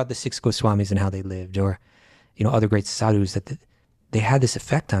hear about the six Goswamis and how they lived, or, other great sadhus, that they had this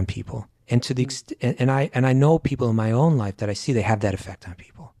effect on people. And to the and I know people in my own life that I see, they have that effect on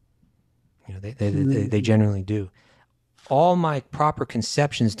people. They generally do. All my proper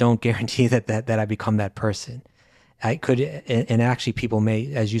conceptions don't guarantee that I become that person. I could, and actually people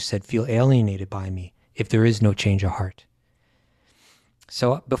may, as you said, feel alienated by me if there is no change of heart.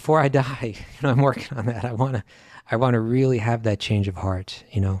 So before I die, I'm working on that. I want to really have that change of heart.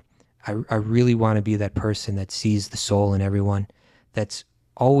 I really want to be that person that sees the soul in everyone, that's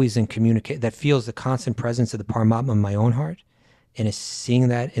always in communicate, that feels the constant presence of the Paramatma in my own heart, and is seeing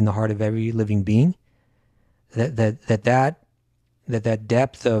that in the heart of every living being. That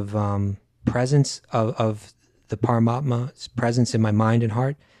depth of presence of the Paramatma's presence in my mind and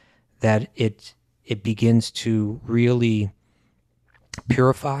heart, that it begins to really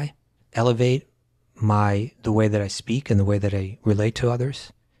purify, elevate the way that I speak and the way that I relate to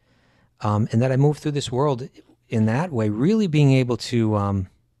others, and that I move through this world in that way, really being able to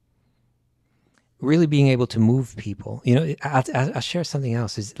move people. I'll share something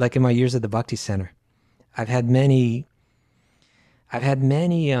else. Is like in my years at the Bhakti Center, I've had many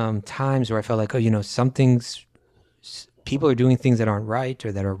times where I felt like, people are doing things that aren't right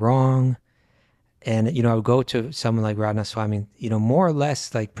or that are wrong. And, I would go to someone like Radha Swami, more or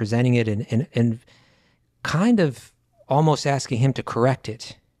less like presenting it and kind of almost asking him to correct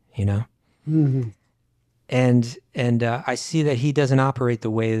it, Mm-hmm. And I see that he doesn't operate the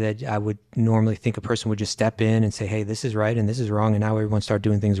way that I would normally think a person would just step in and say, hey, this is right and this is wrong, and now everyone start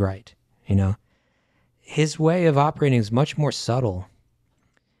doing things right, His way of operating is much more subtle.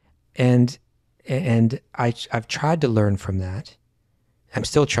 And I've tried to learn from that. I'm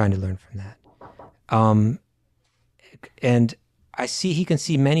still trying to learn from that. And I see he can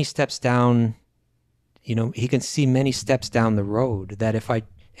see many steps down, he can see many steps down the road, that if I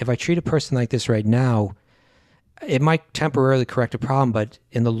treat a person like this right now, it might temporarily correct a problem, but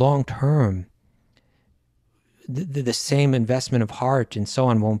in the long term, the same investment of heart and so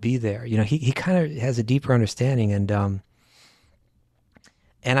on won't be there. He kind of has a deeper understanding. And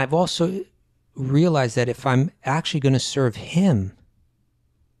I've also realized that if I'm actually going to serve him,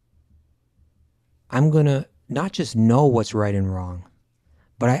 I'm going to not just know what's right and wrong,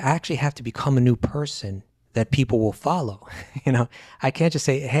 but I actually have to become a new person that people will follow. I can't just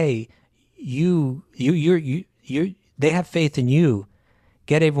say, hey, they have faith in you,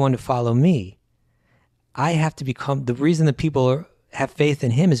 get everyone to follow me. I have to become, the reason that people have faith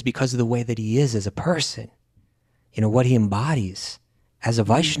in him is because of the way that he is as a person, what he embodies as a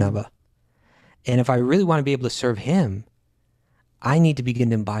Vaishnava. And if I really want to be able to serve him, I need to begin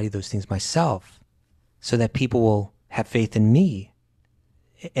to embody those things myself, so that people will have faith in me,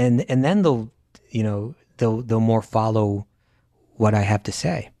 and then they'll more follow what I have to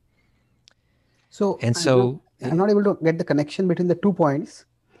say. So I'm not able to get the connection between the 2 points,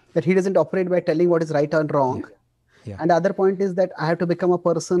 that he doesn't operate by telling what is right and wrong. Yeah. And the other point is that I have to become a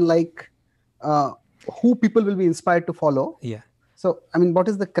person like who people will be inspired to follow. Yeah. So, what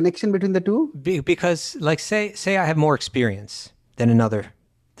is the connection between the two? Because like say I have more experience than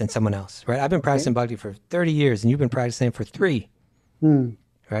someone else, right? I've been practicing bhakti for 30 years and you've been practicing it for 3,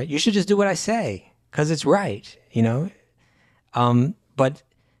 right? You should just do what I say because it's right, But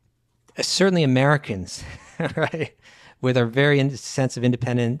certainly Americans, right, with our very sense of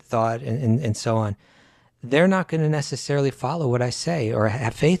independent thought and so on, they're not going to necessarily follow what I say or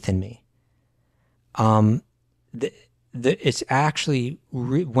have faith in me. It's actually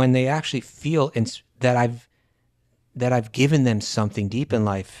when they actually feel that I've given them something deep in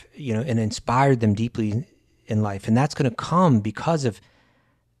life, and inspired them deeply in life. And that's going to come because of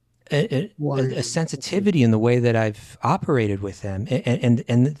a sensitivity in the way that I've operated with them.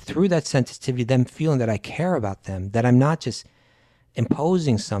 And through that sensitivity, them feeling that I care about them, that I'm not just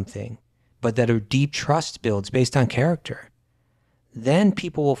imposing something, but that a deep trust builds based on character. Then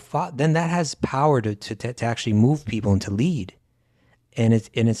people will then that has power to actually move people and to lead. And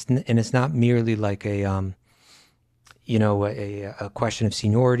it's not merely like a, a question of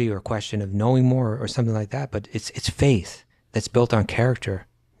seniority or a question of knowing more or something like that, but it's faith that's built on character,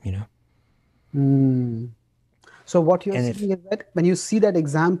 So what you're And saying is that when you see that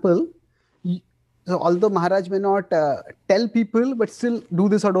example, so although Maharaj may not tell people, but still do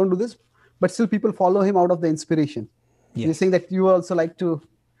this or don't do this, but still people follow him out of the inspiration. Yes. You're saying that you also like to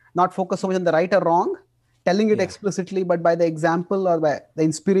not focus so much on the right or wrong, telling it explicitly, but by the example or by the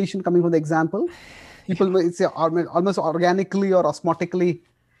inspiration coming from the example, people will say almost organically or osmotically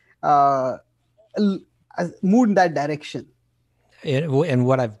move in that direction. And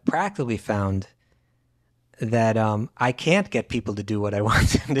what I've practically found that I can't get people to do what I want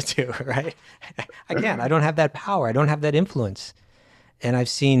them to do, right? I can't. I don't have that power. I don't have that influence. And I've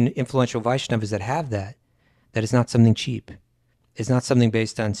seen influential Vaishnavas that have that is not something cheap. It's not something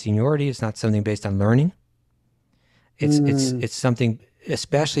based on seniority. It's not something based on learning. It's something,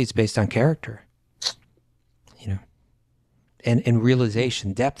 especially it's based on character, and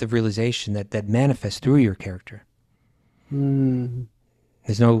realization, depth of realization that manifests through your character.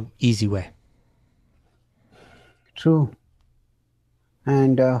 There's no easy way. True.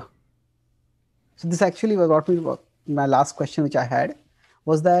 And so this actually was what my last question, which I had,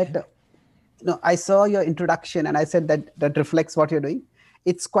 was that I saw your introduction and I said that reflects what you're doing.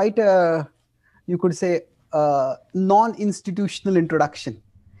 It's quite a, you could say, a non-institutional introduction.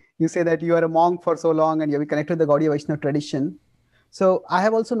 You say that you are a monk for so long and you're connected to the Gaudiya Vaishnava tradition. So I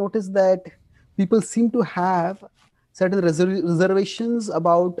have also noticed that people seem to have certain reservations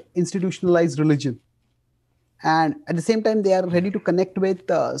about institutionalized religion. And at the same time, they are ready to connect with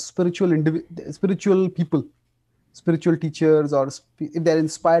spiritual people, spiritual teachers, or if they're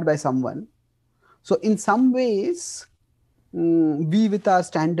inspired by someone. So in some ways, we with our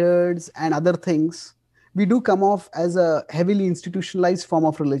standards and other things, we do come off as a heavily institutionalized form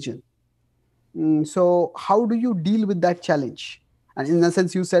of religion. So how do you deal with that challenge? And in a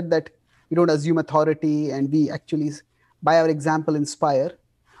sense, you said that we don't assume authority and we actually, by our example, inspire.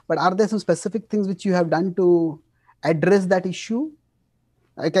 But are there some specific things which you have done to address that issue?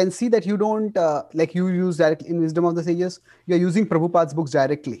 I can see that you don't, like you use directly in Wisdom of the Sages, you're using Prabhupada's books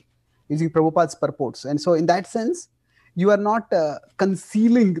directly, using Prabhupada's purports. And so in that sense, you are not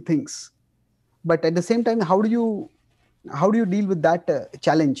concealing things. But at the same time, how do you deal with that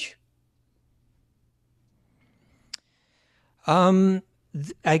challenge?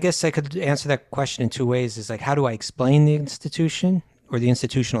 I guess I could answer that question in two ways. Is like, how do I explain the institution or the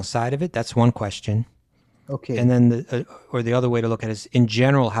institutional side of it? That's one question. Okay. And then the other way to look at it is, in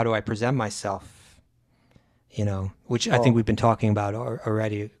general, how do I present myself? Which I think we've been talking about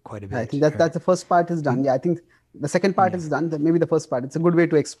already quite a bit. I think that's the first part is done. Yeah, I think the second part is done. Maybe the first part. It's a good way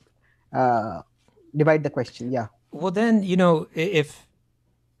to divide the question. Yeah. Well, then, and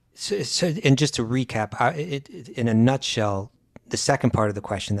just to recap, in a nutshell, the second part of the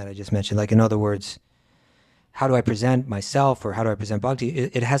question that I just mentioned, like, in other words, how do I present myself or how do I present bhakti?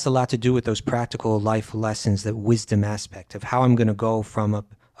 It has a lot to do with those practical life lessons, that wisdom aspect of how I'm going to go from a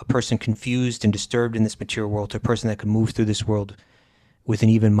person confused and disturbed in this material world to a person that can move through this world with an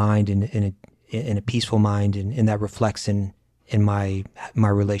even mind and in a peaceful mind, and that reflects in my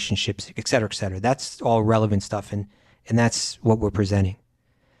relationships, et cetera, et cetera. That's all relevant stuff, and that's what we're presenting.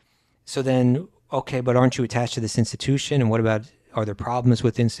 So then, okay, but aren't you attached to this institution? And what about, are there problems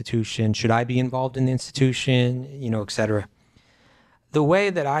with the institution? Should I be involved in the institution? Et cetera. The way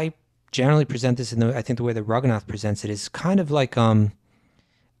that I generally present this, and I think the way that Raghunath presents it, is kind of like, I'm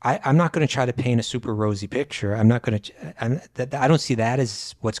not going to try to paint a super rosy picture. I don't see that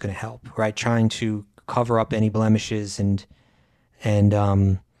as what's going to help, right? Trying to cover up any blemishes and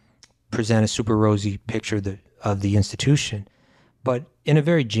present a super rosy picture of the institution. But in a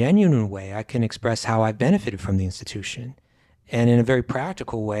very genuine way, I can express how I benefited from the institution. And in a very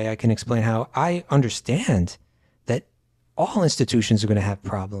practical way, I can explain how I understand that all institutions are going to have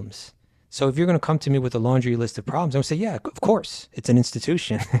problems. So if you're going to come to me with a laundry list of problems, I'm going to say, yeah, of course, it's an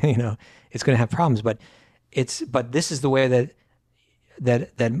institution. It's going to have problems. But this is the way that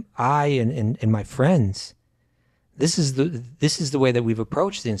I and my friends, this is the way that we've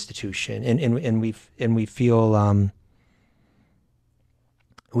approached the institution, and we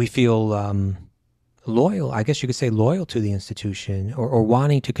feel loyal, I guess you could say, loyal to the institution, or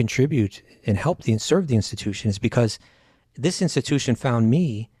wanting to contribute and help serve the institution, is because this institution found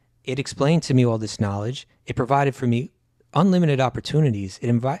me. It explained to me all this knowledge. It provided for me unlimited opportunities. It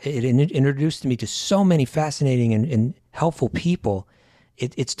introduced me to so many fascinating and helpful people.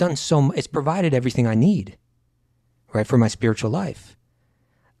 It's provided everything I need, right, for my spiritual life.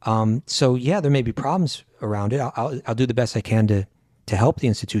 So yeah, there may be problems around it. I'll do the best I can to help the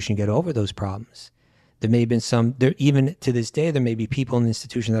institution get over those problems. There may have been some, there even to this day, there may be people in the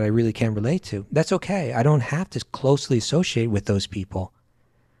institution that I really can't relate to. That's okay. I don't have to closely associate with those people.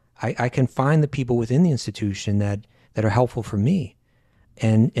 I can find the people within the institution that are helpful for me,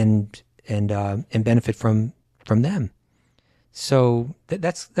 and benefit from them. So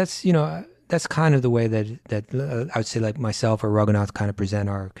that's that's kind of the way that I would say, like myself or Raghunath kind of present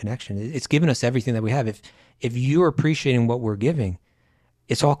our connection. It's given us everything that we have. If you're appreciating what we're giving,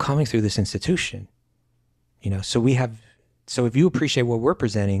 it's all coming through this institution. So if you appreciate what we're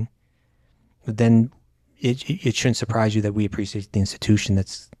presenting, then it shouldn't surprise you that we appreciate the institution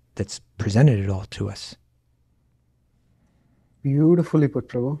that's presented it all to us. Beautifully put,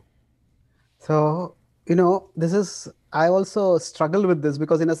 Prabhu. So, I also struggle with this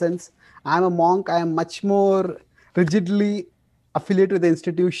because in a sense, I'm a monk. I am much more rigidly affiliated with the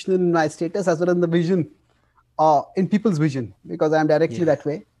institution in my status as well as in the vision, in people's vision, because I'm directly that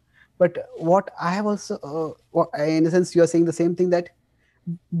way. But what I have also, in a sense, you are saying the same thing, that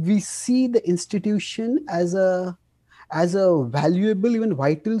we see the institution as a valuable, even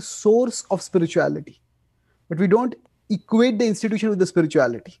vital source of spirituality, but we don't equate the institution with the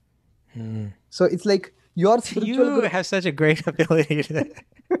spirituality. So it's like your spiritual. You have such a great ability.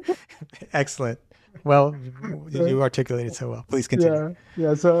 Excellent. Well, you articulated so well. Please continue.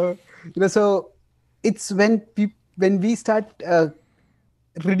 Yeah. So it's when we start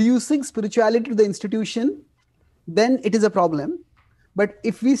reducing spirituality to the institution, then it is a problem. But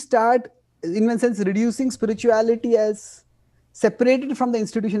if we start, in one sense, reducing spirituality as separated from the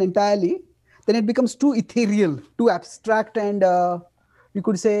institution entirely, then it becomes too ethereal, too abstract, and you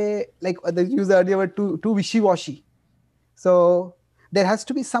could say, like they use the earlier word, too wishy-washy. So there has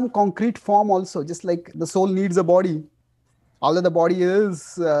to be some concrete form also, just like the soul needs a body. Although the body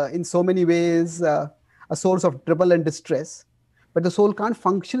is in so many ways a source of trouble and distress, but the soul can't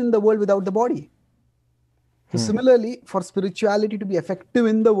function in the world without the body. So similarly, for spirituality to be effective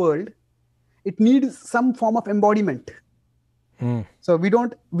in the world, it needs some form of embodiment. So we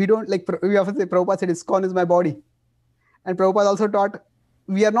don't like, we often say, Prabhupada said, ISKCON is my body. And Prabhupada also taught,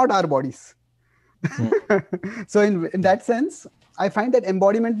 we are not our bodies. So in that sense, I find that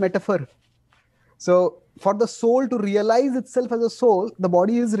embodiment metaphor. So for the soul to realize itself as a soul, the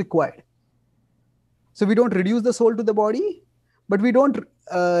body is required. So we don't reduce the soul to the body, but we don't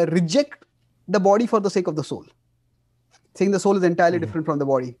reject the body for the sake of the soul, saying the soul is entirely different from the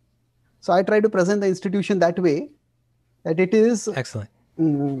body. So I try to present the institution that way, that it is excellent.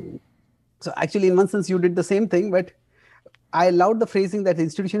 So actually, in one sense, you did the same thing, but I loved the phrasing that the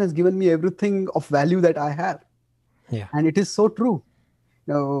institution has given me everything of value that I have. Yeah. And it is so true.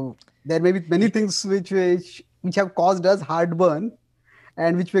 There may be many things which have caused us heartburn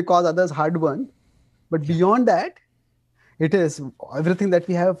and which may cause others heartburn. But beyond that, it is everything that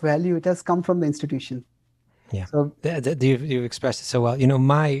we have value. It has come from the institution. Yeah. So you've expressed it so well.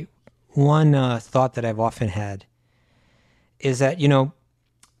 My one thought that I've often had is that,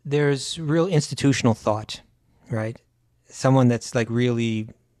 there's real institutional thought, right? Someone that's like really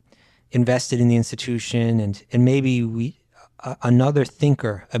invested in the institution, and maybe another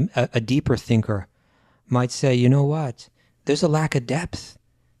thinker, a deeper thinker might say, you know what, there's a lack of depth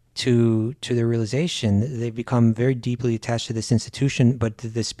to their realization. They become very deeply attached to this institution, but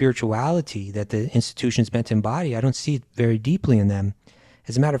the spirituality that the institution is meant to embody, I don't see it very deeply in them.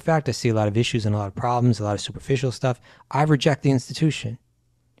 As a matter of fact, I see a lot of issues and a lot of problems, a lot of superficial stuff. I reject the institution.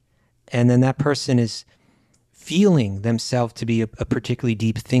 And then that person is feeling themselves to be a particularly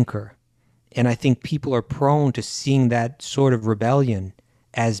deep thinker. And I think people are prone to seeing that sort of rebellion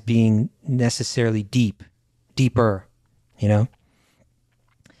as being necessarily deeper,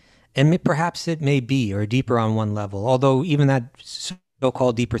 And perhaps it may be, or deeper on one level, although even that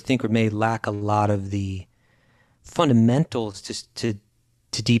so-called deeper thinker may lack a lot of the fundamentals to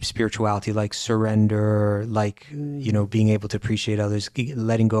deep spirituality, like surrender, like, being able to appreciate others,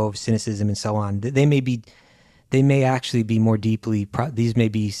 letting go of cynicism and so on. They may actually be more deeply, these may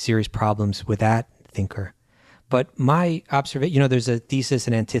be serious problems with that thinker. But my observation, there's a thesis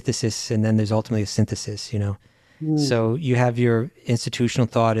and antithesis, and then there's ultimately a synthesis, So you have your institutional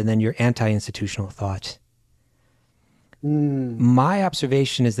thought and then your anti-institutional thought. My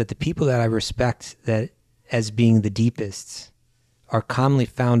observation is that the people that I respect that as being the deepest are commonly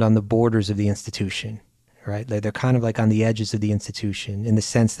found on the borders of the institution, right? They're kind of like on the edges of the institution, in the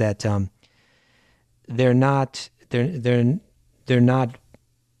sense that they're not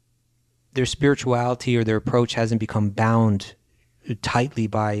their spirituality or their approach hasn't become bound tightly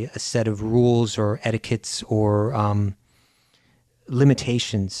by a set of rules or etiquettes or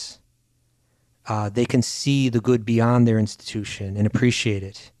limitations. They can see the good beyond their institution and appreciate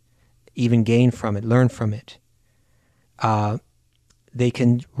it. even gain from it, learn from it. They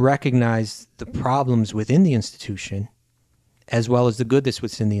can recognize the problems within the institution as well as the good that's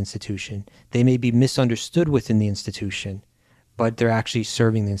within the institution. They may be misunderstood within the institution, but they're actually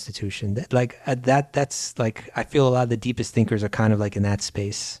serving the institution. That's like, I feel a lot of the deepest thinkers are kind of like in that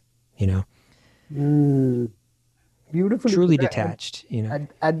space, you know. Beautifully Truly put. detached, you know.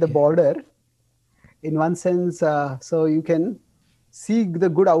 At the border, in one sense, so you can see the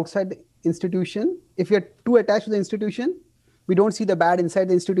good outside the institution. If you're too attached to the institution, we don't see the bad inside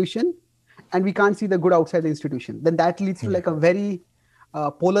the institution, and we can't see the good outside the institution. Then that leads to like a very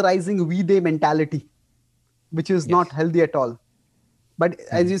polarizing we-they mentality, which is not healthy at all. But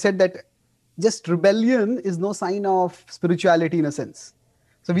as you said, that just rebellion is no sign of spirituality in a sense.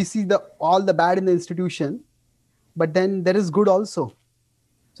 So we see all the bad in the institution, but then there is good also.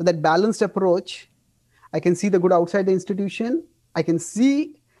 So that balanced approach, I can see the good outside the institution. I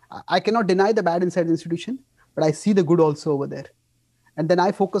cannot deny the bad inside the institution, but I see the good also over there. And then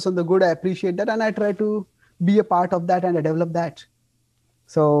I focus on the good, I appreciate that, and I try to be a part of that and I develop that.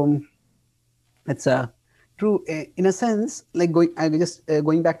 So it's true in a sense, like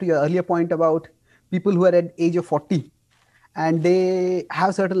going back to your earlier point about people who are at age of 40 and they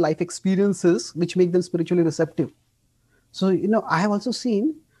have certain life experiences which make them spiritually receptive. So, you know, I have also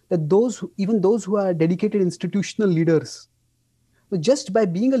seen that even those who are dedicated institutional leaders, just by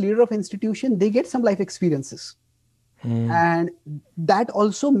being a leader of institution, they get some life experiences. And that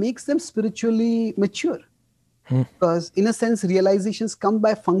also makes them spiritually mature. Because in a sense, realizations come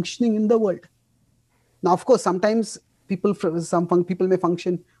by functioning in the world. Now, of course, sometimes some people may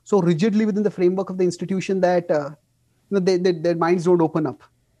function so rigidly within the framework of the institution that their minds don't open up.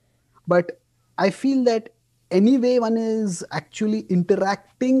 But I feel that anyway, one is actually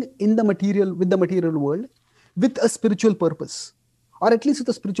interacting with the material world with a spiritual purpose, or at least with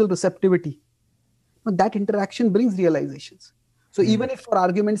a spiritual receptivity. That interaction brings realizations. So even if for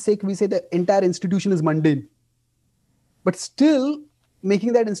argument's sake, we say the entire institution is mundane, but still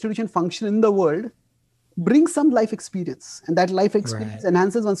making that institution function in the world brings some life experience, and that life experience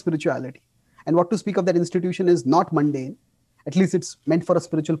enhances one's spirituality. And what to speak of that institution is not mundane, at least it's meant for a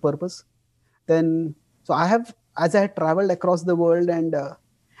spiritual purpose. Then, so as I had traveled across the world, and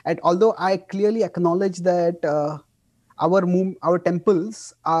although I clearly acknowledge that our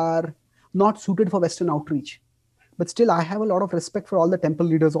temples are not suited for Western outreach, but still I have a lot of respect for all the temple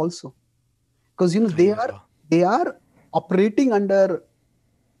leaders also, because they are operating under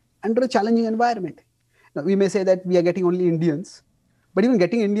a challenging environment. Now, we may say that we are getting only Indians, but even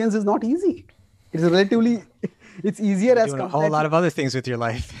getting Indians is not easy. It's easier as doing a whole lot of other things with your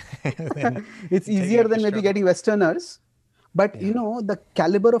life. It's easier than maybe getting Westerners. But the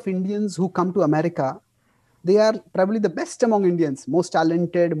caliber of Indians who come to America, they are probably the best among Indians, most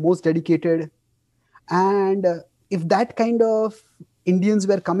talented, most dedicated. And if that kind of Indians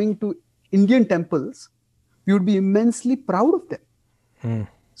were coming to Indian temples, we would be immensely proud of them.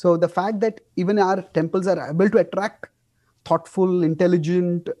 So the fact that even our temples are able to attract thoughtful,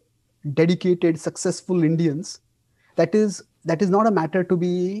 intelligent, dedicated, successful Indians, that is not a matter to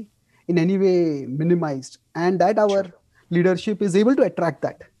be in any way minimized. And that our leadership is able to attract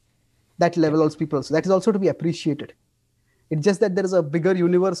that level of people. So that is also to be appreciated. It's just that there is a bigger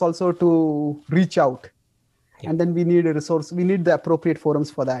universe also to reach out. And then we need a resource. We need the appropriate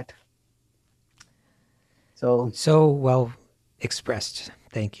forums for that. So well expressed.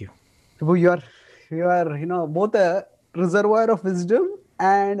 Thank you. Prabhu, you are both a reservoir of wisdom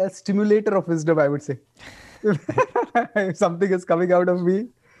and a stimulator of wisdom, I would say. If something is coming out of me,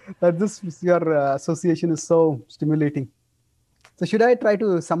 your association is so stimulating. So should I try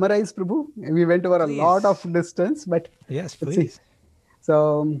to summarize, Prabhu? We went over a lot of distance, but yes, please.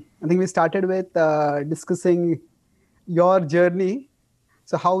 So I think we started with discussing your journey.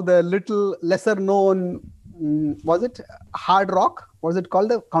 So how the little lesser known, was it hard rock? Was it called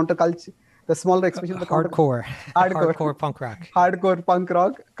the counterculture? The smaller expression of the hardcore punk rock. Hardcore punk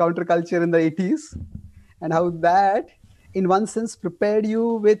rock, counterculture in the 80s. And how that, in one sense, prepared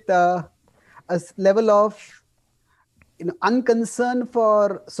you with a level of unconcern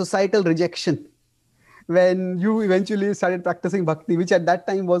for societal rejection when you eventually started practicing bhakti, which at that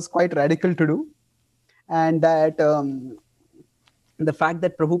time was quite radical to do. And that the fact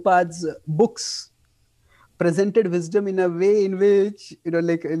that Prabhupada's books presented wisdom in a way in which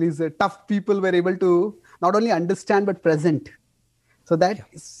these tough people were able to not only understand but present. So that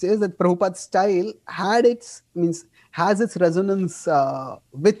says that Prabhupada's style has its resonance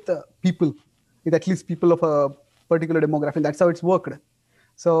with people, with at least people of a particular demographic. That's how it's worked.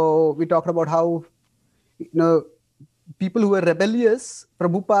 So we talked about how people who were rebellious,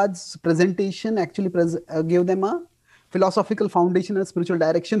 Prabhupada's presentation actually gave them a philosophical foundation and spiritual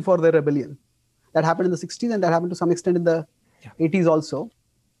direction for their rebellion. That happened in the 60s, and that happened to some extent in the 80s also.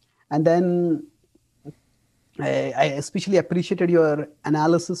 And then I especially appreciated your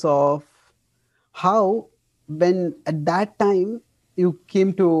analysis of how, when at that time you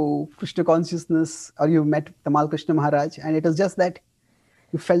came to Krishna consciousness, or you met Tamal Krishna Maharaj, and it was just that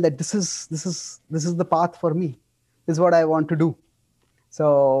you felt that this is the path for me. This is what I want to do.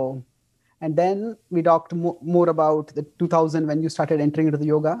 So, and then we talked more about the 2000 when you started entering into the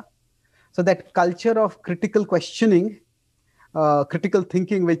yoga. So that culture of critical questioning, critical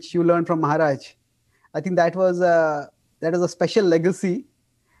thinking, which you learned from Maharaj, I think that was a special legacy,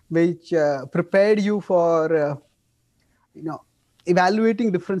 which prepared you for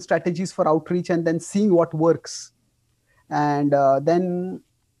evaluating different strategies for outreach and then seeing what works. And then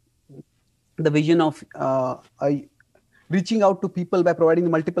the vision of reaching out to people by providing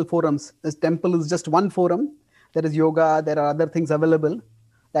multiple forums. This temple is just one forum. There is yoga. There are other things available.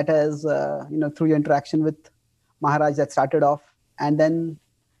 That has, through your interaction with Maharaj, that started off. And then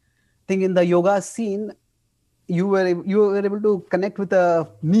I think in the yoga scene, you were able to connect with a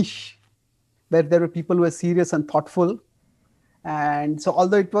niche where there were people who were serious and thoughtful. And so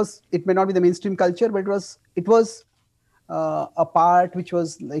although it may not be the mainstream culture, but it was a part which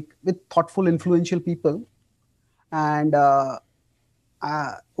was like with thoughtful, influential people. And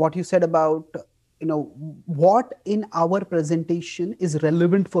what you said about, what in our presentation is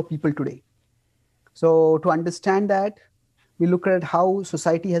relevant for people today. So to understand that, we look at how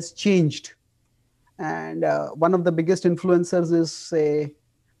society has changed. And one of the biggest influencers is, say,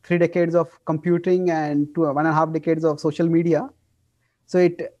 3 decades of computing and 1.5 decades of social media. So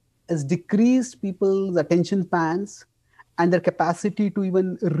it has decreased people's attention spans and their capacity to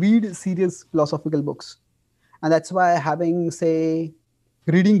even read serious philosophical books. And that's why having, say,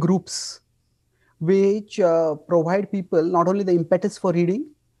 reading groups, which provide people not only the impetus for reading,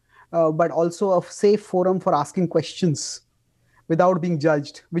 but also a safe forum for asking questions without being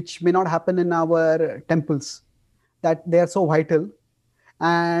judged, which may not happen in our temples, that they are so vital.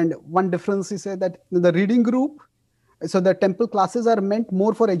 And one difference is that the reading group, so the temple classes are meant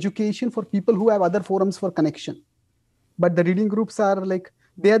more for education for people who have other forums for connection. But the reading groups are like,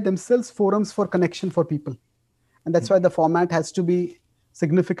 they are themselves forums for connection for people. And that's why the format has to be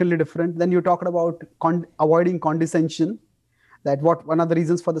significantly different. Then you talked about avoiding condescension, that one of the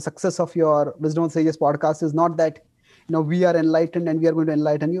reasons for the success of your Wisdom of Sages podcast is not that, we are enlightened and we are going to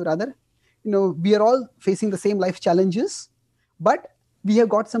enlighten you. Rather, we are all facing the same life challenges, but we have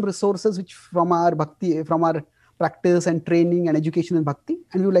got some resources which from our bhakti, from our practice and training and education in bhakti,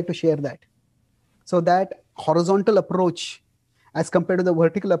 and we would like to share that. So that horizontal approach as compared to the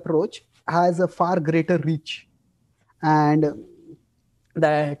vertical approach has a far greater reach. And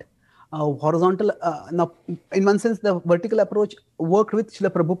that horizontal, now in one sense, the vertical approach worked with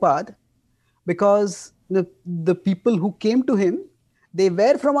Srila Prabhupada because the people who came to him, they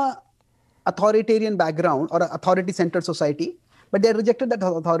were from a authoritarian background or an authority-centered society, but they rejected that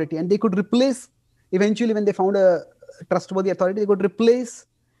authority, and they could replace, eventually when they found a trustworthy authority, they could replace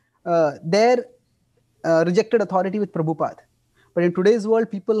their rejected authority with Prabhupada. But in today's world,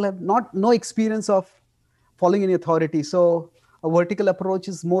 people have no experience of following any authority. So a vertical approach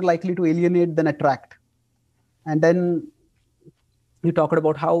is more likely to alienate than attract. And then you talked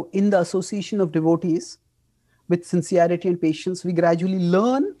about how in the association of devotees with sincerity and patience, we gradually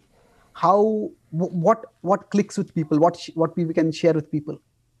learn what clicks with people, what we can share with people.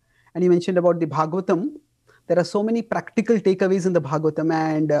 And you mentioned about the Bhagavatam. There are so many practical takeaways in the Bhagavatam,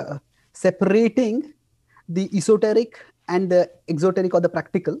 and separating the esoteric and the exoteric or the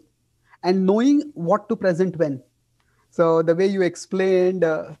practical, and knowing what to present when. So the way you explained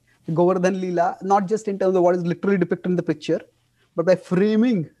Govardhan Leela, not just in terms of what is literally depicted in the picture, but by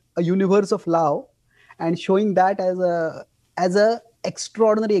framing a universe of love and showing that as a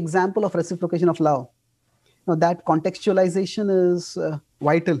extraordinary example of reciprocation of love. Now that contextualization is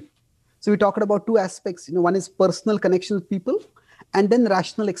vital. So we talked about 2 aspects. One is personal connection with people, and then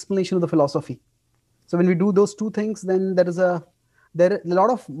rational explanation of the philosophy. So when we do those 2 things, then there a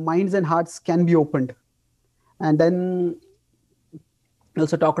lot of minds and hearts can be opened. And then we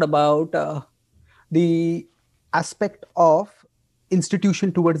also talked about the aspect of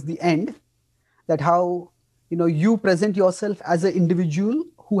institution towards the end, that how you present yourself as an individual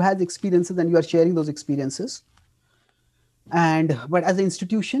who has experiences and you are sharing those experiences. But as an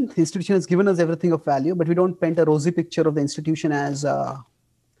institution, the institution has given us everything of value, but we don't paint a rosy picture of the institution as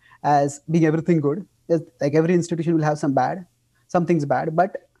being everything good. Like every institution will have some things bad,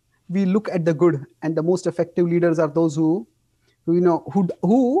 but we look at the good, and the most effective leaders are those who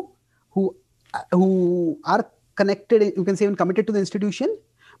are connected, you can say, and committed to the institution,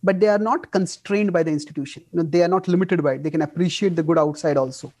 but they are not constrained by the institution. They are not limited by it. They can appreciate the good outside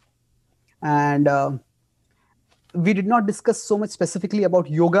also. And we did not discuss so much specifically about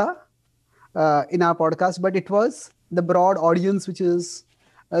yoga in our podcast, but it was the broad audience, which is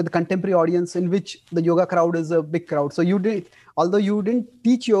the contemporary audience, in which the yoga crowd is a big crowd. So although you didn't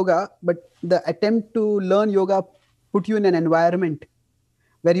teach yoga, but the attempt to learn yoga put you in an environment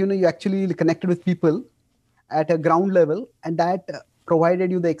where you actually connected with people at a ground level, and that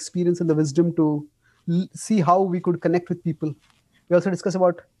provided you the experience and the wisdom to see how we could connect with people. We also discussed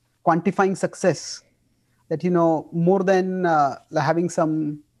about quantifying success, that more than having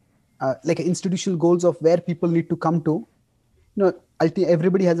some like institutional goals of where people need to come to. Ultimately,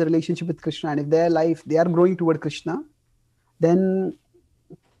 everybody has a relationship with Krishna, and if their life they are growing toward Krishna, then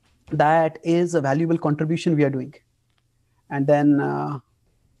that is a valuable contribution we are doing. And then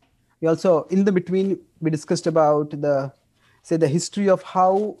we also, in the between, we discussed about the history of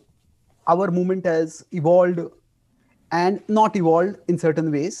how our movement has evolved and not evolved in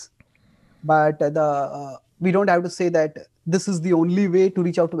certain ways. But we don't have to say that this is the only way to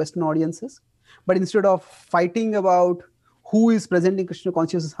reach out to Western audiences. But instead of fighting about who is presenting Krishna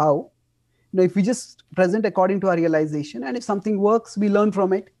consciousness how, if we just present according to our realization, and if something works, we learn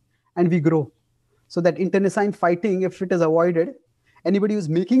from it and we grow. So that internecine fighting, if it is avoided, anybody who's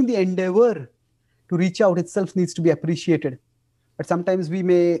making the endeavor to reach out itself needs to be appreciated. But sometimes we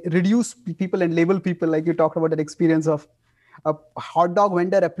may reduce people and label people, like you talked about that experience of a hot dog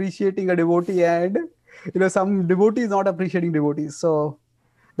vendor appreciating a devotee, and some devotees not appreciating devotees. So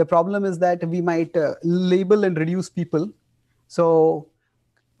the problem is that we might label and reduce people. So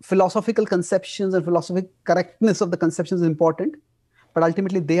philosophical conceptions and philosophical correctness of the conceptions is important, but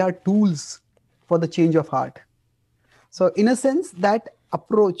ultimately they are tools for the change of heart. So in a sense, that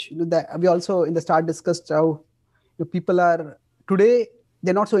approach that we also in the start discussed, how people are today,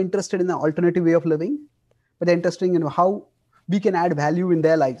 they're not so interested in the alternative way of living, but they're interested in how we can add value in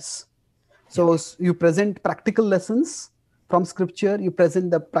their lives. So you present practical lessons from scripture, you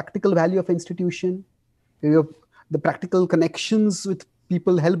present the practical value of institution, the practical connections with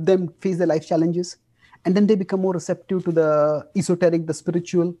people, help them face their life challenges, and then they become more receptive to the esoteric, the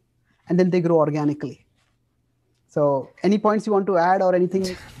spiritual, and then they grow organically. So any points you want to add or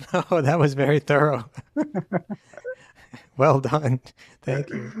anything? No, that was very thorough. Well done. Thank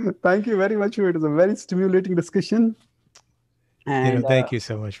you. Thank you very much. It was a very stimulating discussion. And thank you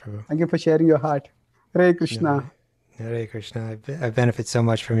so much, Prabhu. Thank you for sharing your heart. Hare Krishna. Hare Krishna. I benefit so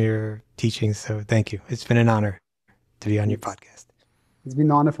much from your teachings, so thank you. It's been an honor to be on your podcast. It's been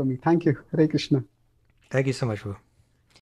an honor for me. Thank you. Hare Krishna. Thank you so much, Prabhu.